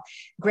at all.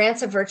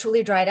 Grants have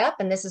virtually dried up,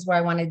 and this is where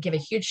I want to give a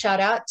huge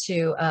shout out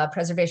to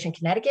Preservation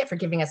Connecticut for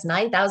giving us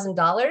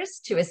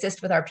 $9,000 to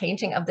assist with our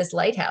painting of this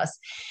lighthouse.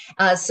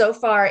 So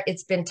far,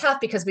 it's been tough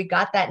because we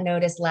got that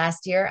notice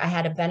last year. I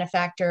had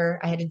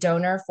a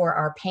donor for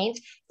our paint,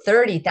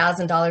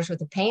 $30,000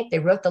 worth of paint. They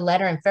wrote the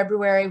letter in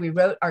February. We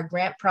wrote our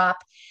grant prop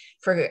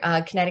for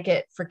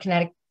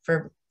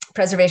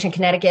Preservation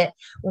Connecticut.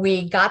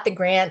 We got the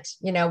grant,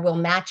 we'll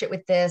match it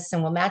with this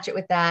and we'll match it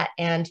with that.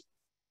 And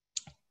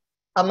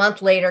a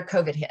month later,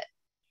 COVID hit.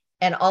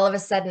 And all of a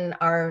sudden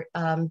our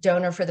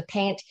donor for the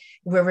paint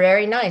were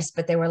very nice,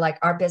 but they were like,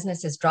 our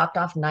business has dropped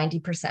off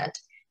 90%.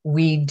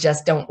 We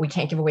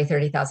can't give away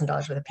 $30,000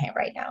 worth of paint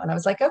right now. And I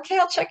was like, okay,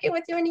 I'll check in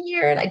with you in a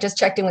year. And I just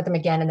checked in with them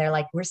again. And they're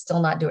like, we're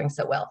still not doing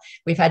so well.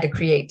 We've had to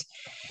create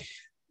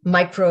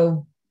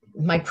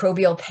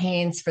microbial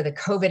paints for the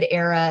COVID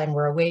era. And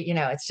we're away,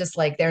 it's just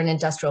like they're an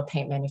industrial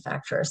paint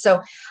manufacturer.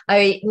 So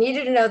I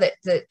needed to know that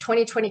the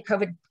 2020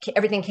 COVID,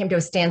 everything came to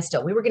a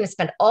standstill. We were going to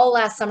spend all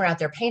last summer out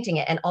there painting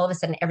it. And all of a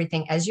sudden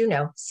everything, as you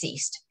know,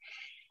 ceased.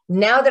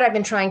 Now that I've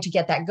been trying to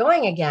get that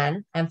going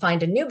again and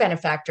find a new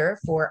benefactor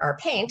for our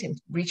paint and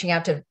reaching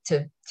out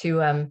to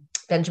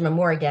Benjamin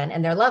Moore again,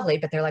 and they're lovely,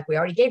 but they're like, we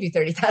already gave you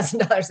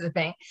 $30,000 of the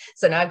paint.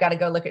 So now I've got to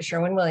go look at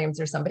Sherwin-Williams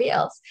or somebody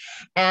else.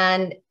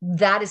 And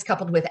that is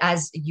coupled with,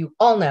 as you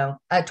all know,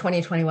 a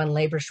 2021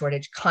 labor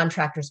shortage.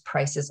 Contractors'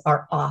 prices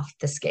are off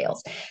the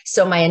scales.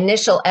 So my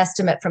initial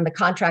estimate from the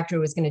contractor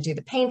who was going to do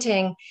the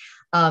painting,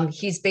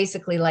 he's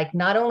basically like,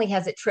 not only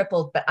has it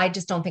tripled, but I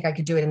just don't think I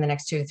could do it in the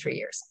next 2 to 3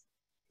 years.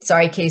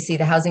 Sorry, Casey,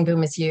 the housing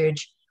boom is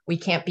huge. We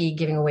can't be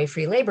giving away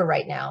free labor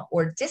right now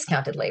or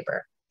discounted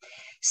labor.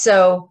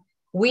 So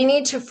We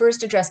need to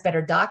first address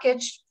better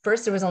dockage.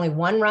 First, there was only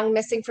one rung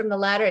missing from the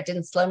ladder. It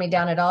didn't slow me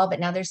down at all, but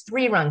now there's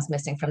 3 rungs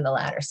missing from the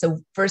ladder. So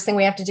first thing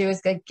we have to do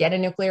is get a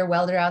nuclear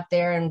welder out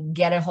there and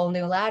get a whole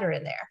new ladder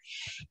in there.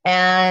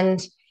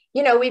 And,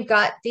 you know, we've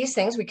got these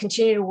things, we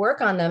continue to work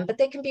on them, but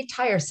they can be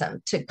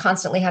tiresome to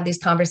constantly have these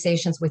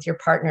conversations with your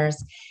partners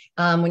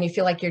when you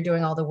feel like you're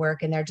doing all the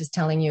work and they're just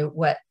telling you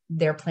what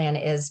their plan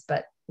is,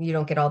 but you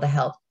don't get all the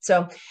help.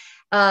 So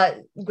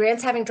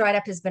grants having dried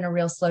up has been a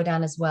real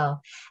slowdown as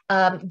well.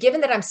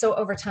 Given that I'm so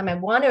over time, I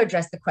want to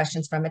address the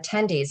questions from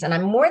attendees, and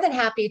I'm more than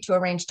happy to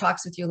arrange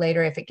talks with you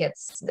later if it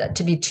gets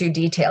to be too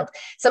detailed.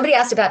 Somebody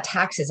asked about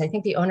taxes. I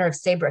think the owner of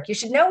Saybrook. You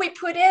should know we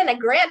put in a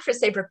grant for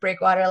Saybrook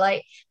Breakwater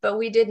Light, but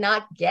we did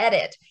not get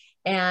it.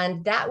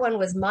 And that one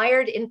was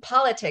mired in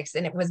politics,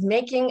 and it was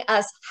making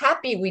us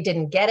happy we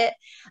didn't get it.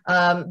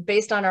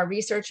 Based on our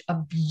research, a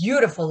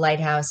beautiful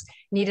lighthouse,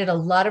 needed a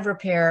lot of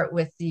repair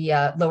with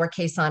the lower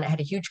caisson. It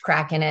had a huge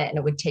crack in it, and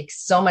it would take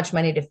so much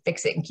money to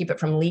fix it and keep it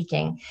from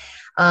leaking.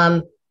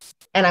 And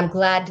I'm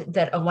glad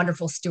that a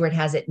wonderful steward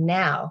has it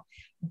now.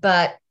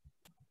 But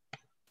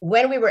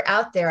when we were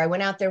out there, I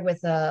went out there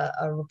with a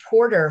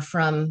reporter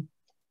from,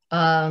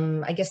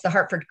 I guess, the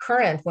Hartford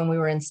Courant when we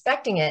were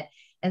inspecting it.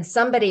 And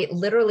somebody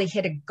literally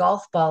hit a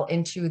golf ball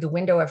into the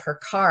window of her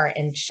car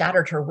and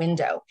shattered her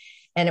window.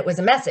 And it was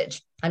a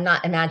message. I'm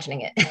not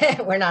imagining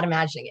it. We're not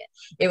imagining it.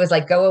 It was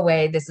like, go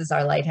away. This is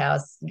our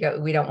lighthouse.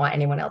 We don't want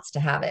anyone else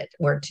to have it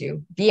or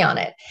to be on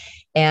it.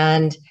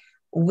 And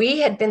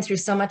we had been through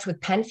so much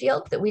with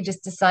Penfield that we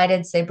just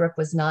decided Saybrook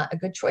was not a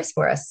good choice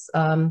for us.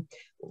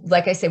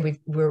 Like I said,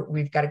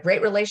 we've got a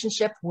great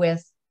relationship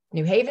with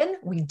New Haven.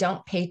 We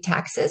don't pay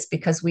taxes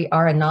because we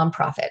are a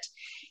nonprofit.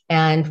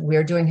 And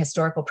we're doing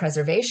historical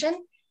preservation.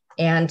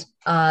 And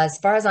as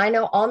far as I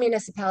know, all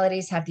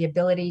municipalities have the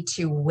ability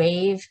to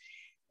waive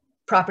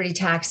property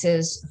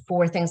taxes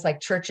for things like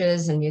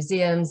churches and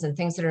museums and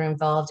things that are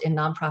involved in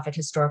nonprofit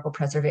historical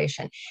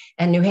preservation.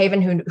 And New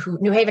Haven,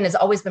 New Haven has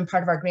always been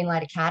part of our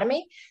Greenlight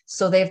Academy.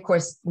 So they, of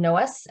course, know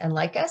us and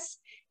like us.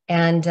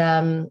 And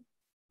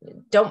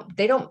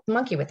they don't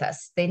monkey with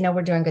us. They know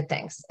we're doing good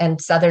things,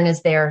 and Southern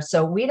is there.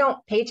 So we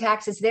don't pay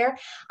taxes there.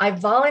 I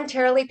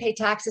voluntarily pay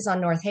taxes on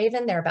North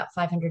Haven. They're about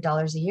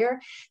 $500 a year.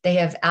 They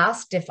have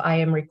asked if I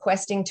am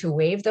requesting to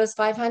waive those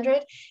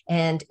 $500,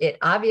 and it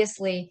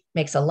obviously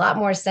makes a lot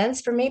more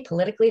sense for me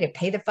politically to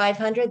pay the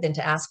 $500 than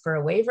to ask for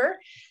a waiver.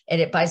 And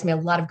it buys me a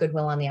lot of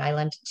goodwill on the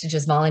island to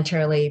just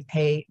voluntarily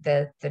pay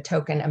the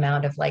token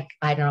amount of, like,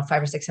 I don't know,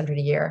 $500 or $600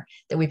 a year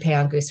that we pay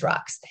on Goose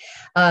Rocks.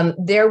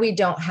 There we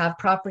don't have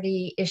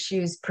property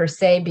issues per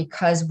se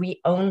because we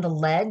own the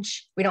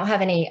ledge. We don't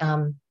have any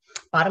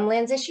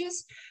bottomlands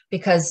issues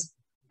because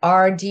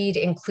our deed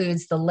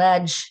includes the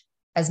ledge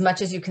as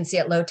much as you can see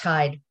at low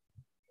tide.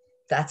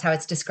 That's how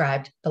it's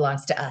described,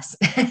 belongs to us.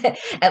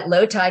 At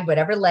low tide,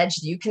 whatever ledge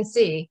you can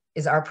see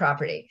is our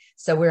property.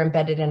 So we're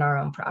embedded in our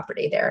own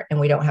property there, and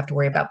we don't have to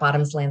worry about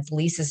bottomlands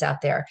leases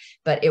out there,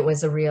 but it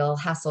was a real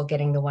hassle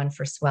getting the one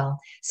for swell.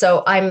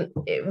 So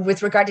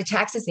with regard to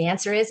taxes, the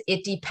answer is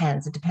it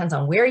depends. It depends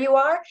on where you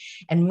are,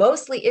 and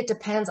mostly it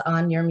depends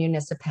on your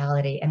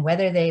municipality and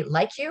whether they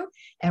like you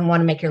and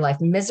want to make your life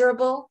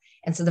miserable.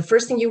 And so the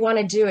first thing you want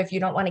to do if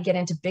you don't want to get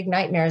into big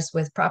nightmares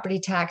with property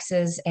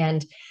taxes,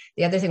 and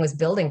the other thing was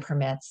building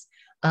permits,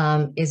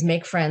 is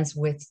make friends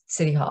with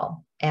City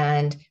Hall.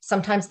 And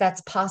sometimes that's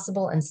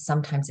possible and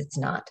sometimes it's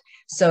not.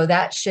 So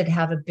that should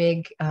have a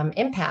big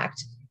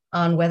impact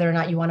on whether or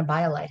not you want to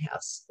buy a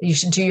lighthouse. You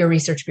should do your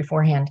research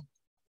beforehand.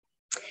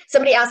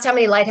 Somebody asked how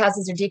many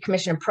lighthouses are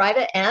decommissioned in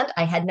private, and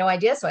I had no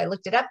idea, so I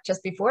looked it up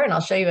just before, and I'll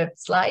show you a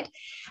slide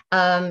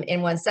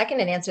in 1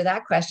 second and answer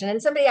that question.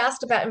 And somebody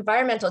asked about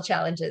environmental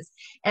challenges,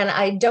 and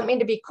I don't mean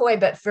to be coy,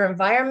 but for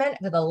environment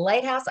with a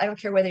lighthouse, I don't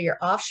care whether you're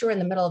offshore in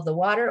the middle of the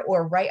water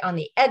or right on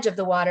the edge of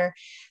the water.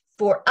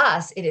 For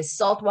us, it is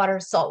salt water,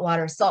 salt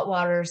water, salt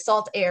water,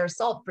 salt air,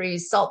 salt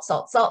breeze, salt,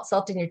 salt, salt,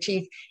 salt in your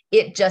teeth.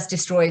 It just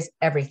destroys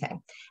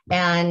everything.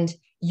 And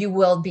you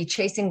will be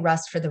chasing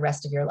rust for the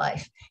rest of your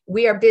life.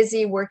 We are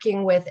busy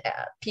working with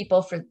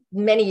people for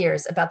many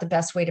years about the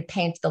best way to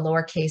paint the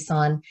lower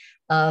caisson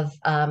of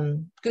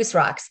Goose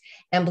Rocks.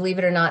 And believe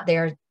it or not,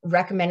 they're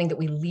recommending that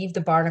we leave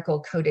the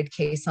barnacle coated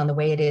caisson the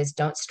way it is.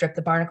 Don't strip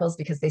the barnacles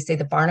because they say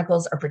the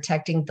barnacles are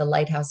protecting the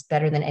lighthouse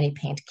better than any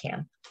paint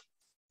can.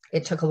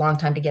 It took a long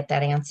time to get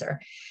that answer.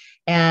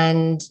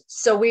 And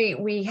so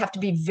we have to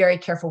be very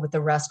careful with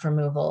the rust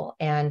removal.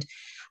 And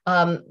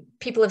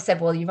people have said,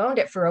 well, you've owned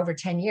it for over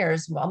 10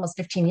 years, almost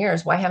 15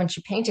 years. Why haven't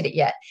you painted it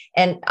yet?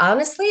 And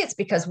honestly, it's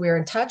because we're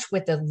in touch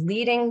with the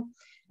leading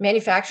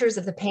manufacturers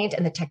of the paint,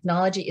 and the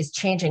technology is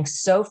changing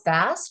so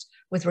fast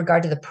with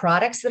regard to the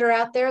products that are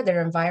out there that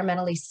are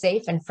environmentally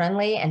safe and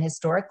friendly and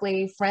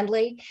historically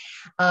friendly,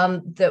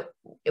 that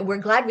we're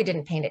glad we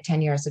didn't paint it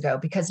 10 years ago,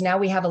 because now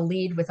we have a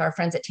lead with our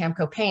friends at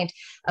Tamco Paint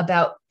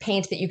about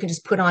paint that you can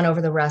just put on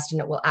over the rust and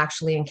it will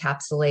actually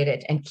encapsulate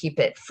it and keep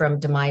it from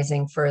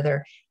demising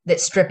further, that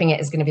stripping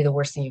it is going to be the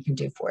worst thing you can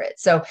do for it.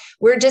 So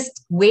we're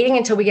just waiting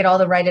until we get all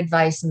the right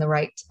advice and the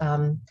right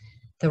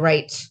the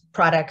right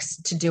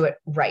products to do it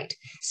right.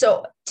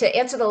 So to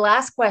answer the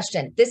last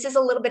question, this is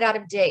a little bit out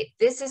of date.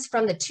 This is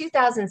from the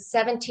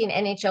 2017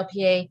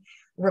 NHLPA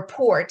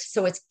report.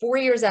 So it's 4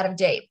 years out of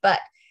date. But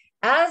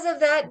as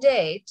of that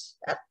date,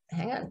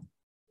 hang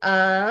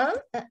on.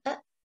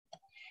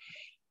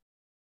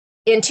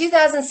 In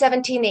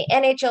 2017, the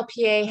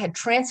NHLPA had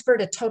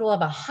transferred a total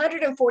of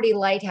 140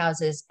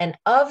 lighthouses, and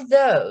of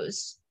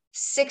those,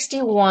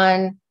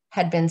 61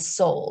 had been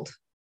sold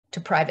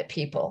to private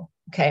people.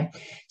 Okay,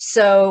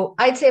 so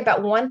I'd say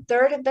about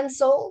 1/3 have been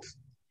sold.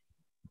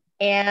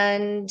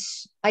 And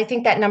I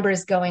think that number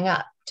is going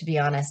up, to be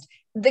honest.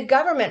 The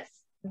government,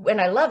 and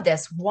I love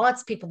this,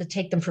 wants people to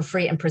take them for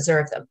free and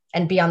preserve them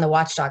and be on the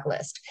watchdog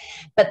list.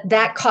 But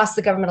that costs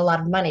the government a lot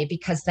of money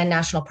because then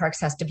National Parks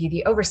has to be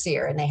the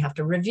overseer and they have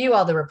to review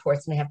all the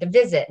reports and they have to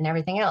visit and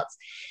everything else.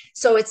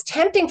 So it's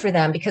tempting for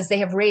them because they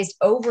have raised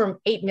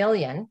over $8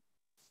 million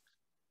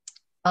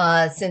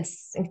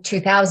since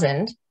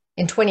 2000.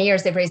 In 20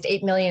 years, they've raised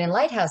 $8 million in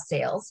lighthouse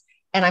sales.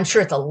 And I'm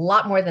sure it's a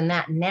lot more than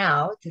that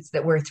now. It's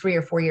that we're 3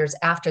 or 4 years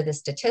after this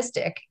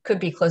statistic, could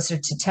be closer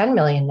to 10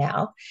 million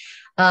now.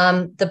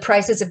 The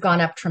prices have gone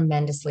up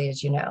tremendously,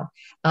 as you know.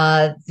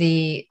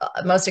 The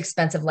most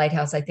expensive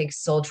lighthouse, I think,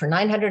 sold for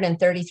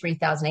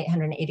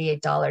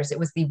 $933,888. It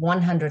was the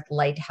 100th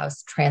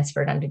lighthouse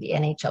transferred under the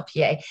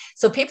NHLPA.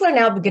 So people are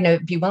now going to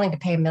be willing to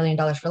pay $1 million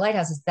for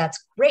lighthouses.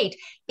 That's great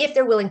if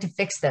they're willing to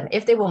fix them,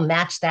 if they will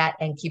match that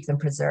and keep them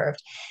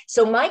preserved.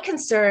 So my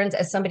concerns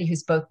as somebody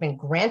who's both been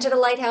granted a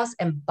lighthouse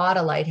and bought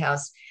a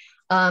lighthouse,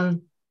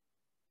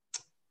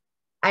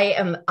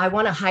 I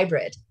want a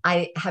hybrid.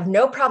 I have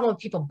no problem with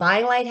people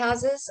buying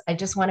lighthouses. I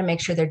just want to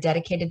make sure they're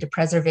dedicated to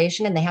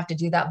preservation and they have to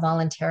do that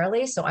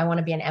voluntarily. So I want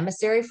to be an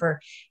emissary for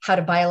how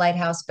to buy a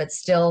lighthouse, but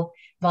still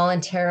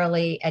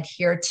voluntarily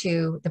adhere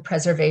to the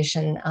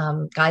preservation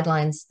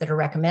guidelines that are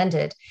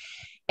recommended.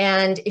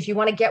 And if you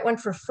want to get one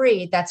for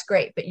free, that's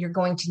great, but you're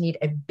going to need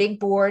a big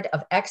board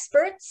of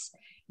experts.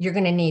 You're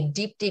going to need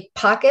deep, deep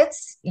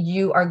pockets.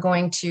 You are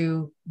going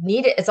to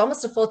need it. It's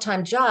almost a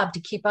full-time job to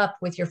keep up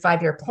with your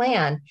 5-year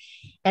plan.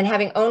 And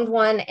having owned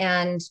one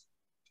and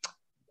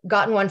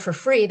gotten one for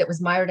free that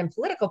was mired in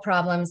political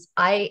problems,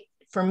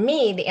 for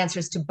me, the answer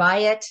is to buy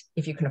it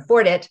if you can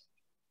afford it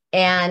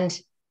and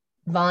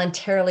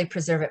voluntarily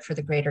preserve it for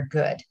the greater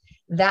good.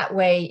 That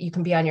way you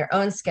can be on your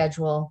own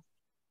schedule.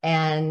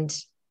 And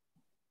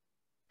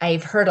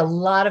I've heard a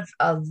lot of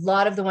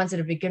the ones that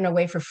have been given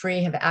away for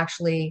free have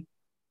actually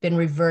been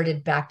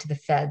reverted back to the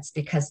feds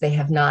because they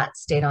have not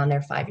stayed on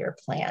their 5-year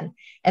plan.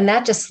 And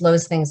that just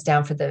slows things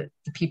down for the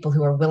people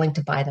who are willing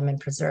to buy them and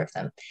preserve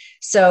them.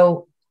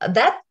 So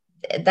that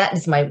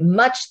is my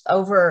much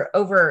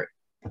over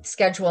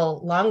schedule,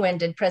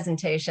 long-winded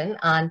presentation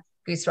on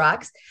Goose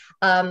Rocks.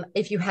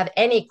 If you have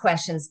any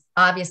questions,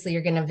 obviously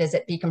you're going to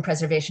visit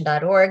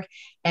beaconpreservation.org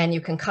and you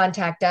can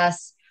contact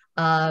us.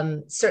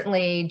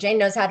 Certainly Jane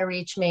knows how to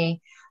reach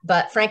me.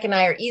 But Frank and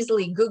I are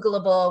easily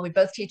Googleable. We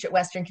both teach at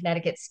Western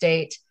Connecticut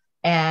State,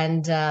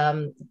 and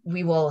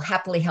we will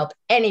happily help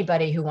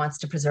anybody who wants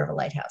to preserve a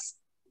lighthouse.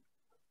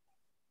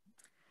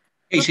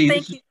 Casey,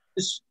 well,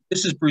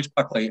 this is Bruce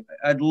Buckley.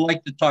 I'd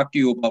like to talk to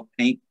you about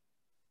paint.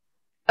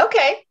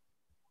 Okay.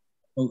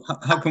 So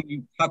how can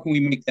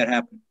we make that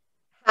happen?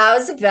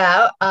 How's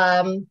about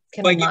can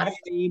I modify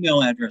the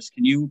email address?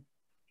 Can you?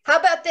 How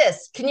about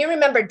this? Can you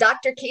remember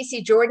Dr.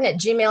 Casey Jordan at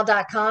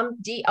gmail.com?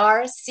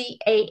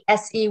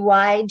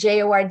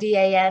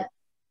 DrCaseyJordan.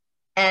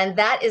 And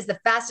that is the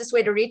fastest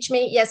way to reach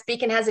me. Yes,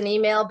 Beacon has an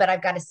email, but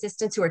I've got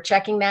assistants who are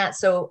checking that,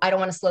 so I don't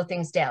want to slow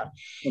things down.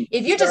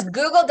 If you just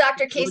Google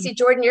Dr. Casey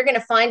Jordan, you're going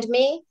to find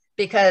me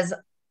because it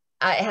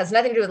has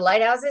nothing to do with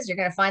lighthouses. You're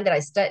going to find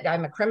that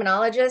I'm a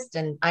criminologist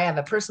and I have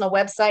a personal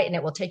website, and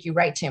it will take you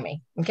right to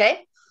me.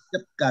 Okay?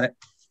 Yep, got it.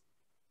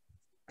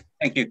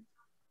 Thank you.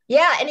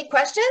 Yeah, any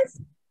questions?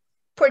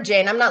 Poor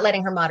Jane, I'm not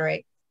letting her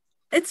moderate.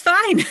 It's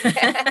fine.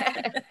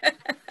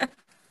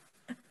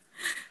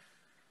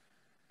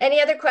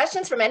 Any other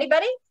questions from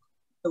anybody?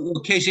 Well,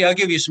 Casey, I'll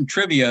give you some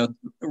trivia.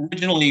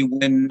 Originally,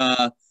 when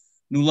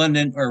New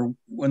London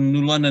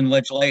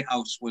Ledge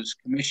Lighthouse was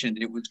commissioned,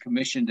 it was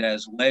commissioned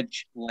as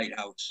Ledge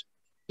Lighthouse.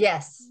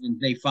 Yes. And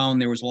they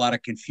found there was a lot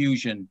of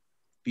confusion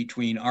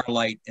between our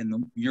light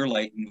and your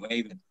light in New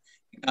Haven.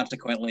 And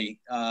consequently,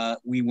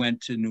 we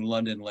went to New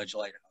London Ledge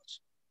Lighthouse.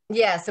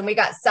 Yes, and we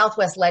got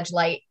Southwest Ledge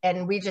Light,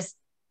 and we just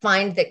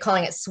find that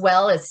calling it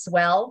swell is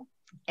swell.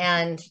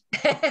 And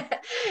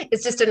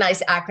it's just a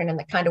nice acronym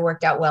that kind of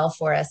worked out well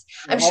for us.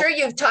 I'm sure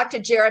you've talked to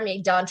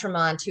Jeremy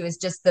D'Entremont, who is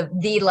just the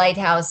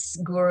lighthouse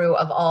guru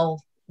of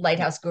all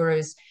lighthouse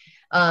gurus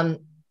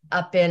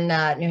up in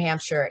New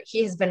Hampshire.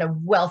 He has been a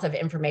wealth of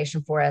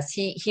information for us.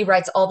 He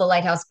writes all the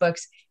lighthouse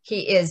books.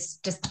 He is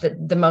just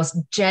the most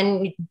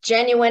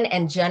genuine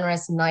and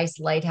generous, nice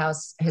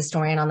lighthouse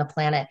historian on the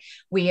planet.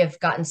 We have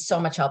gotten so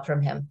much help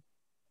from him.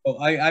 Well,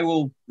 I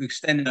will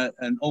extend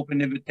an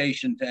open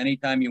invitation to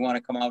anytime you want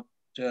to come out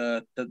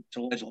to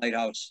Ledge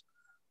Lighthouse.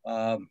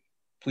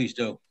 Please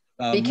do.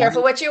 Be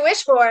careful what you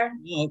wish for.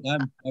 No,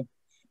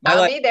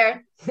 I'll be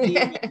there.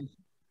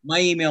 My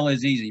email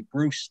is easy,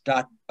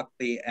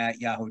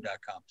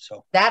 bruce.buckley@yahoo.com.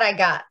 So That I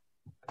got.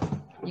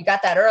 You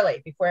got that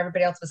early before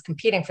everybody else was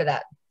competing for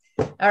that.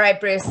 All right,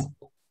 Bruce.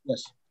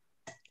 yes.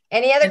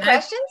 Any other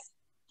questions?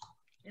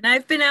 And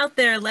I've been out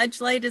there.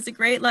 Ledge Light is a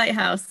great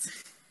lighthouse.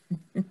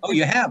 Oh,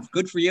 you have?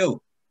 Good for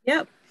you.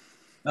 Yep.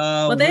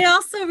 Well, they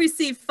also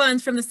received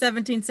funds from the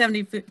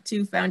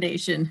 1772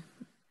 Foundation.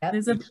 Yep.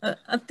 There's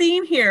a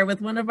theme here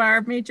with one of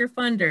our major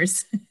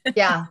funders.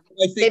 Yeah,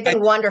 they've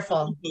been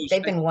wonderful.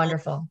 They've been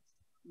wonderful.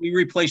 We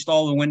replaced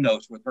all the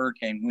windows with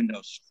hurricane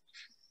windows.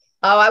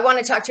 Oh, I want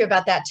to talk to you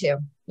about that too.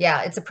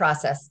 Yeah, it's a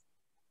process.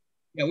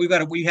 Yeah,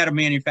 we had a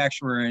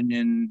manufacturer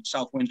in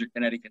South Windsor,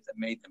 Connecticut that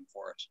made them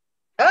for us.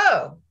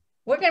 Oh,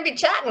 we're going to be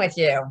chatting with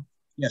you.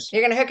 Yes.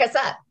 You're going to hook us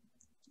up.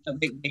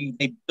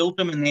 They built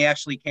them and they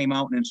actually came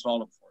out and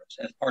installed them for us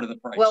as part of the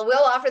price. Well, we'll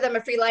offer them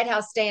a free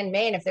lighthouse stay in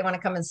Maine if they want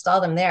to come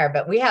install them there.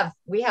 But we have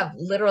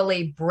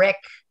literally brick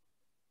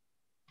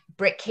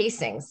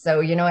casings. So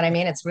you know what I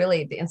mean? It's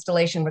really, the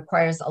installation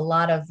requires a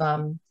lot of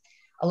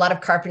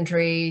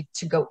carpentry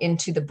to go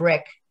into the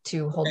brick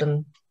to hold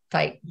them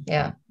tight.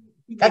 Yeah.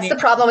 That's the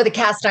problem with a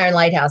cast iron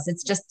lighthouse.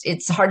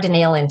 It's hard to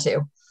nail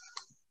into.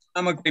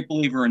 I'm a great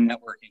believer in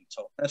networking.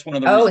 So that's one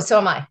of the reasons. So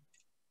am I.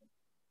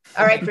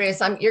 All right, Bruce,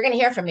 you're going to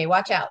hear from me.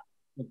 Watch out.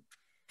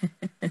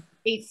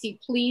 Casey,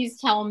 please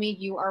tell me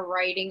you are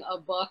writing a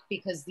book,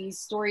 because these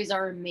stories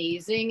are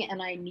amazing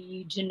and I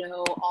need to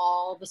know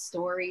all the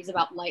stories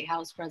about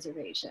lighthouse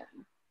preservation.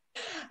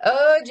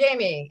 Oh,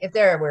 Jamie, if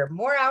there were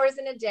more hours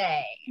in a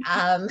day,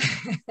 I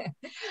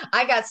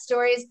got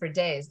stories for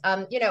days.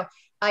 You know,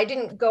 I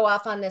didn't go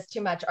off on this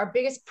too much. Our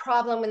biggest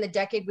problem in the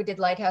decade we did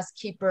lighthouse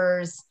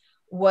keepers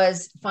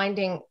was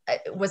finding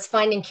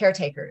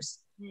caretakers.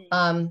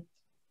 I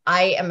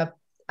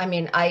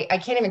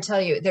can't even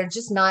tell you, there's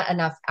just not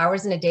enough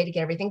hours in a day to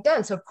get everything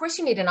done. So of course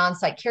you need an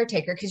on-site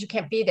caretaker because you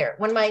can't be there.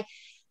 When my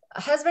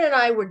husband and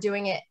I were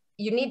doing it,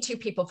 you need two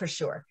people for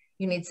sure.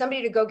 You need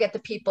somebody to go get the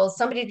people,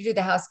 somebody to do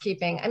the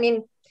housekeeping. I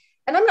mean,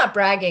 and I'm not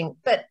bragging,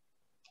 but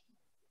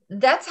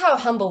that's how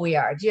humble we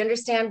are. Do you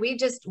understand?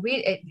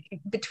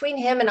 Between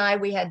him and I,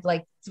 we had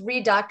like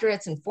 3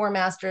 doctorates and 4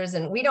 masters,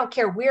 and we don't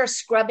care. We're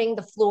scrubbing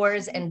the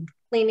floors and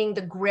cleaning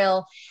the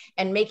grill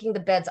and making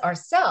the beds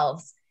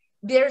ourselves.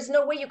 There's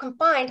no way you can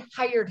find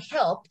hired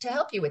help to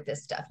help you with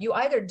this stuff. You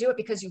either do it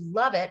because you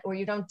love it or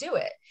you don't do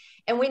it.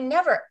 And we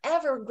never,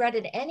 ever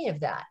regretted any of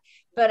that.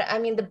 But I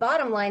mean, the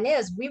bottom line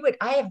is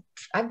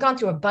I've gone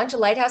through a bunch of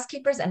lighthouse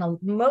keepers, and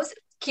most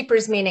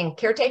keepers meaning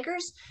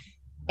caretakers.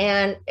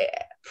 And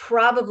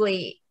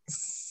probably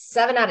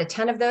 7 out of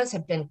 10 of those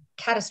have been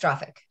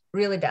catastrophic,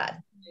 really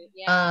bad.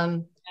 Yeah,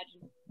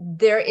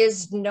 there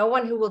is no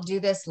one who will do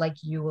this like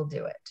you will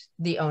do it.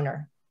 The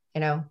owner,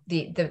 you know,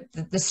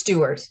 the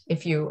steward,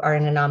 if you are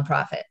in a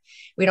nonprofit.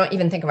 We don't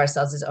even think of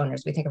ourselves as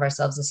owners. We think of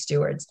ourselves as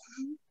stewards.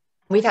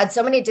 We've had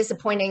so many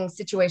disappointing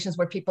situations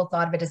where people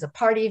thought of it as a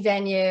party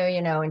venue,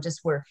 you know, and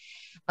just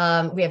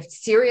we have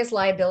serious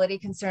liability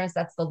concerns.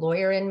 That's the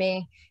lawyer in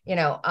me, you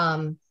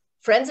know.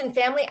 Friends and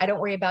family, I don't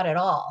worry about at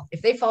all.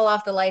 If they fall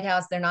off the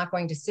lighthouse, they're not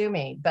going to sue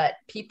me. But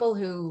people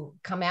who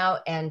come out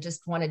and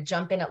just want to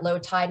jump in at low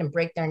tide and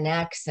break their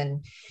necks,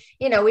 and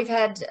you know,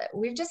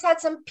 we've just had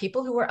some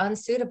people who were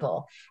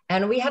unsuitable,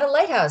 and we had a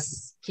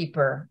lighthouse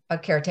keeper, a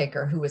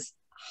caretaker, who was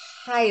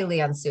highly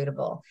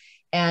unsuitable,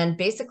 and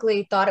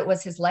basically thought it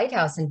was his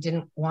lighthouse and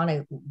didn't want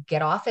to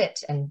get off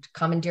it, and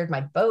commandeered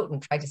my boat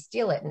and tried to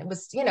steal it. And it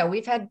was, you know,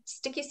 we've had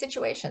sticky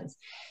situations.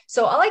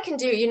 So all I can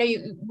do, you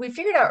know, we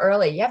figured out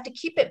early, you have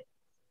to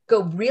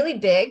go really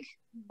big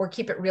or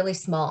keep it really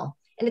small.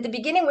 And at the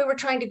beginning, we were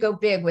trying to go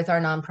big with our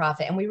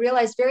nonprofit. And we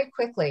realized very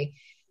quickly,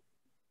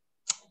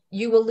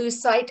 you will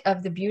lose sight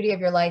of the beauty of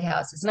your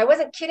lighthouses. And I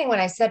wasn't kidding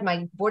when I said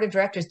my board of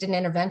directors did an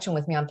intervention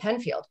with me on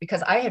Penfield,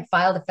 because I had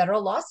filed a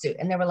federal lawsuit,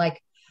 and they were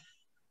like,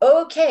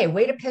 okay,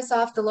 way to piss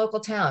off the local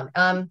town.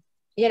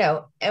 You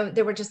know, and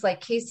they were just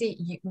like,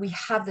 Casey, we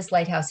have this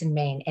lighthouse in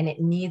Maine and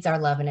it needs our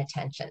love and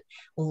attention.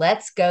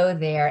 Let's go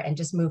there and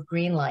just move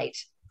green light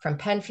from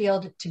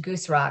Penfield to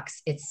Goose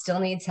Rocks. It still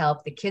needs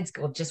help. The kids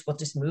we'll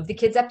just move the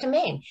kids up to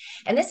Maine.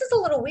 And this is a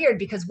little weird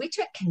because we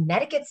took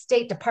Connecticut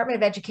State Department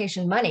of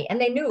Education money,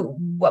 and they knew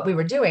what we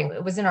were doing.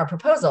 It was in our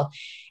proposal,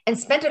 and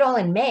spent it all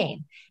in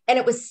Maine. And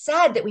it was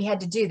sad that we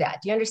had to do that.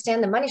 Do you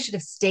understand? The money should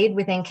have stayed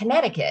within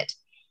Connecticut,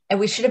 and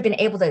we should have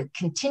been able to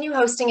continue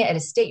hosting it at a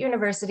state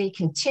university,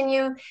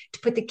 continue to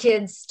put the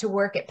kids to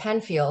work at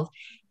Penfield.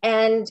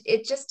 And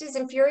it just is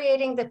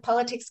infuriating that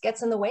politics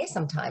gets in the way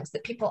sometimes,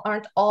 that people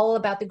aren't all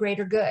about the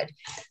greater good.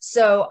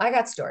 So I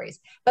got stories.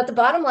 But the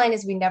bottom line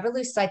is we never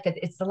lose sight that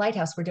it's the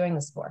lighthouse we're doing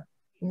this for,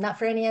 not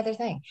for any other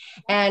thing.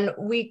 And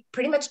we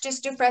pretty much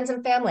just do friends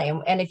and family.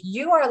 And if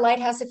you are a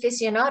lighthouse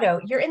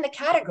aficionado, you're in the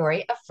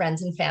category of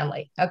friends and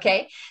family,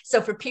 okay? So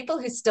for people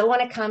who still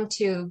want to come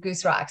to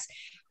Goose Rocks,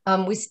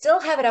 we still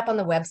have it up on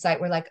the website.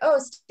 We're like, oh,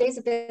 stays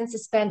have been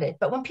suspended.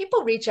 But when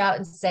people reach out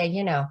and say,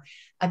 you know,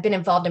 I've been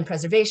involved in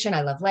preservation, I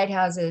love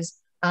lighthouses,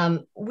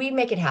 we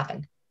make it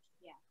happen.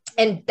 Yeah.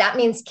 And that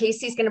means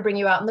Casey's going to bring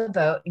you out in the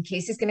boat, and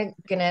Casey's going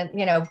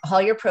to,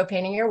 haul your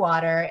propane and your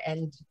water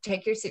and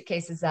take your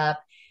suitcases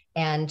up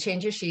and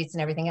change your sheets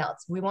and everything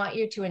else. We want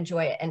you to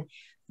enjoy it. And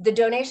the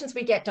donations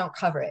we get don't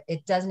cover it.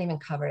 It doesn't even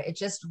cover it. It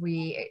just,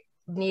 we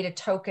need a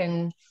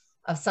token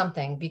of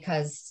something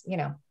because,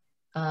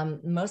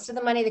 most of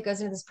the money that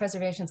goes into this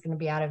preservation is going to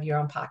be out of your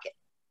own pocket.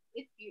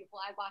 It's beautiful.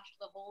 I watched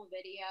the whole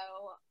video.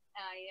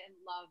 I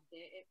loved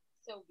it. It's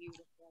so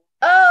beautiful.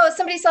 Oh,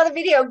 somebody saw the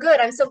video. Good.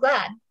 I'm so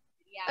glad.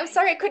 Yeah. I'm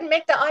sorry I couldn't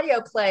make the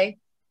audio play.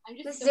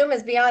 This so Zoom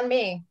is beyond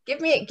me.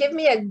 Give me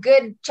a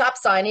good chop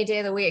saw any day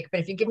of the week. But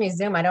if you give me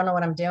Zoom, I don't know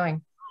what I'm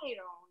doing. I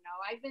don't know.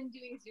 I've been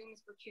doing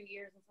Zooms for 2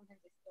 years, and sometimes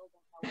I still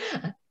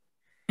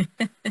don't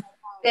know.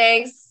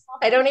 Thanks.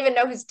 I don't even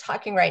know who's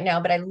talking right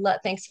now, but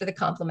thanks for the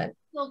compliment.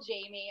 Still,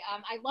 Jamie,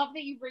 I love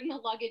that you bring the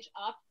luggage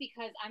up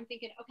because I'm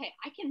thinking, okay,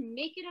 I can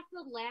make it up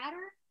the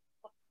ladder,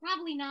 but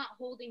probably not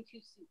holding 2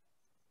 suits.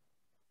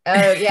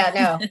 Oh yeah,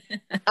 no.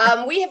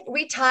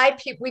 We tie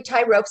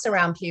ropes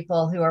around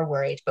people who are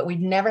worried, but we've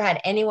never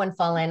had anyone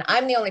fall in.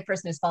 I'm the only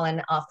person who's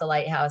fallen off the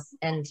lighthouse,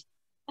 and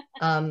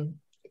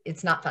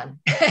it's not fun.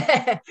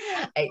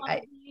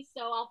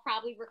 So I'll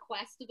probably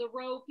request the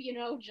rope,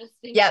 just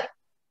in yep. case.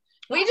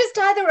 We just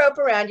tie the rope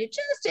around you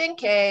just in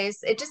case.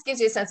 It just gives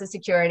you a sense of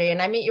security.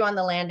 And I meet you on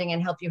the landing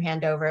and help you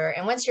hand over.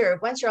 And once you're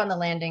on the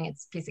landing,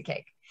 it's a piece of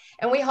cake.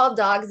 And we haul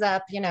dogs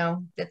up,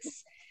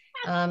 it's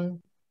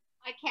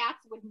my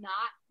cats would not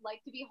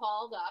like to be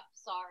hauled up.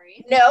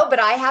 Sorry. No, but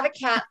I have a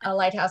cat, a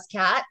lighthouse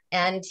cat,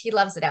 and he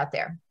loves it out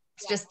there.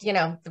 It's just,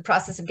 the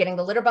process of getting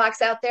the litter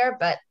box out there.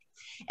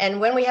 And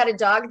when we had a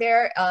dog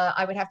there,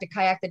 I would have to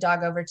kayak the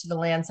dog over to the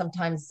land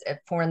sometimes at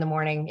 4 a.m.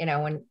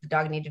 When the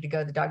dog needed to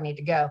go, the dog needed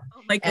to go.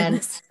 Oh my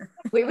goodness. And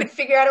we would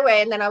figure out a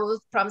way. And then I will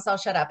promise I'll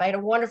shut up. I had a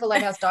wonderful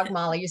lighthouse dog,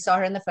 Molly. You saw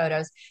her in the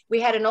photos.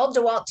 We had an old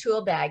DeWalt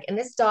tool bag, and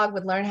this dog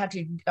would learn how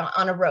to,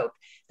 on a rope,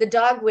 the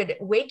dog would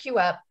wake you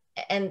up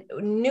and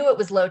knew it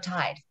was low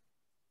tide.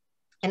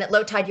 And at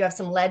low tide, you have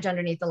some ledge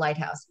underneath the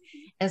lighthouse.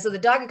 And so the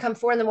dog would come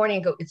 4 a.m.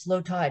 and go, "It's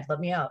low tide, let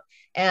me out."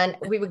 And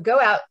we would go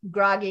out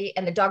groggy,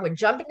 and the dog would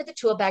jump into the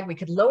tool bag. We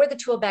could lower the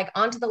tool bag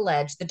onto the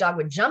ledge. The dog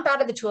would jump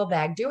out of the tool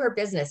bag, do her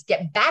business,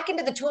 get back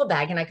into the tool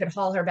bag, and I could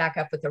haul her back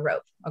up with the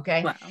rope.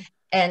 Okay. Wow.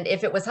 And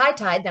if it was high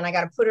tide, then I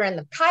got to put her in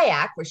the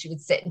kayak where she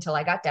would sit until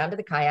I got down to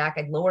the kayak.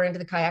 I'd lower into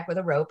the kayak with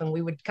a rope, and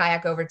we would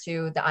kayak over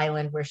to the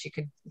island where she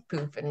could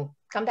poof and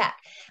come back.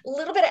 A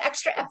little bit of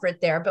extra effort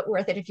there, but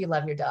worth it if you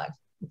love your dog.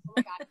 Oh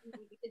my God.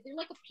 Is there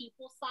like a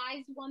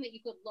people-sized one that you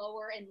could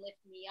lower and lift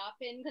me up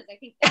in? Because I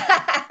think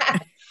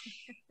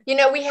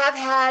we have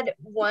had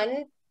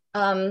one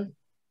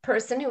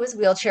person who was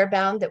wheelchair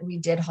bound that we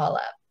did haul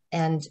up,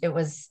 and it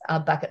was a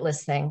bucket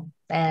list thing.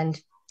 And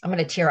I'm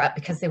going to tear up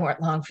because they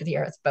weren't long for the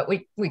earth, but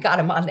we got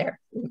them on there.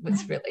 It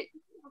was really.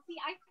 See,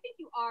 I think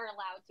you are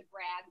allowed to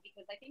brag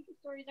because I think your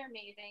stories are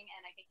amazing,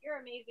 and I think you're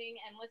amazing,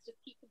 and let's just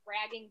keep the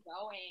bragging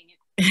going.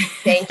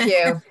 Thank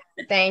you.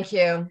 Thank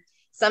you.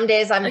 Some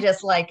days I'm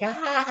just like,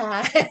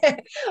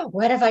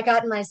 what have I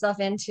gotten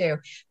myself into?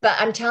 But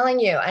I'm telling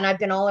you, and I've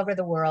been all over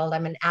the world.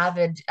 I'm an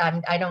avid,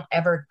 I don't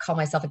ever call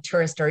myself a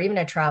tourist or even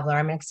a traveler.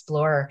 I'm an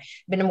explorer.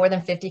 I've been to more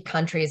than 50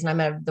 countries,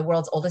 and I'm the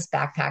world's oldest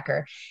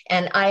backpacker.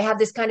 And I have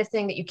this kind of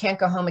thing that you can't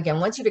go home again.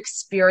 Once you've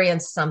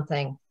experienced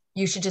something,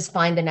 you should just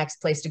find the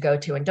next place to go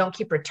to and don't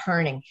keep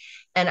returning.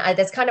 And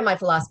that's kind of my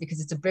philosophy because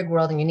it's a big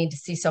world and you need to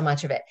see so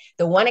much of it.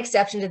 The one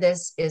exception to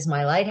this is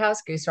my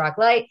lighthouse, Goose Rock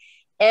Light.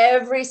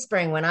 Every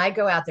spring when I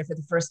go out there for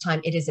the first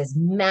time, it is as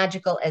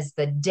magical as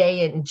the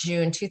day in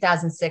June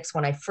 2006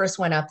 when I first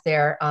went up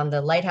there on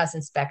the lighthouse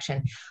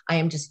inspection. I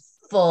am just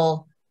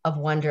full of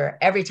wonder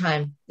every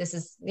time. This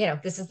is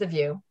the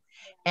view.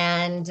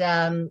 And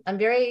I'm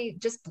very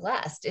just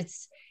blessed.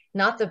 It's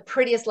not the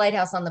prettiest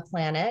lighthouse on the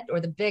planet or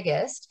the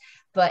biggest,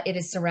 but it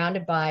is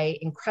surrounded by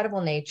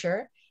incredible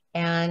nature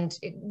and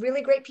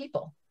really great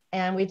people.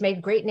 And we've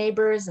made great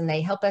neighbors, and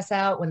they help us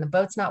out when the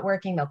boat's not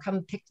working. They'll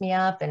come pick me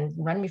up and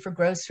run me for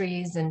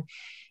groceries. And,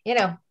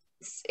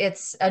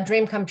 it's a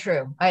dream come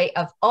true.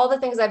 Of all the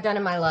things I've done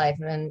in my life,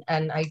 and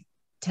I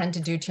tend to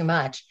do too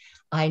much,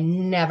 I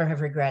never have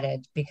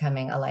regretted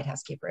becoming a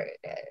lighthouse keeper.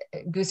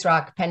 Goose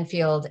Rock,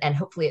 Penfield, and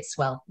hopefully it's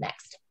Swell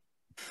next.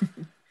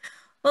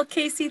 Well,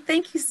 Casey,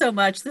 thank you so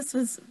much. This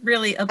was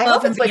really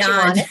above and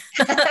beyond.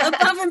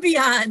 Above and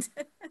beyond.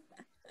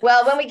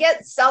 Well, when we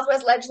get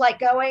Southwest Ledge Light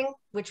going,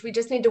 which we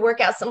just need to work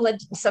out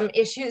some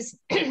issues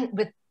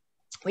with,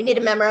 we need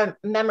a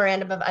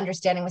memorandum of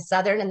understanding with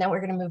Southern, and then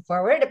we're going to move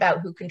forward about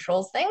who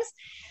controls things.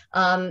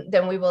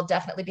 Then we will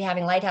definitely be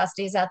having Lighthouse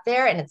Days out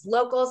there, and it's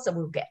local, so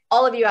we'll get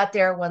all of you out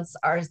there once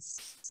our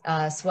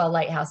Swell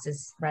Lighthouse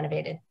is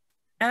renovated.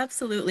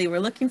 Absolutely. We're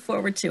looking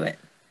forward to it.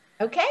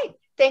 Okay.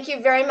 Thank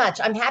you very much.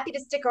 I'm happy to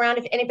stick around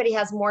if anybody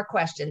has more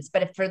questions,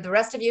 but if for the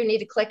rest of you need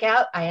to click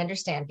out, I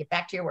understand. Get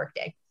back to your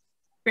workday.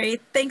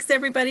 Great. Thanks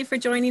everybody for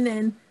joining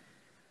in.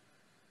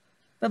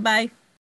 Bye-bye.